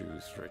my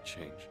shoes for a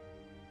change.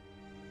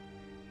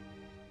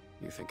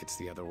 You think it's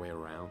the other way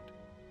around?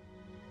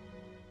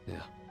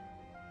 Yeah,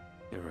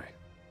 you're right.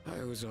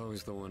 I was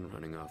always the one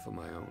running off on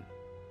my own.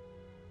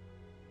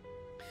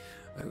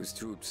 I was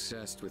too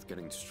obsessed with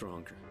getting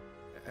stronger,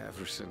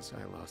 ever since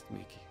I lost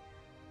Miki.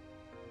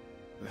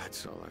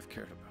 That's all I've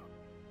cared about.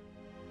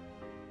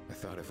 I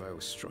thought if I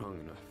was strong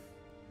enough,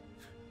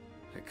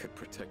 I could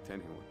protect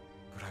anyone,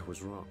 but I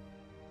was wrong.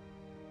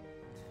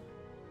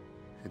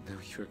 And now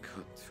you're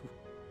gone too.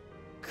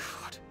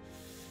 God,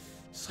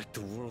 it's like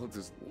the world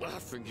is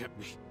laughing at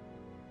me.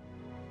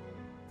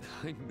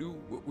 I knew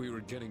what we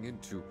were getting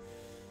into.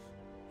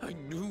 I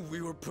knew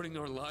we were putting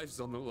our lives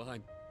on the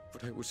line,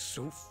 but I was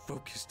so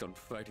focused on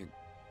fighting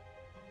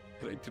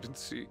that I didn't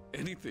see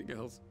anything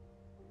else.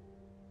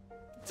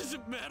 It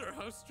doesn't matter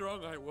how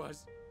strong I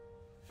was.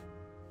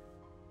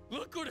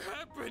 Look what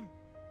happened!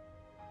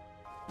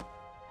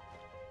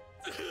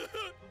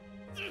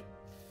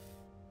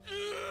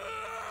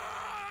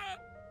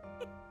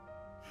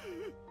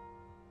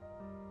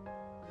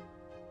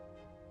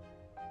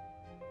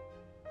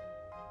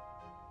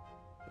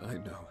 I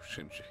know,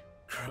 Shinji.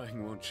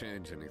 Crying won't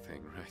change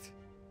anything, right?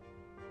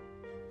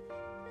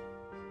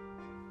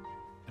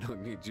 I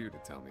don't need you to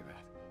tell me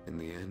that. In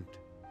the end,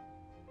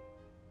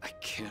 I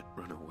can't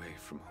run away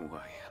from who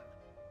I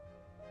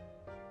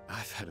am.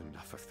 I've had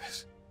enough of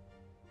this.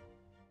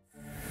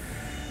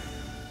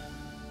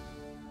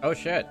 Oh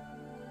shit.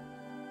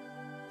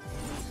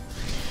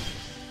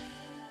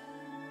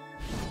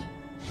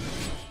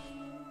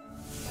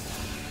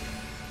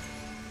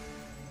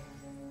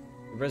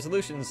 The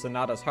resolution in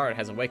Sonata's heart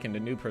has awakened a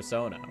new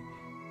persona.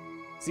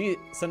 See,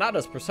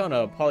 Sonata's persona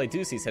of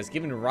Polydeuces has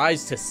given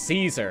rise to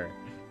Caesar.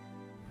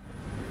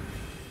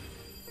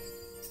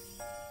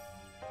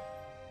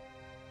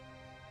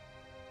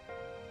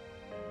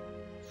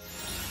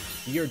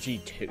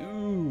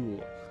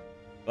 ERG2.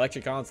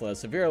 Electric Onslaught.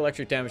 Severe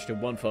electric damage to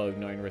one foe,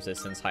 ignoring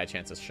resistance. High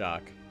chance of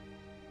shock.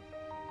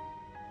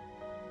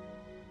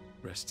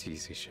 Rest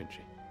easy,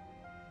 Shinji.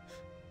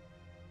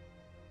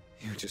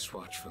 You just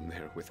watch from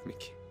there with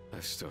Miki.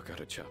 I've still got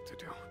a job to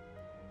do.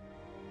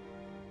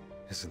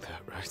 Isn't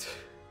that right?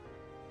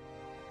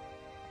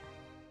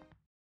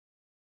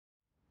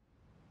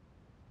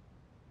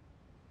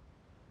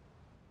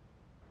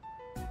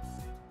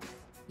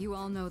 You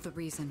all know the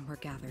reason we're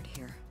gathered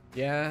here.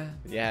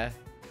 Yeah.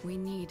 We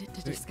need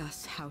to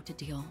discuss how to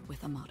deal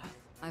with Amada.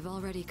 I've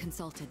already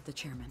consulted the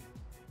chairman.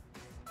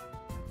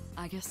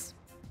 I guess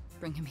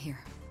bring him here.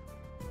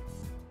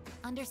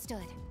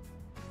 Understood.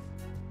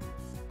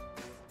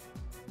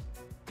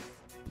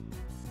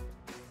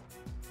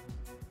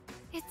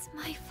 It's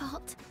my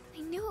fault.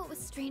 I knew it was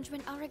strange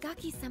when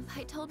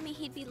Aragaki-senpai told me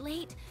he'd be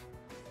late,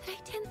 but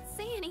I didn't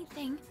say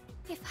anything.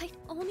 If I'd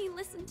only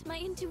listened to my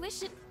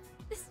intuition,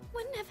 this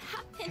wouldn't have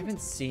happened. I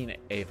haven't seen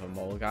Ava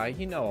Mole guy.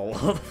 You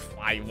know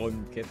I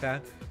wouldn't get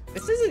that.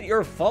 This isn't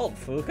your fault,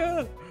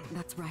 Fuka.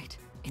 That's right.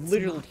 It's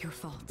literally not your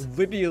fault.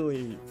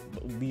 Literally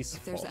least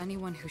If there's fault.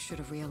 anyone who should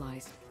have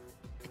realized,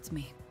 it's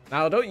me.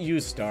 Now don't you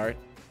start.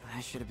 I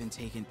should have been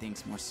taking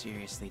things more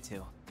seriously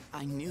too.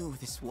 I knew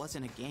this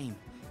wasn't a game.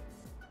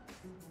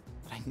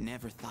 But I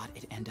never thought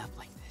it'd end up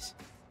like this.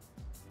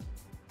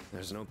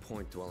 There's no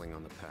point dwelling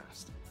on the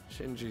past.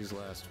 Shinji's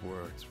last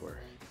words were,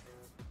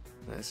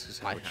 "This is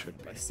how it should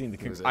be."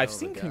 I've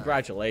seen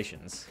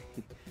congratulations.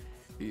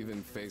 He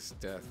even faced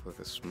death with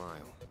a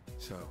smile.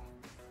 So,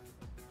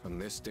 from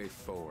this day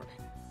forward,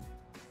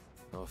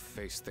 I'll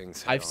face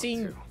things head I've on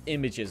seen too.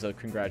 images of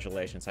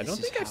congratulations. I don't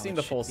think I've seen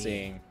the full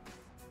scene.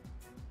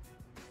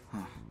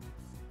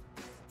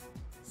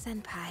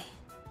 Senpai.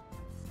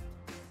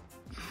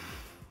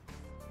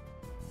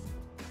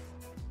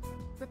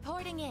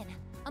 Reporting in.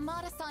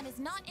 Amada-san is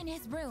not in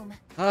his room.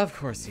 Of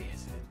course he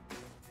isn't.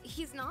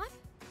 He's not?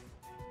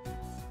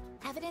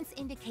 Evidence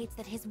indicates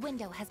that his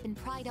window has been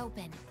pried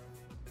open.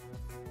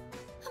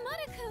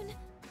 Amada-kun!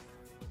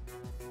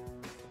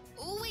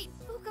 Oh, wait,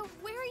 Boco,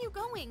 where are you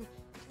going?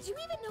 Do you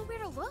even know where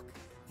to look?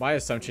 My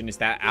assumption is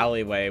that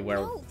alleyway where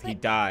No, he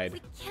but died.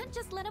 We can't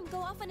just let him go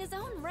off on his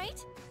own,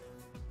 right?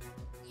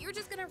 You're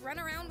just gonna run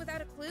around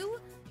without a clue?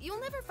 You'll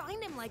never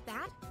find him like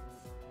that.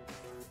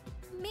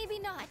 Maybe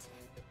not,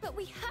 but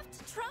we have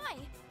to try.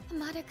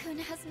 Amada-kun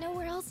has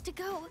nowhere else to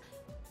go.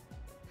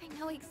 I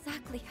know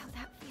exactly how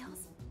that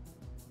feels.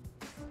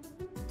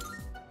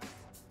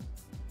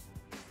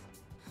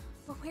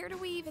 But where do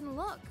we even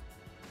look?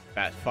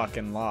 That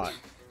fucking lot.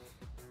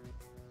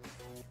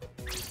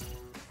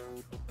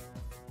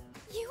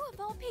 You of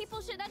all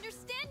people should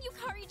understand,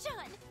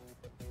 Yukari-chan!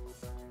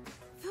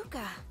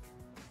 Fuka.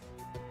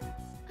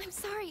 I'm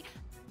sorry.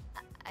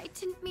 I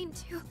didn't mean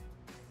to.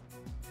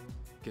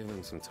 Give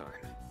him some time.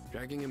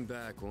 Dragging him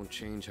back won't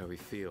change how he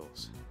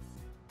feels.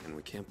 And and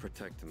we can't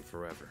protect him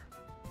forever.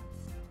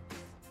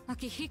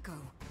 Akihiko.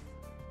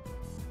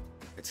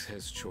 It's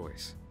his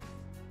choice.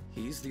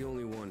 He's the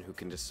only one who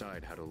can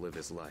decide how to live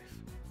his life.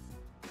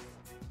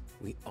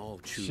 We all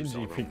choose our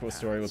Shinji own prequel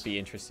story would paths. be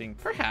interesting.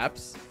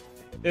 Perhaps.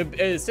 It'd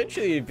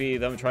essentially be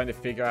them trying to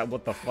figure out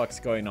what the fuck's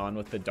going on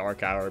with the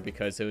Dark Hour,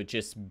 because it would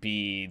just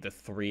be the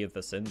 3 of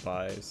the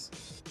senpais.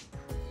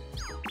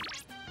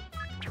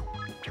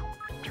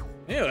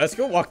 Yeah, let's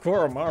go walk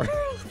Koromaru.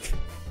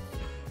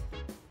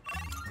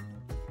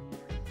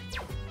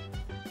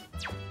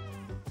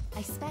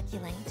 I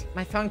speculate.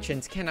 My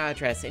functions cannot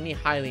address any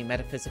highly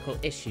metaphysical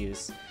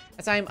issues.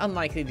 As I am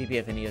unlikely to be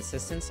of any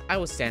assistance, I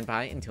will stand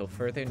by until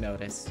further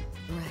notice.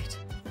 Right.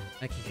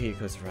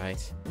 Akihiko's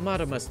right.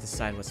 Amado must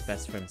decide what's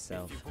best for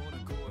himself.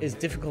 It is a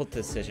difficult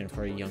decision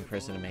for a young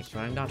person to make, but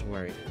I'm not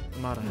worried.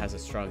 Amado has a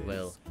strong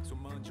will.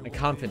 I'm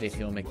confident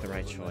he will make the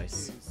right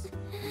choice.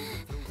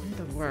 I'm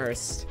the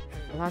worst.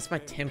 I lost my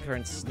temper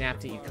and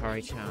snapped at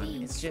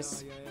Yukari-chan. It's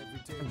just...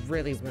 I'm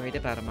really worried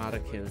about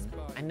Amado-kun.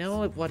 I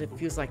know what it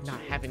feels like not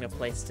having a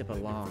place to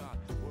belong.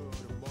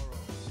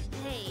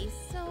 Hey,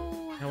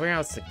 so... Nowhere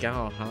else to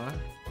go, huh?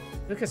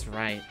 Luca's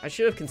right. I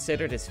should have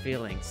considered his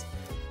feelings.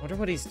 Wonder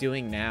what he's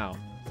doing now.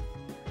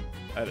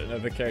 I don't know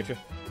the character.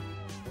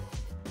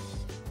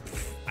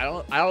 I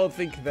don't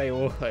think they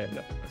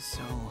would.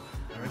 So...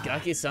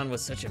 Aragaki-san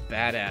was such a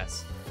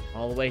badass.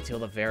 All the way till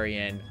the very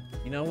end.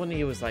 You know when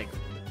he was like,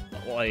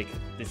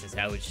 this is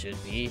how it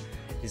should be?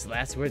 His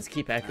last words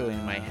keep echoing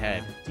in my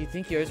head. Do you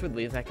think yours would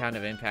leave that kind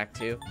of impact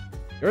too?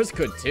 Yours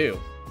could too.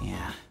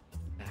 Yeah.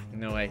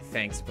 No way,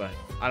 thanks, but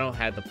I don't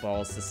have the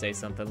balls to say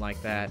something like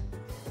that.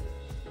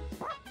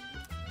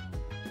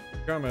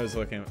 Koromaru's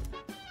looking...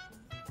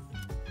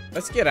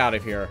 Let's get out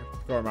of here,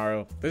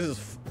 Koromaru. This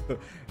is...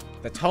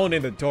 The tone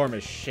in the dorm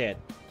is shit.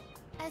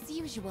 As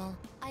usual,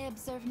 I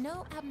observe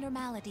no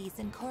abnormalities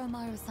in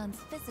Koromaru-san's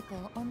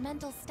physical or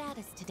mental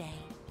status today.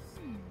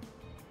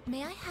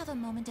 May I have a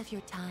moment of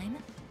your time?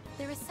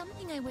 There is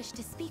something I wish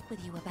to speak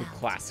with you The about.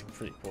 classic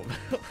prequel.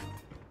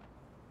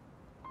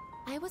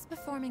 I was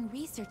performing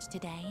research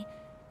today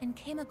and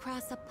came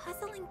across a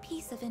puzzling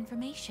piece of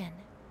information.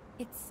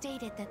 It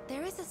stated that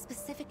there is a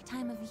specific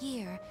time of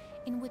year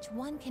in which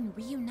one can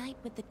reunite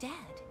with the dead.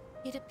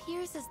 It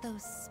appears as though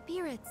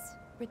spirits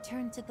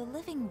return to the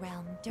living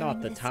realm during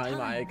Not the this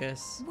time, I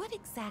guess. What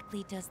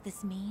exactly does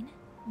this mean?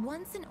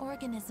 Once an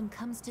organism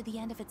comes to the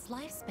end of its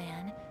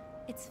lifespan,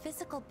 its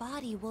physical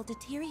body will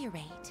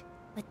deteriorate.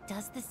 But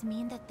does this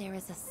mean that there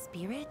is a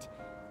spirit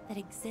that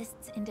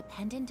exists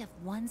independent of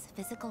one's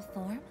physical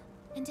form?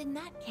 And in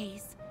that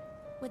case,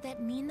 would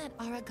that mean that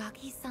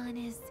Aragaki-san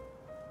is...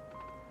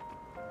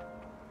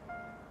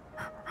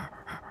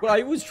 Well,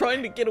 I was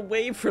trying to get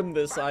away from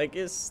this, I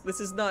guess.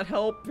 This is not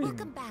helping.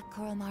 Welcome back,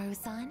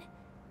 Koromaru-san.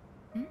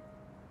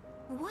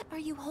 What are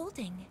you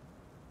holding?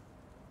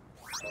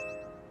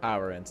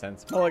 Power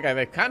incense. Well, look,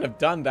 they've kind of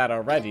done that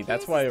already.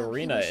 That's why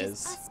Arena He wishes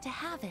is. us to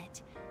have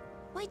it.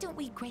 Why don't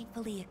we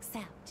gratefully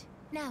accept?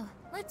 Now,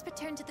 let's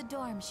return to the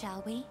dorm,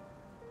 shall we?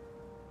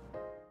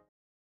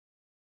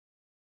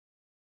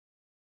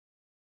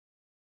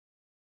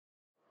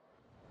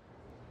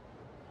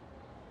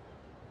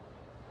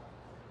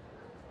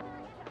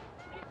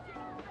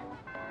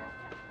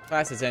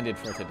 Class has ended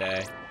for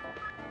today.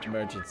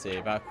 Emergency.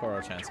 About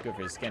Koro-chan's good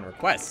for his skin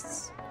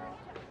requests.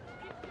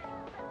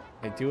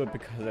 They do it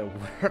because it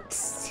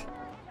works.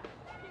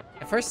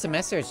 The first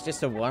semester is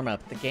just a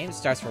warm-up. The game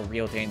starts for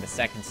real during the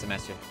second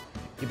semester.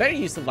 You better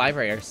use the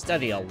library or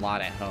study a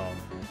lot at home.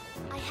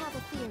 I have a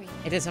theory.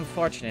 It is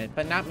unfortunate,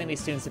 but not many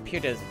students appear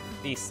to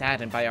be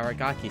saddened by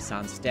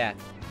Aragaki-san's death.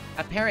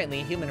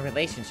 Apparently, human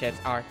relationships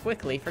are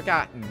quickly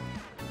forgotten.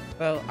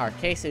 Well, our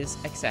case is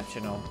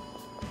exceptional.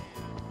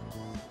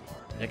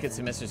 Second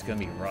semester's gonna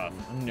be rough.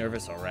 I'm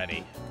nervous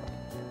already.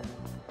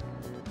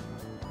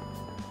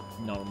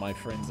 None of my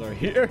friends are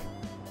here.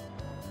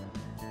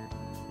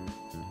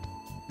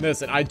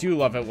 Listen, I do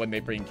love it when they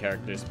bring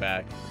characters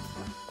back.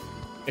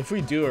 If we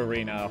do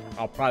Arena,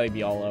 I'll probably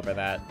be all over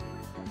that.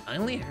 I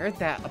only heard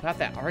that about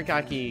that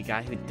Aragaki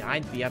guy who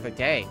died the other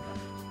day.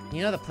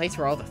 You know the place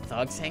where all the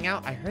thugs hang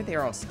out? I heard they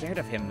were all scared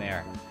of him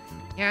there.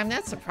 Yeah, I'm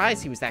not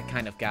surprised he was that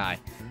kind of guy.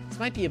 This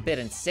might be a bit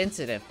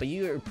insensitive, but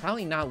you're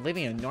probably not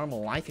living a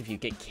normal life if you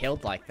get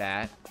killed like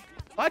that.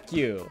 Fuck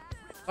you.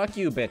 Fuck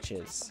you,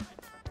 bitches.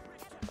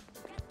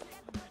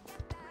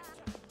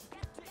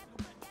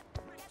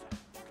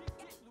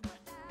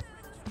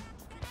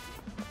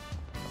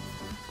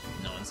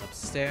 No one's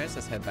upstairs.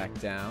 Let's head back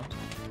down.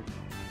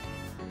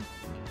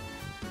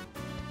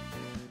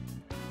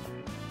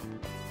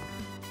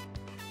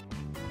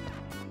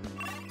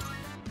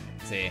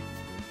 Let's see.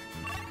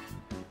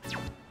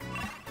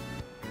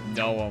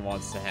 No one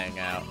wants to hang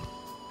out.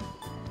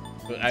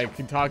 But I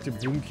can talk to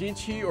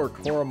Bunkichi or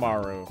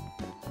Koromaru.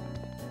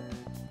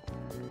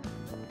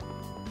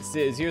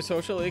 Is your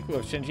social link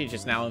with Shinji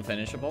just now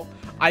unfinishable?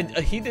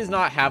 He does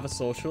not have a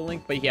social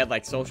link, but he had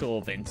like social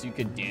events you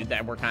could do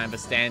that were kind of a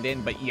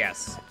stand-in. But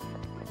yes,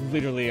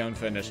 literally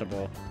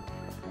unfinishable.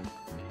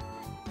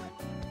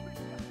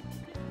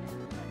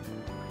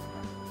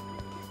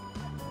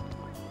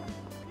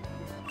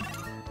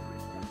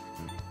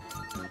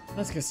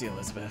 Let's go see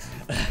Elizabeth.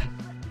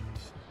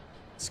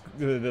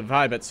 The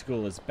vibe at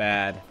school is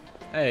bad.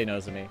 Hey,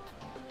 Nozomi.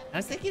 I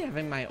was thinking of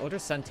having my older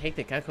son take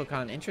the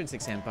Gekkokan entrance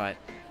exam, but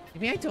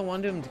maybe I don't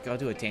want him to go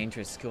to a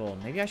dangerous school.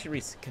 Maybe I should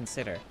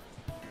reconsider.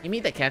 You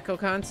mean the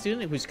Gekkokan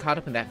student who's caught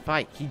up in that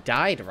fight? He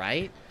died,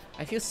 right?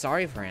 I feel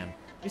sorry for him.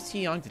 He was too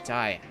young to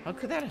die. How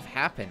could that have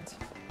happened?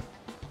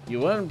 You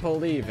wouldn't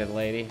believe it,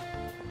 lady.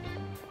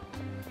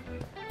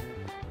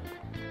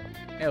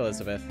 Hey,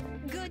 Elizabeth.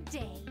 Good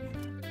day.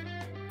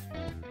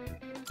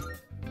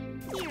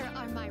 Here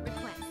are my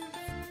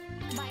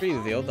requests.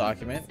 Pre-reveal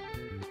document.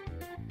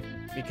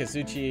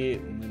 Mikazuchi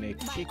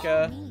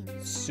Munechika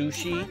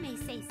Sushi.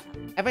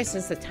 Ever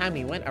since the time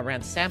we went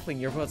around sampling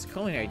your world's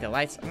culinary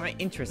delights, my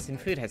interest in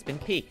food has been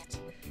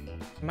piqued.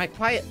 In my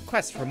quiet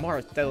quest for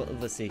more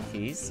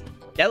delicacies,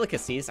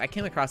 I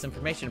came across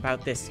information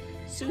about this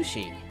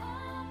sushi.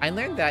 I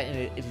learned that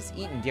it is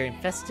eaten during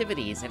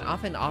festivities and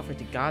often offered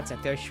to gods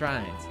at their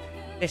shrines.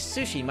 This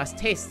sushi must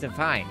taste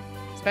divine,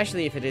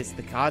 especially if it is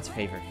the god's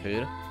favorite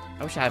food.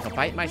 I wish I had a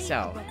bite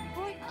myself.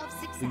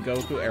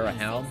 Goku era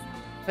helm.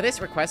 For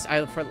this request,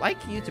 I would like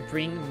you to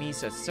bring me a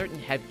certain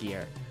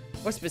headgear.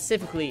 More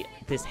specifically,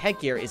 this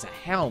headgear is a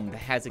helm that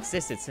has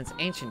existed since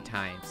ancient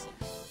times.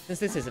 Since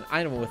this is an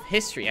item with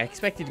history, I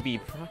expect it to be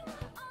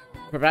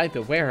provide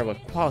the wearer with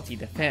quality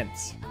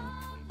defense.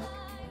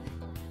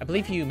 I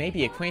believe you may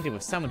be acquainted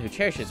with someone who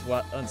cherishes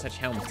one such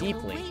helm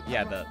deeply.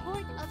 Yeah, the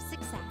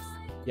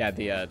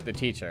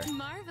teacher.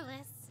 Marvelous.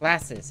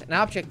 Glasses, an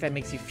object that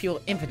makes you feel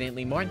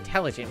infinitely more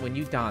intelligent when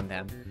you don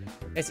them.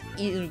 There's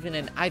even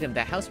an item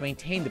that helps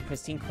maintain the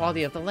pristine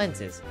quality of the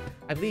lenses.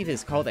 I believe it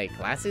is called a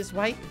glasses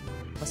wipe.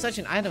 While such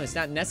an item is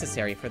not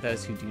necessary for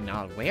those who do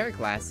not wear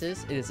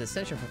glasses, it is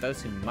essential for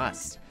those who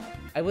must.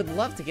 I would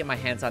love to get my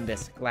hands on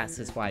this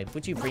glasses wipe.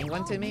 Would you bring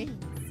one to me?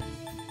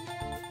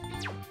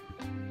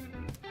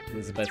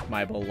 Elizabeth,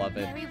 my beloved.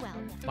 Very well,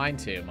 then. Mine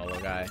too, my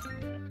little guy.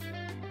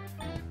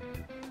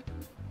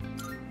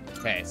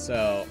 Okay,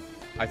 so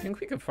I think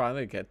we could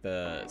finally get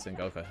the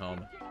Sengoku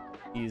home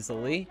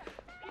easily.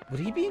 Would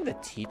he be in the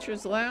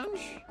teacher's lounge?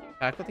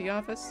 Faculty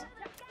office?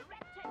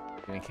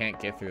 We can't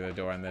get through the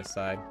door on this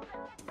side.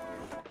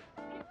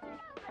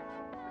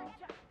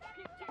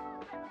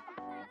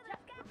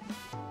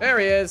 There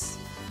he is.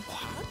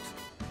 What?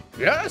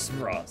 Yes,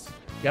 Ross.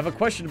 You have a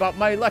question about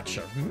my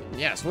lecture?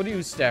 Yes, what are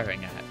you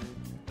staring at?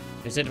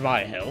 Is it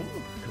my helm?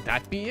 Could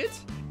that be it?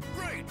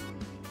 Right.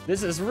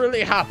 This is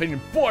really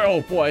happening. Boy,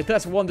 oh boy,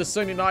 that's one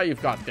discerning eye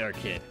you've got there,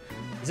 kid.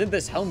 Isn't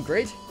this helm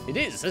great? It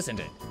is, isn't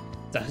it?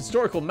 It's a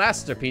historical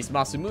masterpiece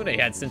Masamune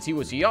had since he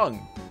was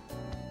young.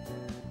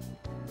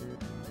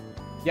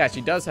 Yeah,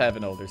 she does have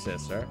an older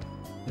sister.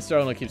 Mr.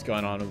 Ono keeps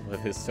going on with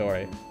his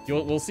story.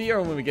 We'll see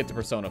her when we get to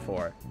Persona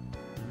 4.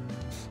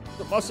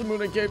 The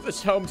Masamune gave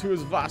this helm to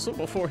his vassal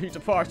before he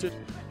departed.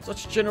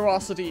 Such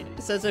generosity,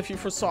 it's as if he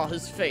foresaw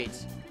his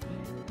fate.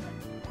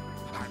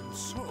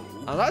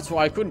 And that's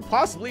why I couldn't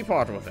possibly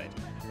part with it.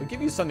 I'll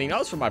give you something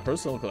else from my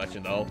personal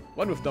collection, though.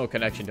 One with no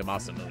connection to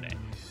Masamune.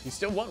 You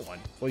still want one?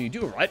 Well, you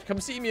do, right? Come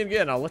see me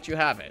again. I'll let you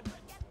have it.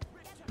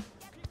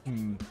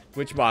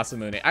 Which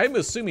Masamune? I'm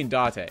assuming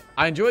Date.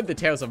 I enjoyed the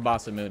tales of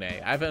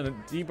Masamune. I have a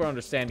deeper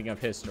understanding of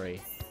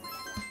history.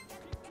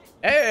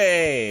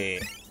 Hey!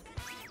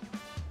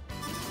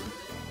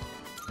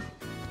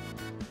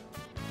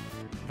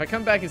 If I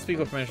come back and speak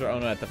with Mr.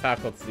 Ono at the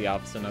faculty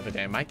office another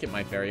day, I might get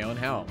my very own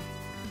helm.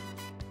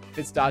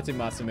 It's Date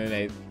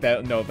Masamune.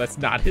 No, that's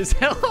not his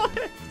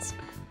helmet.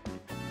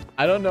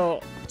 I don't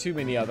know too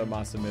many other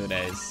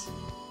Masamunes.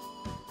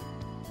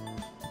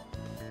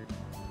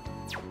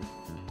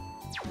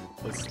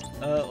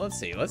 Let's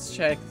see. Let's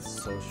check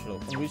social.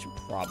 We should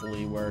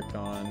probably work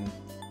on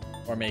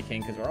or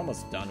making because we're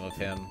almost done with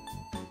him.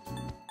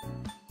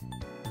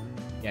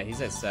 Yeah,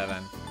 he's at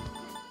 7.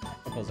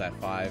 Couple's at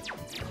 5.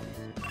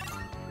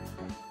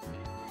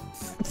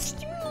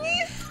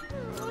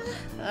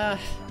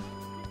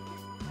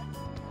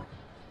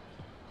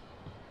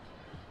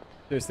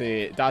 There's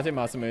the Date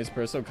Masamune's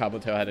personal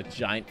Kabuto had a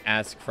giant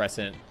ass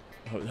crescent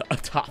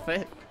atop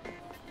it.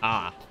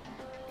 Ah.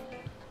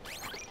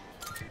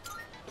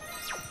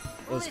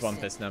 Let's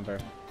bump this number.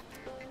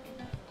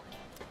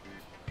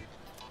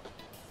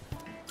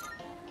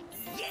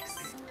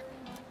 Yes.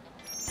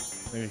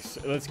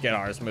 Let's get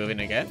ours moving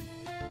again.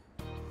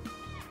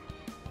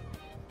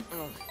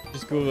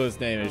 Just Google his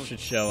name, it should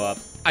show up.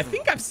 I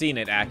think I've seen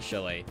it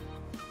actually.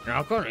 You're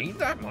not gonna eat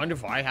that? Mind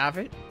if I have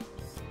it?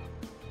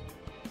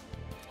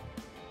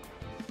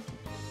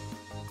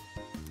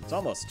 It's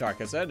almost dark,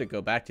 so I had to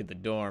go back to the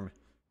dorm.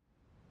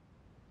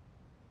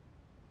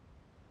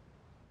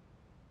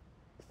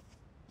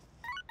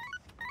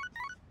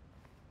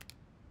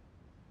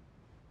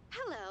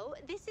 Hello,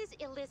 this is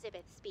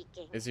Elizabeth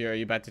speaking. Are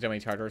you about to tell me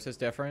Tartarus is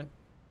different?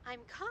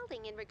 I'm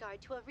calling in regard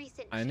to a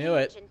recent I knew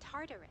it. change in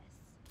Tartarus.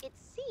 It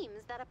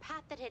seems that a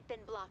path that had been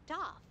blocked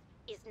off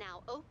is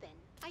now open.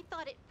 I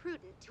thought it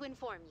prudent to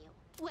inform you.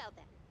 Well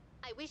then,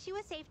 I wish you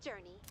a safe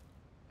journey.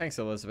 Thanks,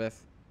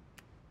 Elizabeth.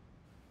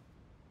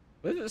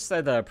 It just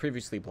said the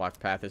previously blocked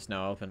path is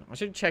now open. I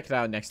should check it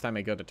out next time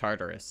I go to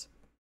Tartarus.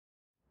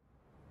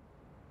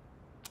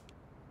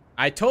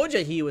 I told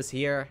you he was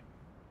here.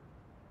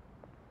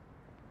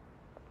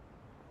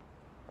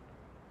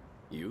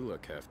 You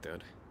look half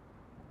dead.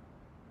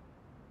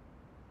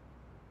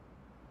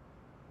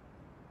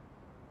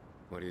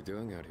 What are you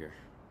doing out here?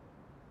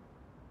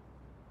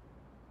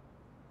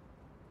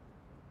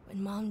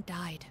 When Mom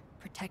died,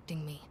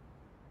 protecting me,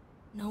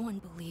 no one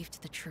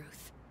believed the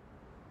truth.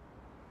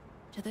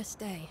 To this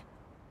day,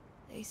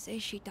 they say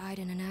she died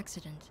in an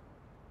accident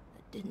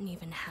that didn't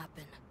even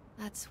happen.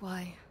 That's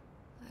why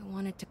I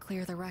wanted to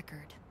clear the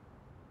record.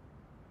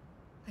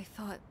 I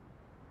thought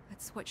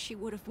that's what she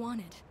would have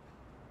wanted.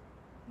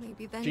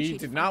 Maybe then She she'd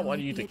did not want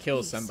finally you be to at kill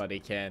peace. somebody,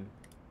 Ken.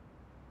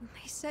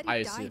 They said I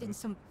he died assume. in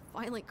some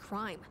violent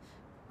crime,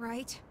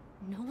 right?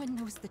 No one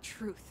knows the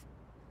truth.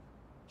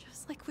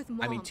 Just like with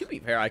Mom. I mean, to be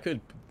fair, I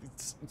could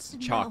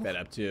chalk No. that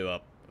up to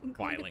a I'm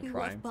going to violent be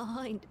crime. left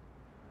behind.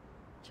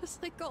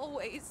 Just like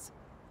always.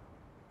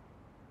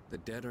 The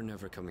dead are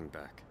never coming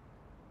back.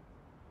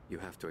 You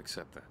have to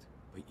accept that.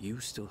 But you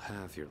still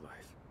have your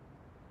life.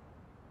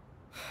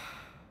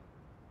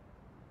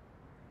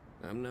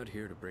 I'm not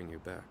here to bring you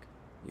back.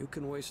 You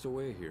can waste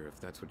away here if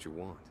that's what you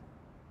want.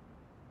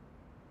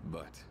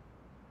 But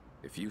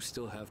if you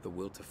still have the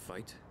will to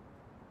fight,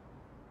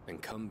 then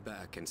come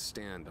back and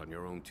stand on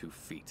your own 2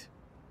 feet.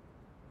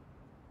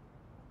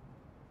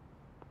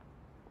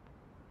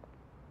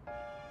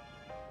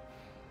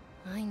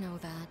 I know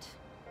that.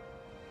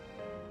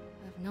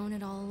 I've known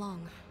it all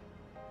along.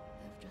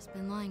 I've just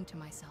been lying to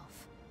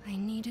myself. I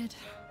needed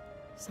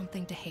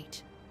something to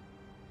hate.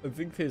 I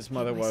think his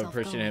mother would myself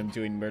appreciate him going.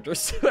 doing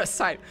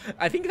murder-suicide.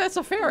 I think that's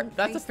a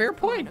fair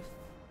point.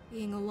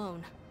 Being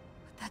alone.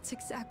 But that's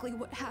exactly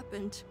what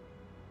happened.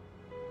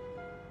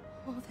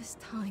 All this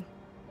time,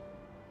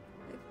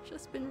 I've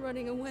just been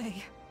running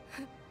away.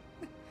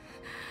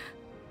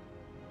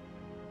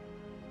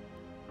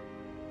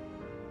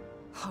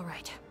 All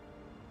right.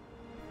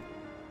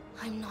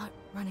 I'm not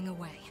running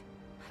away.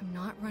 I'm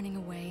not running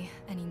away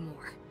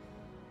anymore.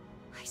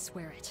 I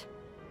swear it.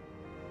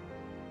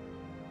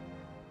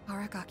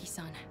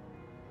 Aragaki-san,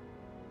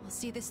 we'll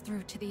see this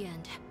through to the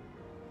end.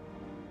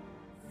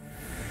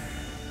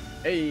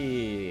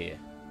 Hey.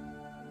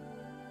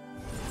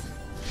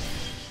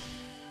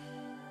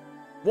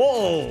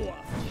 Whoa!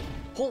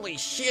 Holy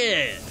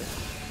shit!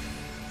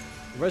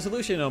 The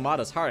resolution in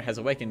Amada's heart has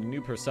awakened a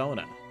new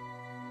persona.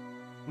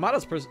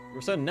 Amada's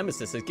persona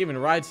Nemesis has given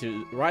rise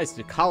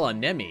to Kala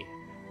Nemi.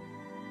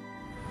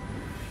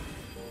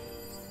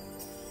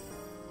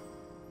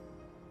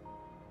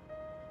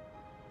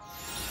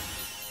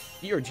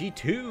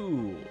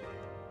 ERG2!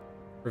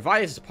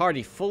 Revives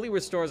party fully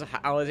restores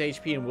allies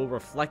HP and will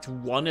reflect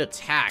 1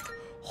 attack.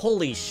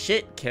 Holy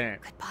shit, Ken.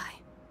 Goodbye,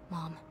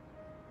 Mom.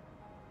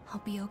 I'll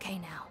be okay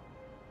now.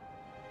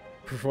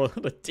 Roll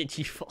a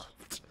Digivolve.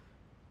 It's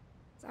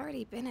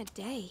already been a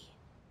day.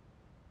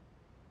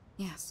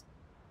 Yes,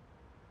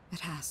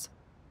 it has.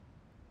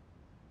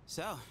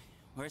 So,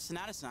 where's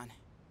Sonata-san?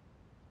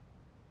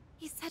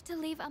 He said to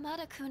leave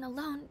Amada-kun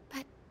alone,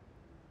 but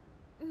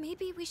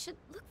maybe we should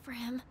look for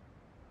him.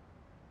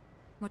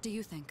 What do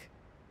you think?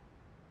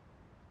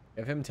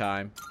 Give him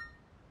time.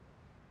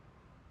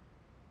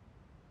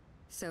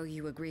 So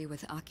you agree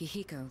with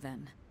Akihiko,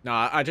 then?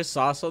 Nah, I just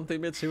saw something,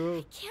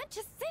 Mitsuru. Can't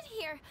just sit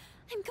here.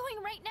 I'm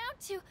going right now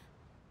to...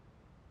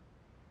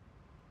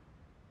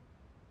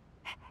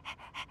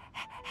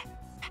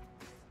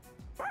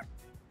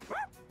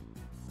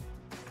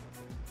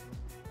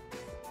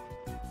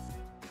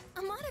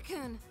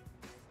 Amada-kun!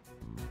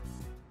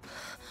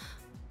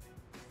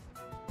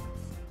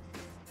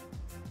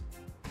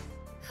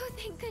 Oh,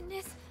 thank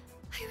goodness.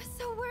 I was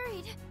so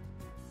worried.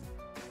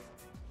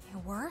 You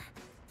were?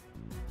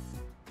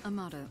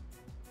 Amada,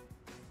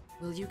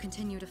 will you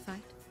continue to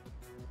fight?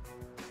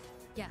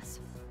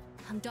 Yes.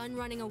 I'm done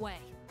running away.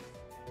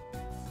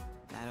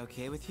 That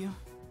okay with you?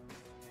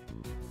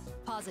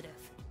 Positive.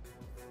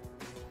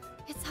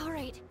 It's all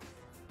right.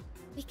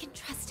 We can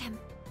trust him.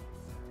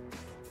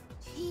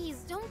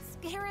 Jeez, don't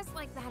scare us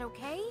like that,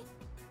 okay?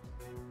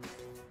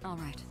 All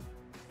right.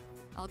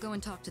 I'll go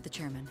and talk to the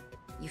chairman.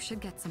 You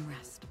should get some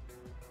rest.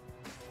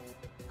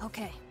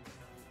 Okay.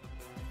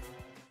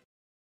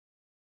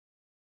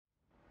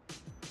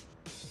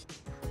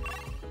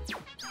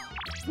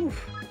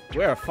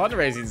 We're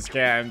fundraising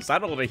scams. I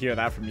don't want to hear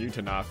that from you,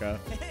 Tanaka.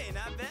 Hey,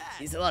 not bad.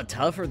 He's a lot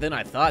tougher than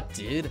I thought,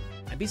 dude.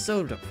 I'd be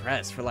so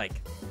depressed for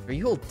like 3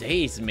 whole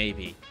days,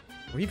 maybe.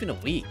 Or even a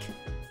week.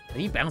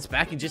 And he bounced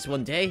back in just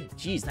 1 day?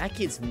 Jeez, that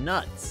kid's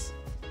nuts.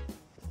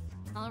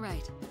 All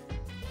right.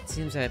 It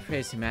seems I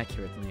praised him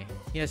accurately.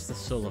 He has the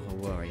soul of a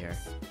warrior.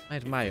 I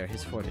admire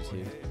his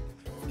fortitude.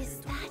 Is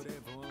that...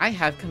 I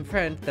have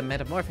confirmed the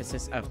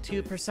metamorphosis of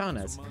 2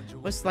 personas,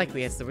 most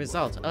likely as the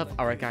result of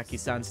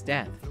Aragaki-san's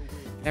death.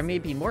 There may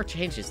be more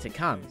changes to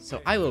come, so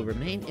I will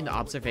remain in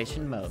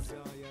observation mode.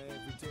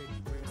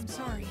 I'm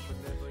sorry.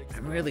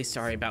 I'm really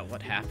sorry about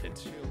what happened.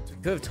 You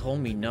could have told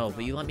me no,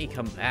 but you let me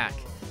come back.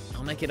 I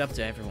I'll make it up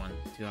to everyone.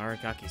 To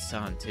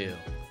Aragaki-san, too.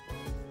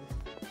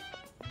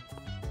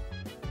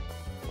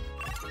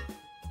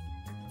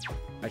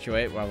 Actually,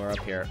 wait, while we're up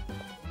here.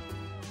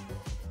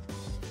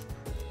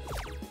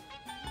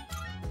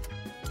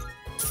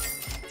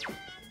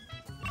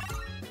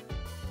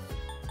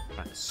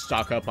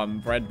 Stock up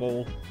on Red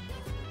Bull.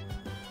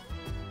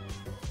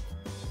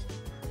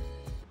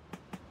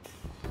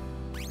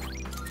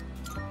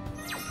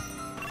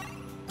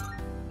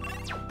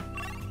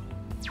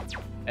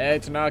 Hey,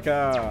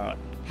 Tanaka.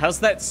 How's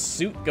that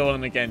suit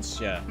going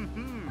against you?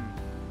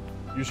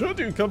 You sure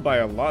do come by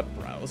a lot,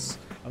 Browse.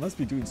 I must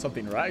be doing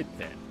something right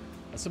then.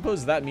 I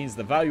suppose that means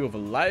the value of a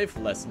life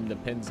lesson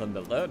depends on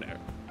the learner.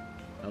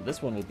 Now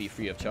this one will be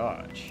free of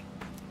charge.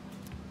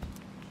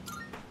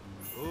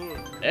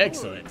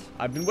 Excellent.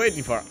 I've been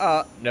waiting for...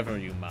 never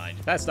you mind.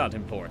 That's not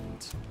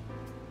important.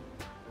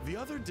 The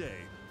other day,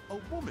 a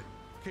woman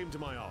came to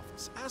my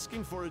office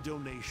asking for a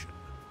donation.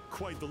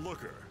 Quite the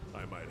looker,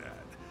 I might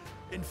add.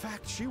 In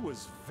fact, she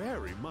was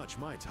very much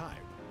my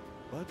type.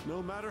 But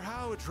no matter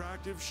how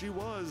attractive she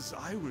was,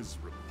 I was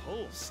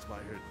repulsed by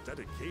her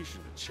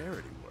dedication to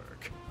charity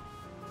work.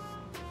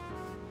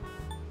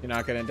 You're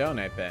not gonna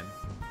donate then?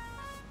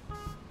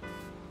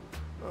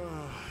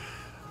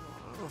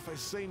 If I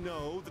say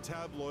no, the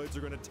tabloids are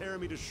going to tear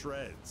me to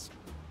shreds.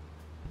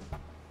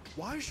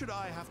 Why should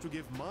I have to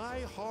give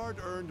my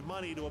hard-earned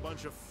money to a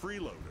bunch of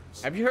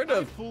freeloaders? Have you heard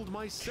of... I fooled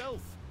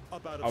myself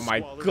about oh my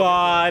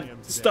god!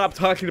 Stop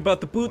talking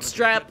about the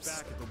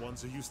bootstraps! Back at the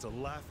ones who used to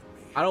laugh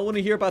at me. I don't want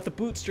to hear about the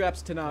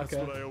bootstraps, Tanaka.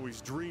 That's what I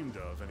always dreamed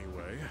of,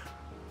 anyway.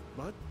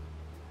 But,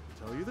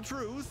 to tell you the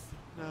truth,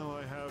 now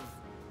I have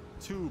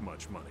too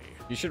much money.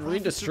 You should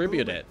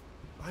redistribute it.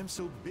 I'm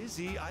so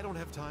busy, I don't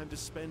have time to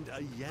spend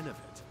a yen of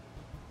it.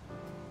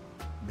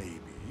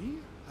 Maybe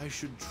I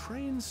should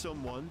train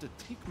someone to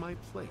take my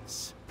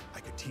place.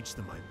 I could teach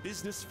them my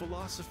business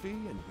philosophy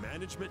and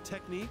management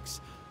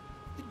techniques.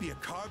 It'd be a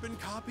carbon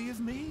copy of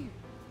me.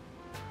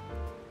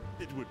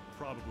 It would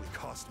probably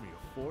cost me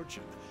a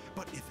fortune,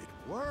 but if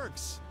it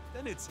works,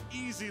 then it's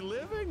easy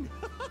living.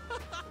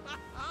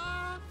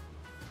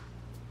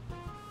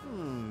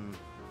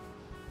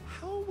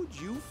 How would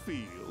you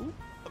feel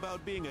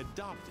about being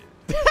adopted?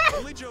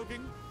 Only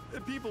joking.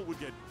 People would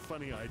get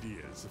funny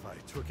ideas if I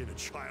took in a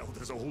child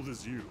as old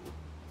as you.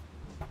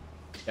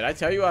 Did I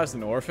tell you I was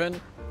an orphan?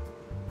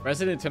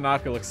 Resident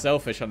Tanaka looks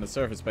selfish on the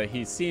surface, but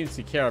he seems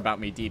to care about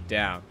me deep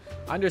down.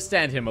 I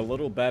understand him a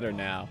little better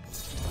now.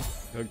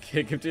 Go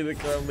kick him to the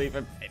curb, leave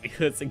him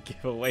penniless, and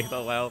give away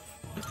the wealth.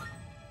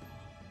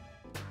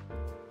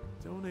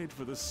 Donate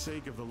for the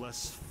sake of the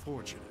less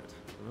fortunate,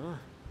 huh?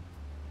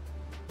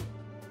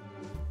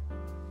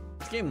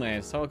 It's game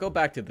land, so I'll go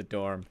back to the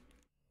dorm.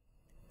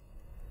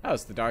 Oh,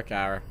 it's the dark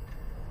hour.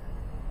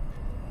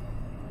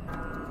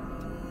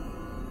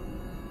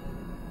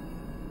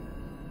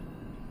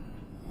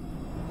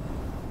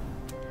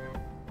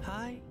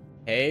 Hi.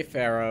 Hey,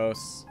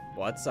 Pharos.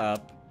 What's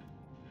up?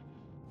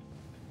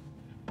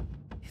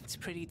 It's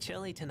pretty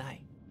chilly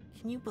tonight.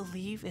 Can you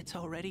believe it's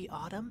already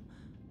autumn?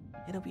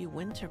 It'll be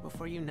winter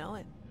before you know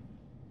it.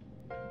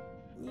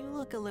 You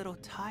look a little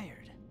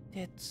tired.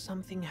 Did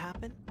something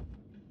happen?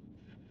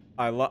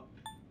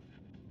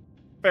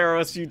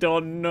 Pharos, you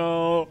don't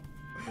know.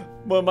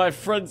 But my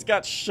friends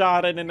got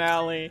shot in an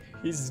alley.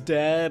 He's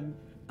dead.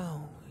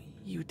 Oh,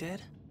 you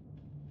did?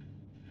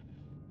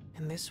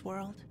 In this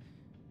world,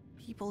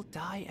 people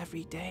die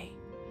every day.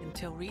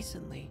 Until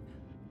recently,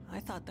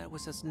 I thought that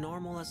was as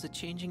normal as the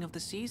changing of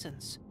the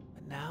seasons.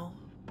 But now,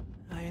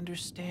 I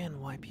understand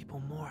why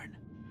people mourn.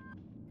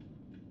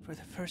 For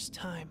the first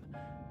time,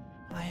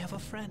 I have a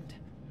friend.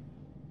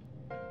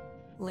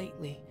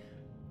 Lately,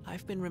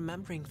 I've been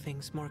remembering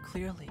things more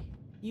clearly.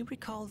 You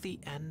recall the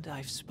end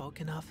I've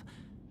spoken of?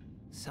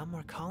 Some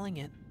were calling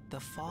it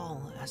the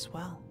fall as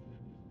well.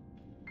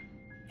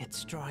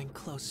 It's drawing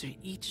closer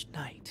each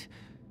night.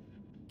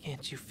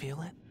 Can't you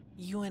feel it?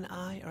 You and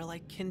I are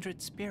like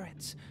kindred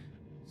spirits.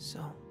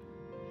 So,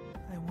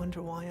 I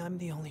wonder why I'm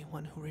the only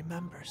one who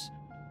remembers.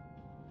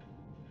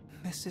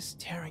 This is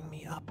tearing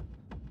me up.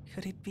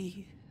 Could it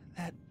be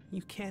that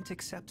you can't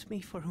accept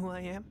me for who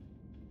I am?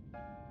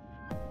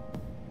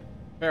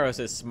 Pharos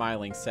is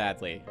smiling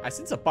sadly. I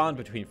sense a bond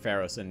between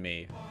Pharos and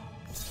me.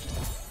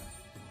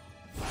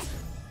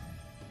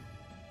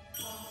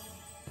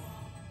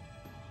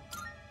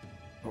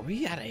 Are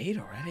we at 8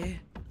 already?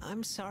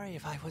 I'm sorry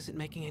if I wasn't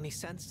making any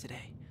sense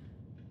today.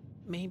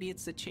 Maybe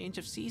it's the change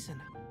of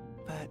season,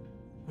 but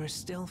we're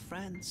still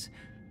friends.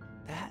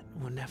 That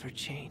will never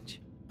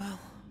change. Well,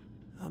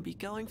 I'll be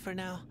going for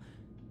now.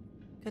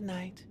 Good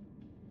night.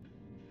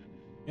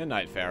 Good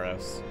night,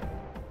 Pharos.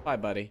 Bye,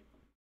 buddy.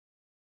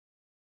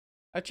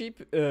 How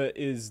cheap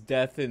is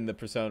death in the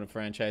Persona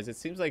franchise? It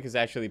seems like it's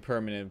actually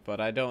permanent,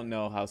 but I don't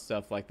know how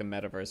stuff like the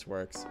metaverse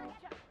works.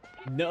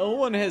 No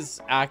one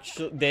has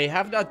actually... They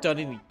have not done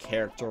any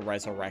character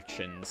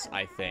resurrections,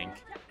 I think.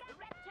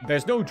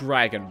 There's no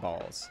Dragon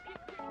Balls.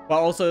 But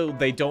also,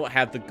 they don't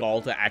have the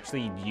gall to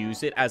actually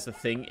use it as a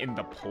thing in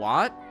the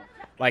plot.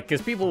 Like,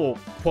 because people will,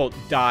 quote,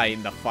 die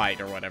in the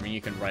fight or whatever.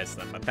 You can res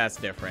them, but that's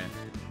different.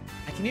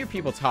 I can hear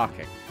people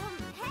talking.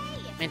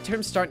 Hey!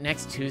 Midterms start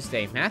next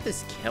Tuesday. Math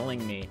is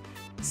killing me.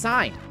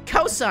 Sine,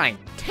 cosine,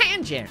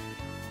 tangent.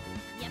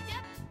 Yep.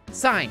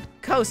 Sine,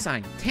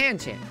 cosine,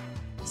 tangent.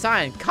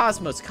 Sine,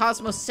 cosmos,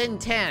 cosmos, sin,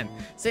 tan.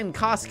 Sin,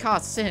 cos,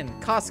 sin.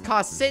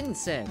 Cos, sin,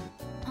 sin.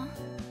 Huh?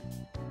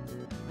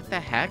 What the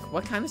heck?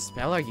 What kind of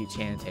spell are you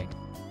chanting?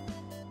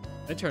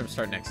 Midterms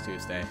start next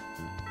Tuesday.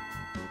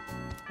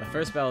 The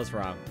first spell is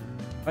wrong.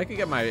 If I could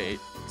get my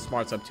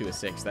smarts up to a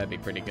 6, that'd be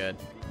pretty good.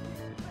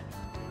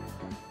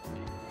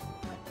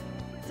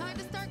 Time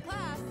to start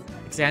class.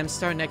 Exams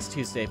start next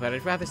Tuesday, but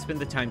I'd rather spend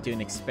the time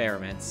doing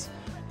experiments.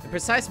 The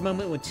precise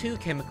moment when 2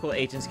 chemical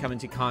agents come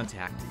into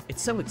contact.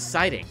 It's so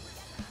exciting.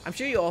 I'm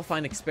sure you all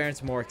find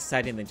experiments more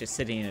exciting than just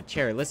sitting in a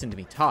chair and listening to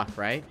me talk,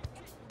 right?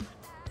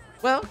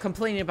 Well,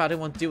 complaining about it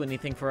won't do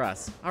anything for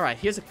us. Alright,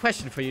 here's a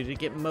question for you to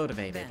get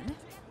motivated. Ben?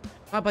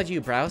 How about you,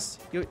 Browse?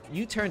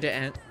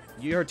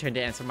 Your turn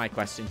to answer my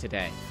question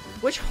today.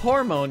 Which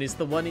hormone is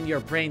the one in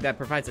your brain that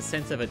provides a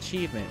sense of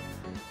achievement?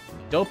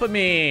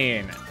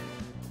 Dopamine!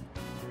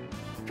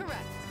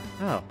 Correct.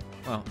 Oh,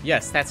 well,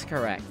 yes, that's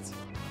correct.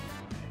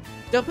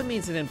 Dopamine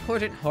is an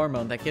important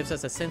hormone that gives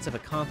us a sense of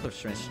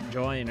accomplishment,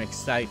 joy, and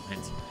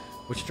excitement,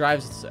 which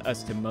drives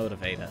us to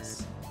motivate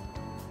us.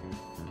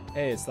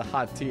 Hey, it's the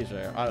hot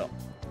teacher.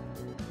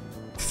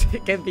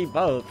 It can be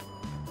both.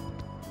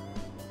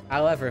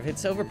 However, if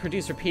it's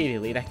overproduced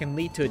repeatedly, that can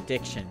lead to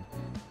addiction.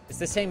 It's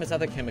the same as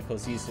other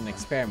chemicals used in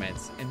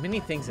experiments, and many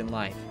things in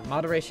life.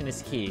 Moderation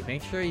is key.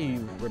 Make sure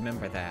you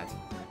remember that.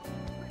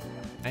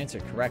 I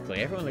answered correctly.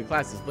 Everyone in the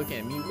class is looking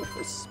at me with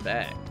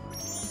respect.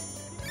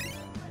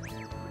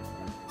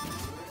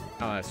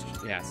 Oh, that's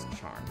a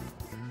charm.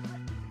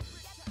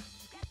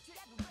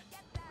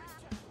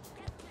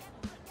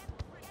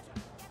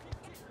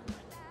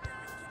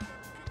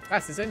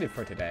 Class is ended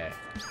for today.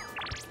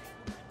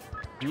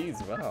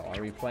 He's well.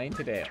 Are we playing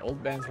today?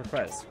 Old Ben's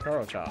request.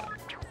 Kuro-chan.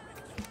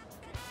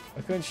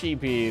 Why couldn't she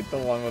be the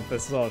one with the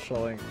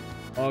social link?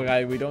 Oh,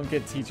 guys, we don't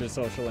get teacher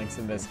social links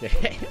in this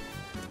game.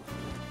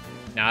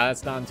 Nah,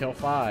 that's not until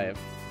 5.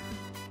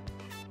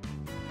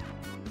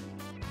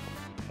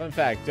 Fun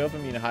fact,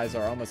 dopamine highs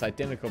are almost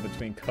identical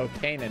between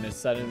cocaine and a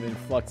sudden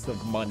influx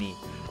of money.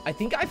 I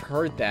think I've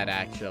heard that,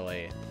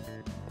 actually.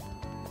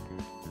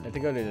 I have to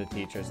go to the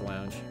teacher's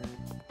lounge.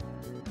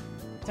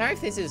 Sorry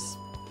if this is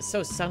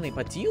so sunny,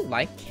 but do you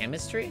like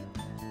chemistry?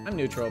 I'm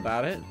neutral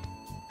about it.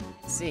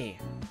 See.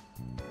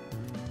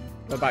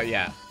 What about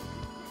yeah?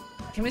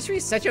 Chemistry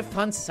is such a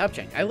fun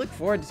subject. I look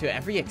forward to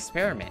every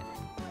experiment.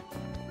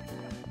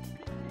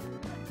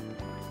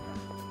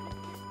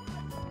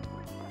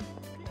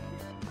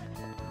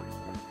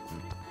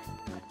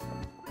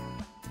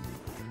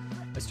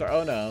 Mr.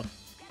 Ono.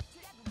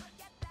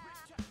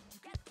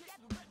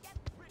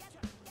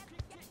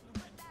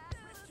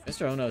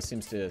 Mr. Ono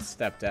seems to have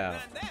stepped out.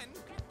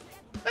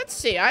 Let's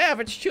see, I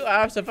average 2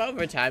 hours of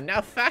overtime.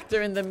 Now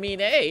factor in the mean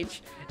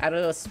age. Add a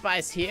little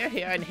spice here,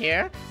 and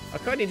here.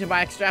 According to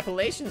my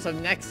extrapolations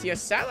of next year's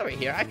salary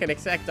here, I could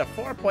expect a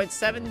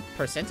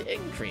 4.7%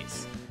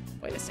 increase.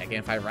 Wait a second,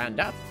 if I round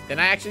up, then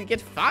I actually get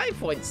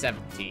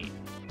 5.17.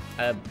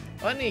 Well,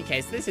 in any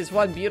case, this is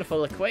one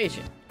beautiful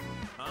equation.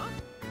 Huh?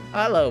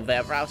 Hello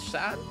there,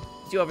 Rausch-san.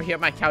 Did you overhear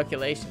my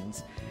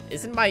calculations?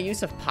 Isn't my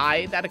use of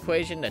pi that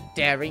equation a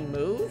daring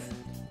move?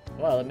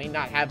 Well, it may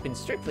not have been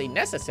strictly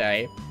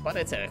necessary, but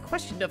it's a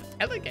question of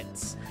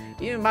elegance.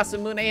 Even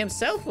Masamune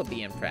himself would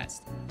be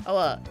impressed.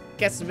 Oh,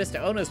 guess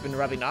Mr. Ono's been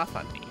rubbing off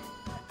on me.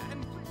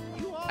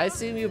 I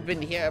assume you've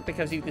been here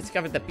because you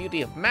discovered the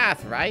beauty of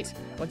math, right?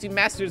 Once you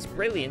master its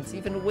brilliance,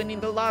 even winning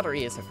the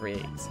lottery is a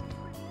breeze.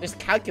 Just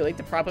calculate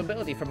the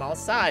probability from all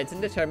sides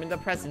and determine the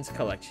present's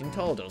collection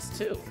totals,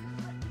 too.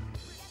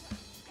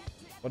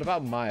 What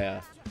about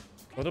Maya?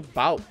 What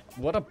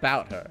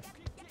about her?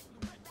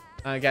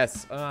 I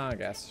guess.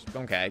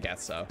 Okay, I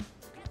guess so.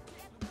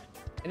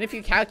 And if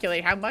you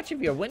calculate how much of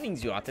your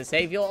winnings you ought to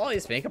save, you'll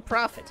always make a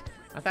profit.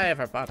 Not that I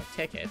ever bought a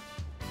ticket.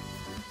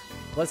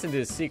 Listen to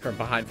the secret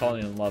behind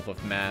falling in love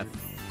with math.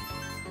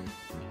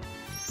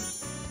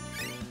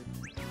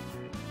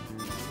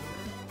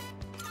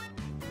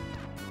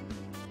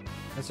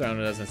 Mr.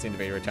 Ono doesn't seem to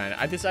be retiring.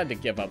 I decided to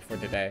give up for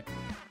today.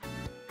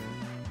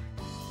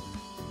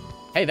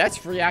 Hey, that's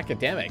free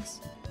academics.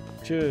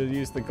 Should have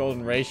used the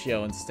golden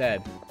ratio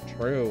instead.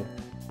 True.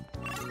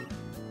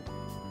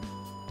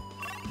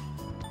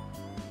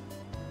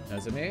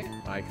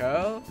 Nozomi,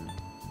 Maiko.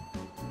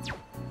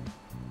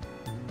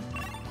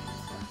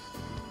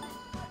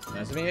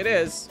 Nozomi it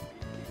is.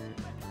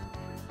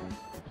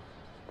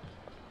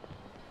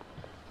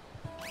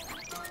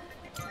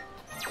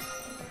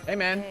 Hey,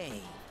 man.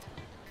 Hey.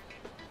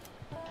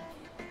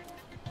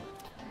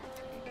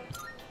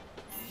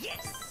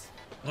 Yes.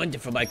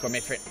 Wonderful, my gourmet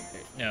friend.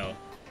 No,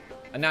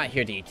 I'm not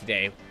here to eat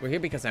today. We're here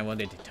because I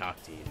wanted to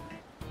talk to you.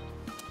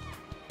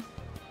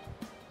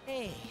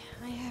 Hey,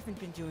 I haven't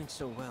been doing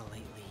so well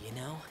lately, you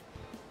know?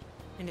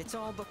 And it's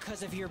all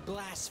because of your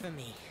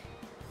blasphemy.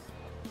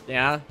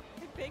 Yeah?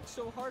 begged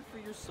so hard for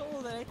your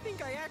soul that I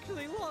think I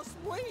actually lost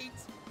weight.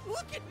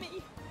 Look at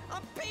me!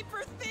 I'm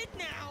paper thin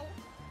now!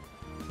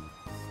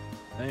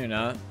 No, you're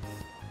not.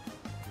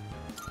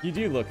 You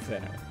do look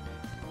thinner.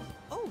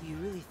 Oh, you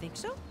really think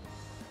so?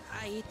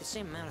 I eat the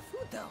same amount of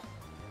food, though.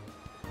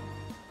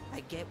 I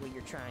get what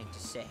you're trying to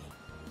say.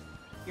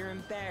 You're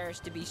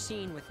embarrassed to be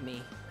seen with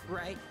me,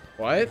 right?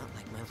 What? Not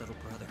like my little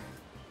brother.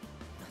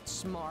 Not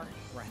smart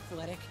or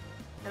athletic.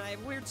 And I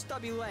have weird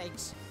stubby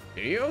legs.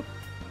 Do you?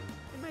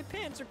 And my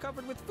pants are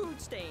covered with food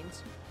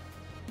stains.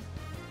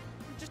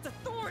 I'm just a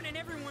thorn in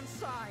everyone's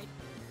side.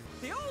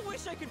 They all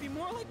wish I could be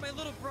more like my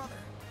little brother.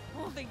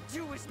 All they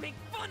do is make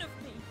fun of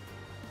me.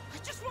 I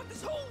just want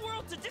this whole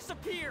world to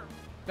disappear.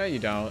 No, you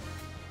don't.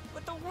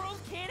 But the world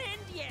can't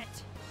end yet.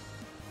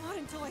 Not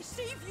until I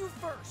save you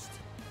first.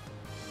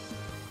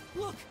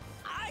 Look,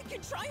 I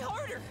can try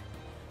harder.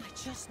 I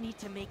just need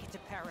to make it to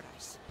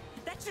paradise.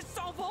 That should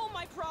solve all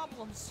my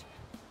problems.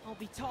 I'll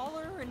be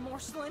taller and more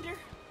slender,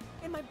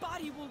 and my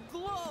body will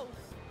glow.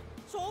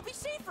 So I'll be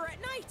safer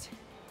at night.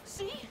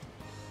 See?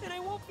 And I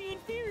won't be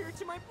inferior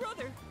to my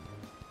brother.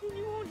 And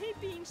you won't hate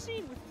being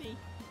seen with me.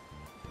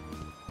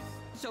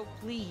 So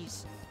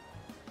please,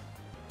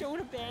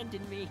 don't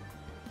abandon me.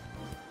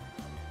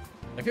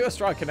 I feel a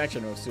strong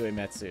connection with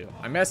Suimetsu.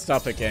 I messed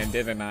up again,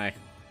 didn't I?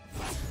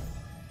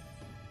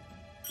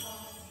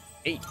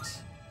 8.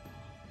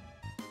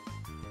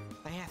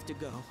 I have to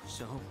go,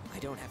 so I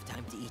don't have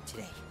time to eat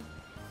today.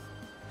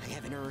 I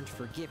haven't earned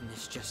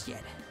forgiveness just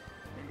yet.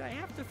 And I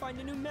have to find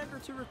a new member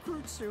to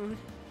recruit soon.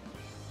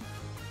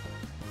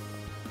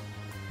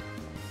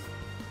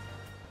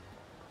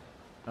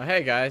 Oh,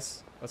 hey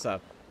guys. What's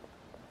up?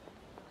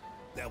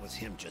 That was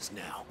him just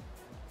now.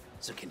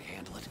 So can you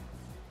handle it?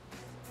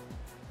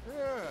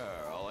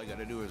 Yeah, all I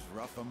gotta do is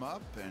rough him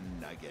up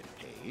and I get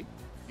paid.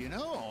 You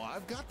know,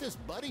 I've got this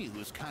buddy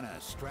who's kinda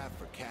strapped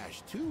for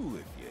cash too,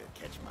 if you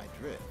catch my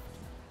drift.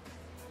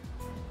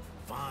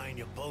 Fine,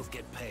 you'll both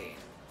get paid.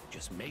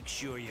 Just make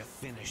sure you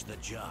finish the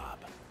job.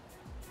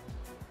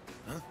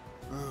 Huh?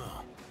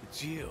 Oh,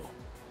 it's you.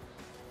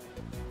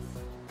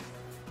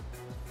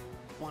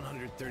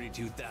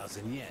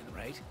 132,000 yen,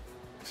 right?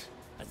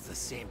 That's the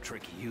same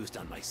trick he used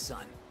on my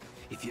son.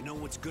 If you know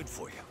what's good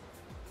for you,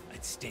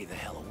 I'd stay the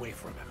hell away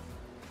from him.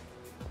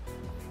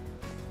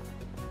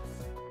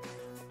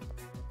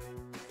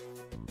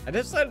 I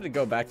decided to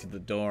go back to the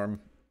dorm.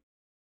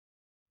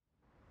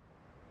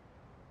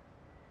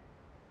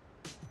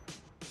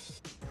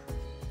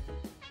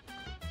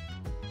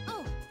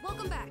 Oh,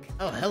 welcome back.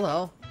 Oh,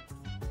 hello.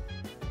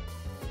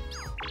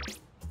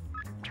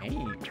 Hey.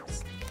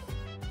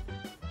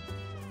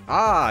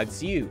 Ah,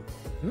 it's you.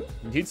 You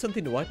need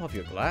something to wipe off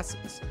your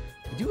glasses.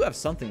 You do have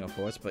something, of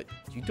course, but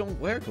you don't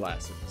wear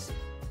glasses.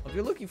 If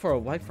you're looking for a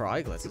wipe for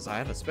eyeglasses, I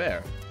have a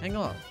spare. Hang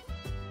on.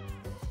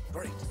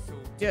 Great.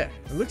 Yeah,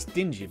 it looks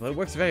dingy, but it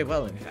works very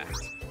well, in fact.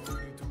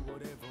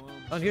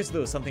 Oh, and here's a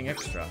little something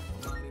extra.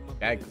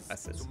 Bag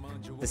glasses.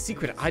 The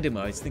secret item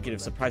I was thinking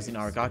of surprising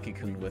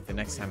Aragaki-kun with the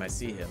next time I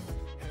see him.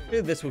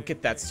 Maybe this will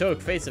get that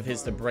stoic face of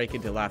his to break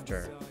into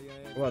laughter.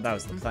 Well, that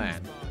was the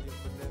plan.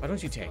 Why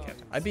don't you take it?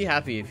 I'd be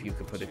happy if you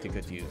could put it to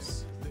good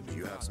use. Do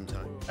you have some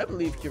time? I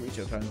believe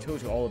Kirito-kun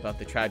told you all about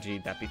the tragedy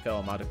that befell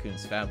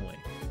Amado-kun's family.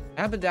 It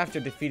happened after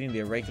defeating the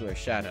irregular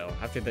shadow,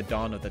 after the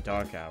dawn of the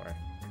dark hour.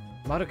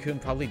 Amado-kun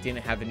probably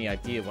didn't have any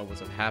idea what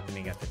was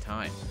happening at the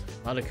time.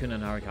 Amado-kun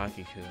and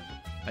Aragaki-kun.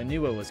 I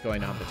knew what was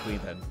going on between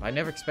them, but I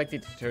never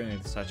expected to turn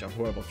into such a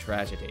horrible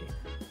tragedy.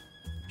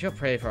 She'll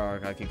pray for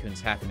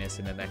Aragaki-kun's happiness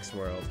in the next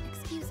world.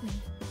 Excuse me.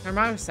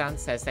 Hamaru-san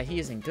says that he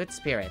is in good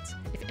spirits.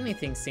 If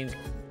anything,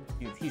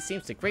 he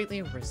seems to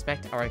greatly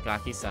respect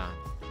Aragaki-san.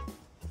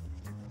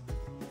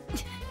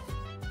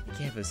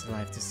 He gave his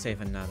life to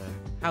save another.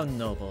 How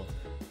noble.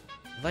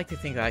 I'd like to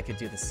think that I could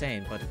do the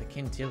same, but if I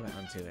can't do it,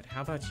 I'll do it.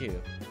 How about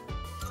you?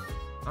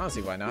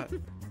 Honestly, why not?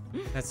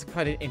 That's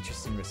quite an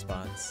interesting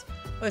response.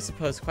 But I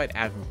suppose quite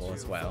admirable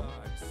as well.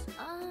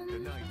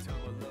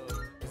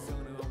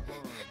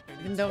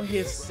 Even though he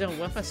is still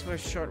with us for a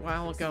short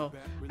while ago,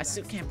 I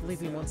still can't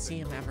believe we won't see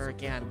him ever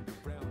again.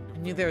 I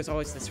knew there was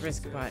always this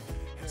risk, but...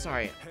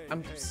 Sorry,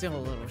 I'm still a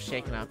little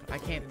shaken up. I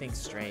can't think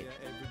straight.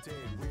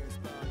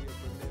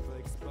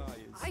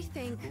 I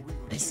think...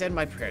 I said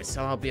my prayers,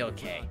 so I'll be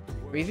okay.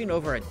 Grieving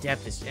over a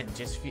death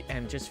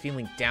and just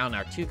feeling down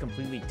are two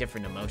completely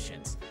different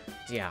emotions.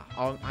 Yeah,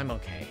 I'm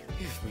okay.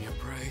 Give me a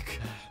break.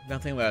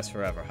 Nothing lasts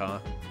forever, huh?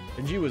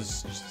 Benji was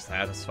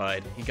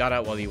satisfied. He got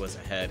out while he was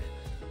ahead.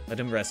 Let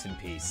him rest in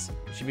peace.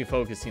 We should be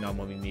focusing on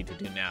what we need to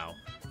do now.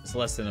 It's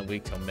less than a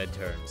week till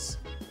midterms.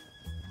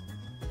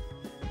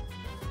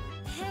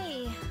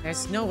 Hey.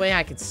 There's no way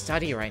I could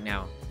study right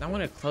now. Not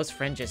when a close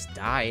friend just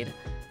died.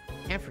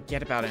 I can't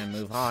forget about it and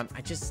move on.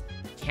 I just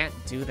can't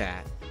do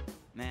that.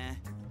 Nah.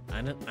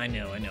 I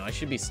know. I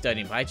should be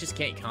studying, but I just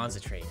can't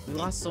concentrate. We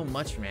lost so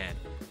much, man.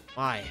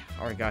 Why,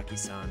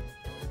 Aragaki-san?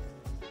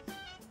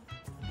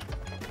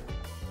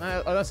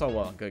 That's all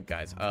well and good,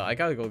 guys. I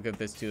gotta go give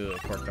this to a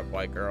quirked up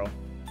white girl.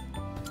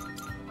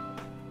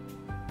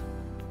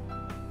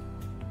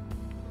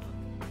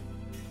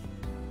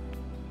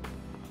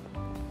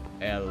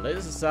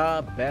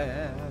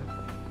 Elizabeth.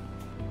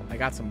 I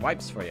got some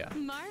wipes for you.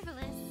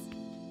 Marvelous.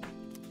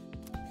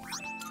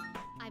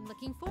 I'm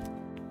looking for.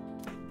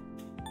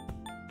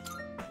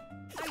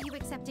 Are you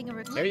accepting a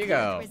request? There you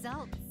go.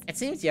 Results. It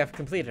seems you have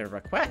completed a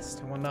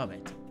request. One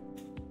moment.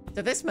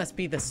 So this must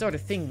be the sort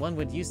of thing one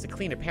would use to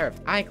clean a pair of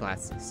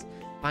eyeglasses.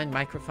 Fine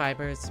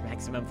microfibers,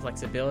 maximum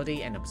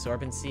flexibility and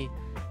absorbency,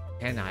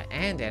 and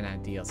an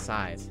ideal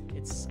size.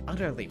 It's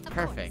utterly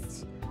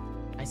perfect.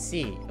 I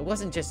see. It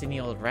wasn't just any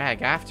old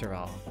rag after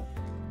all.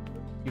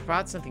 You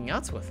brought something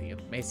else with you.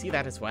 May I see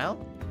that as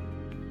well?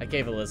 I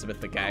gave Elizabeth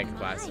the gag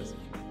glasses.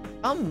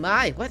 Oh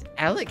my, what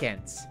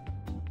elegance!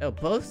 Though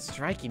both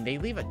striking, they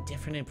leave a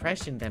different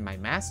impression than my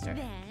master.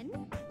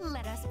 Then,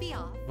 let us be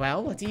off.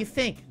 Well, what do you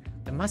think?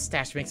 The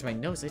mustache makes my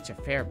nose itch a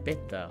fair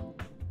bit, though.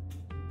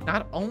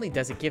 Not only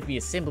does it give me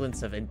a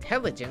semblance of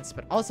intelligence,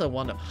 but also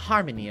one of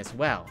harmony as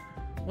well.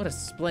 What a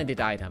splendid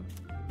item.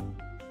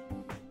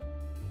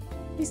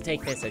 Please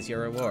take this as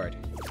your reward.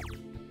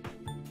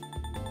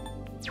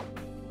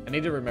 I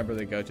need to remember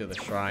to go to the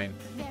shrine.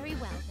 Very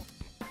well.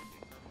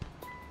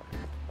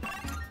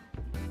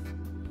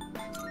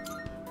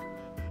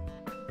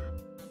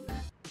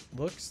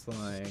 Looks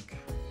like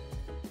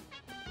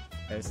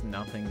there's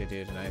nothing to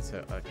do tonight,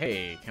 so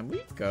hey, can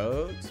we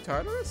go to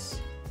Tartarus?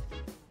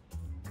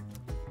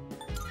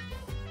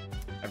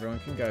 Everyone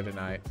can go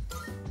tonight.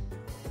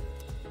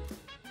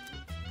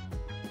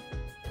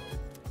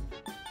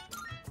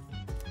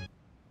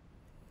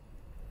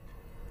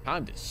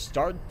 Time to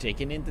start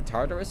digging into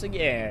Tartarus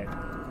again.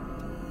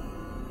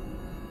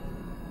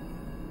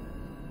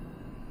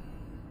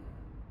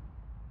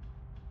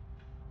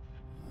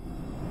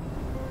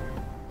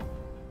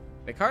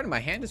 The card in my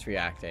hand is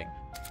reacting.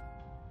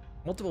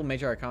 Multiple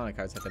major arcana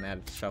cards have been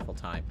added to shuffle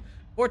time.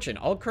 Fortune,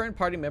 all current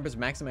party members'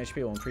 maximum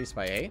HP will increase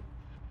by 8.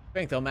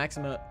 Strength,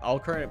 all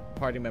current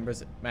party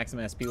members'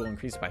 maximum SP will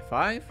increase by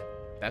 5.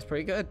 That's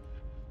pretty good.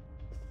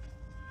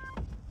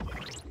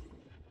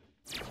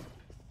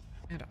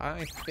 And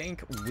I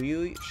think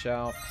we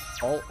shall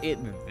call it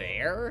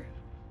there.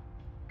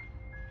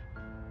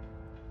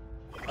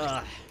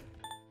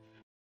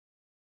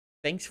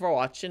 Thanks for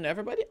watching,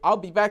 everybody. I'll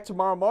be back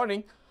tomorrow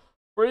morning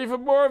for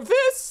even more of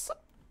this.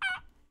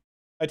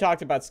 I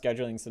talked about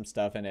scheduling some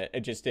stuff and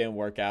it just didn't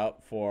work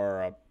out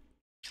for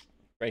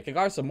Breaking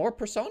Guard. So more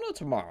Persona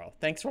tomorrow.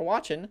 Thanks for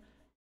watching.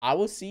 I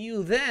will see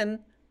you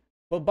then.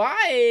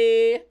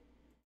 Bye-bye.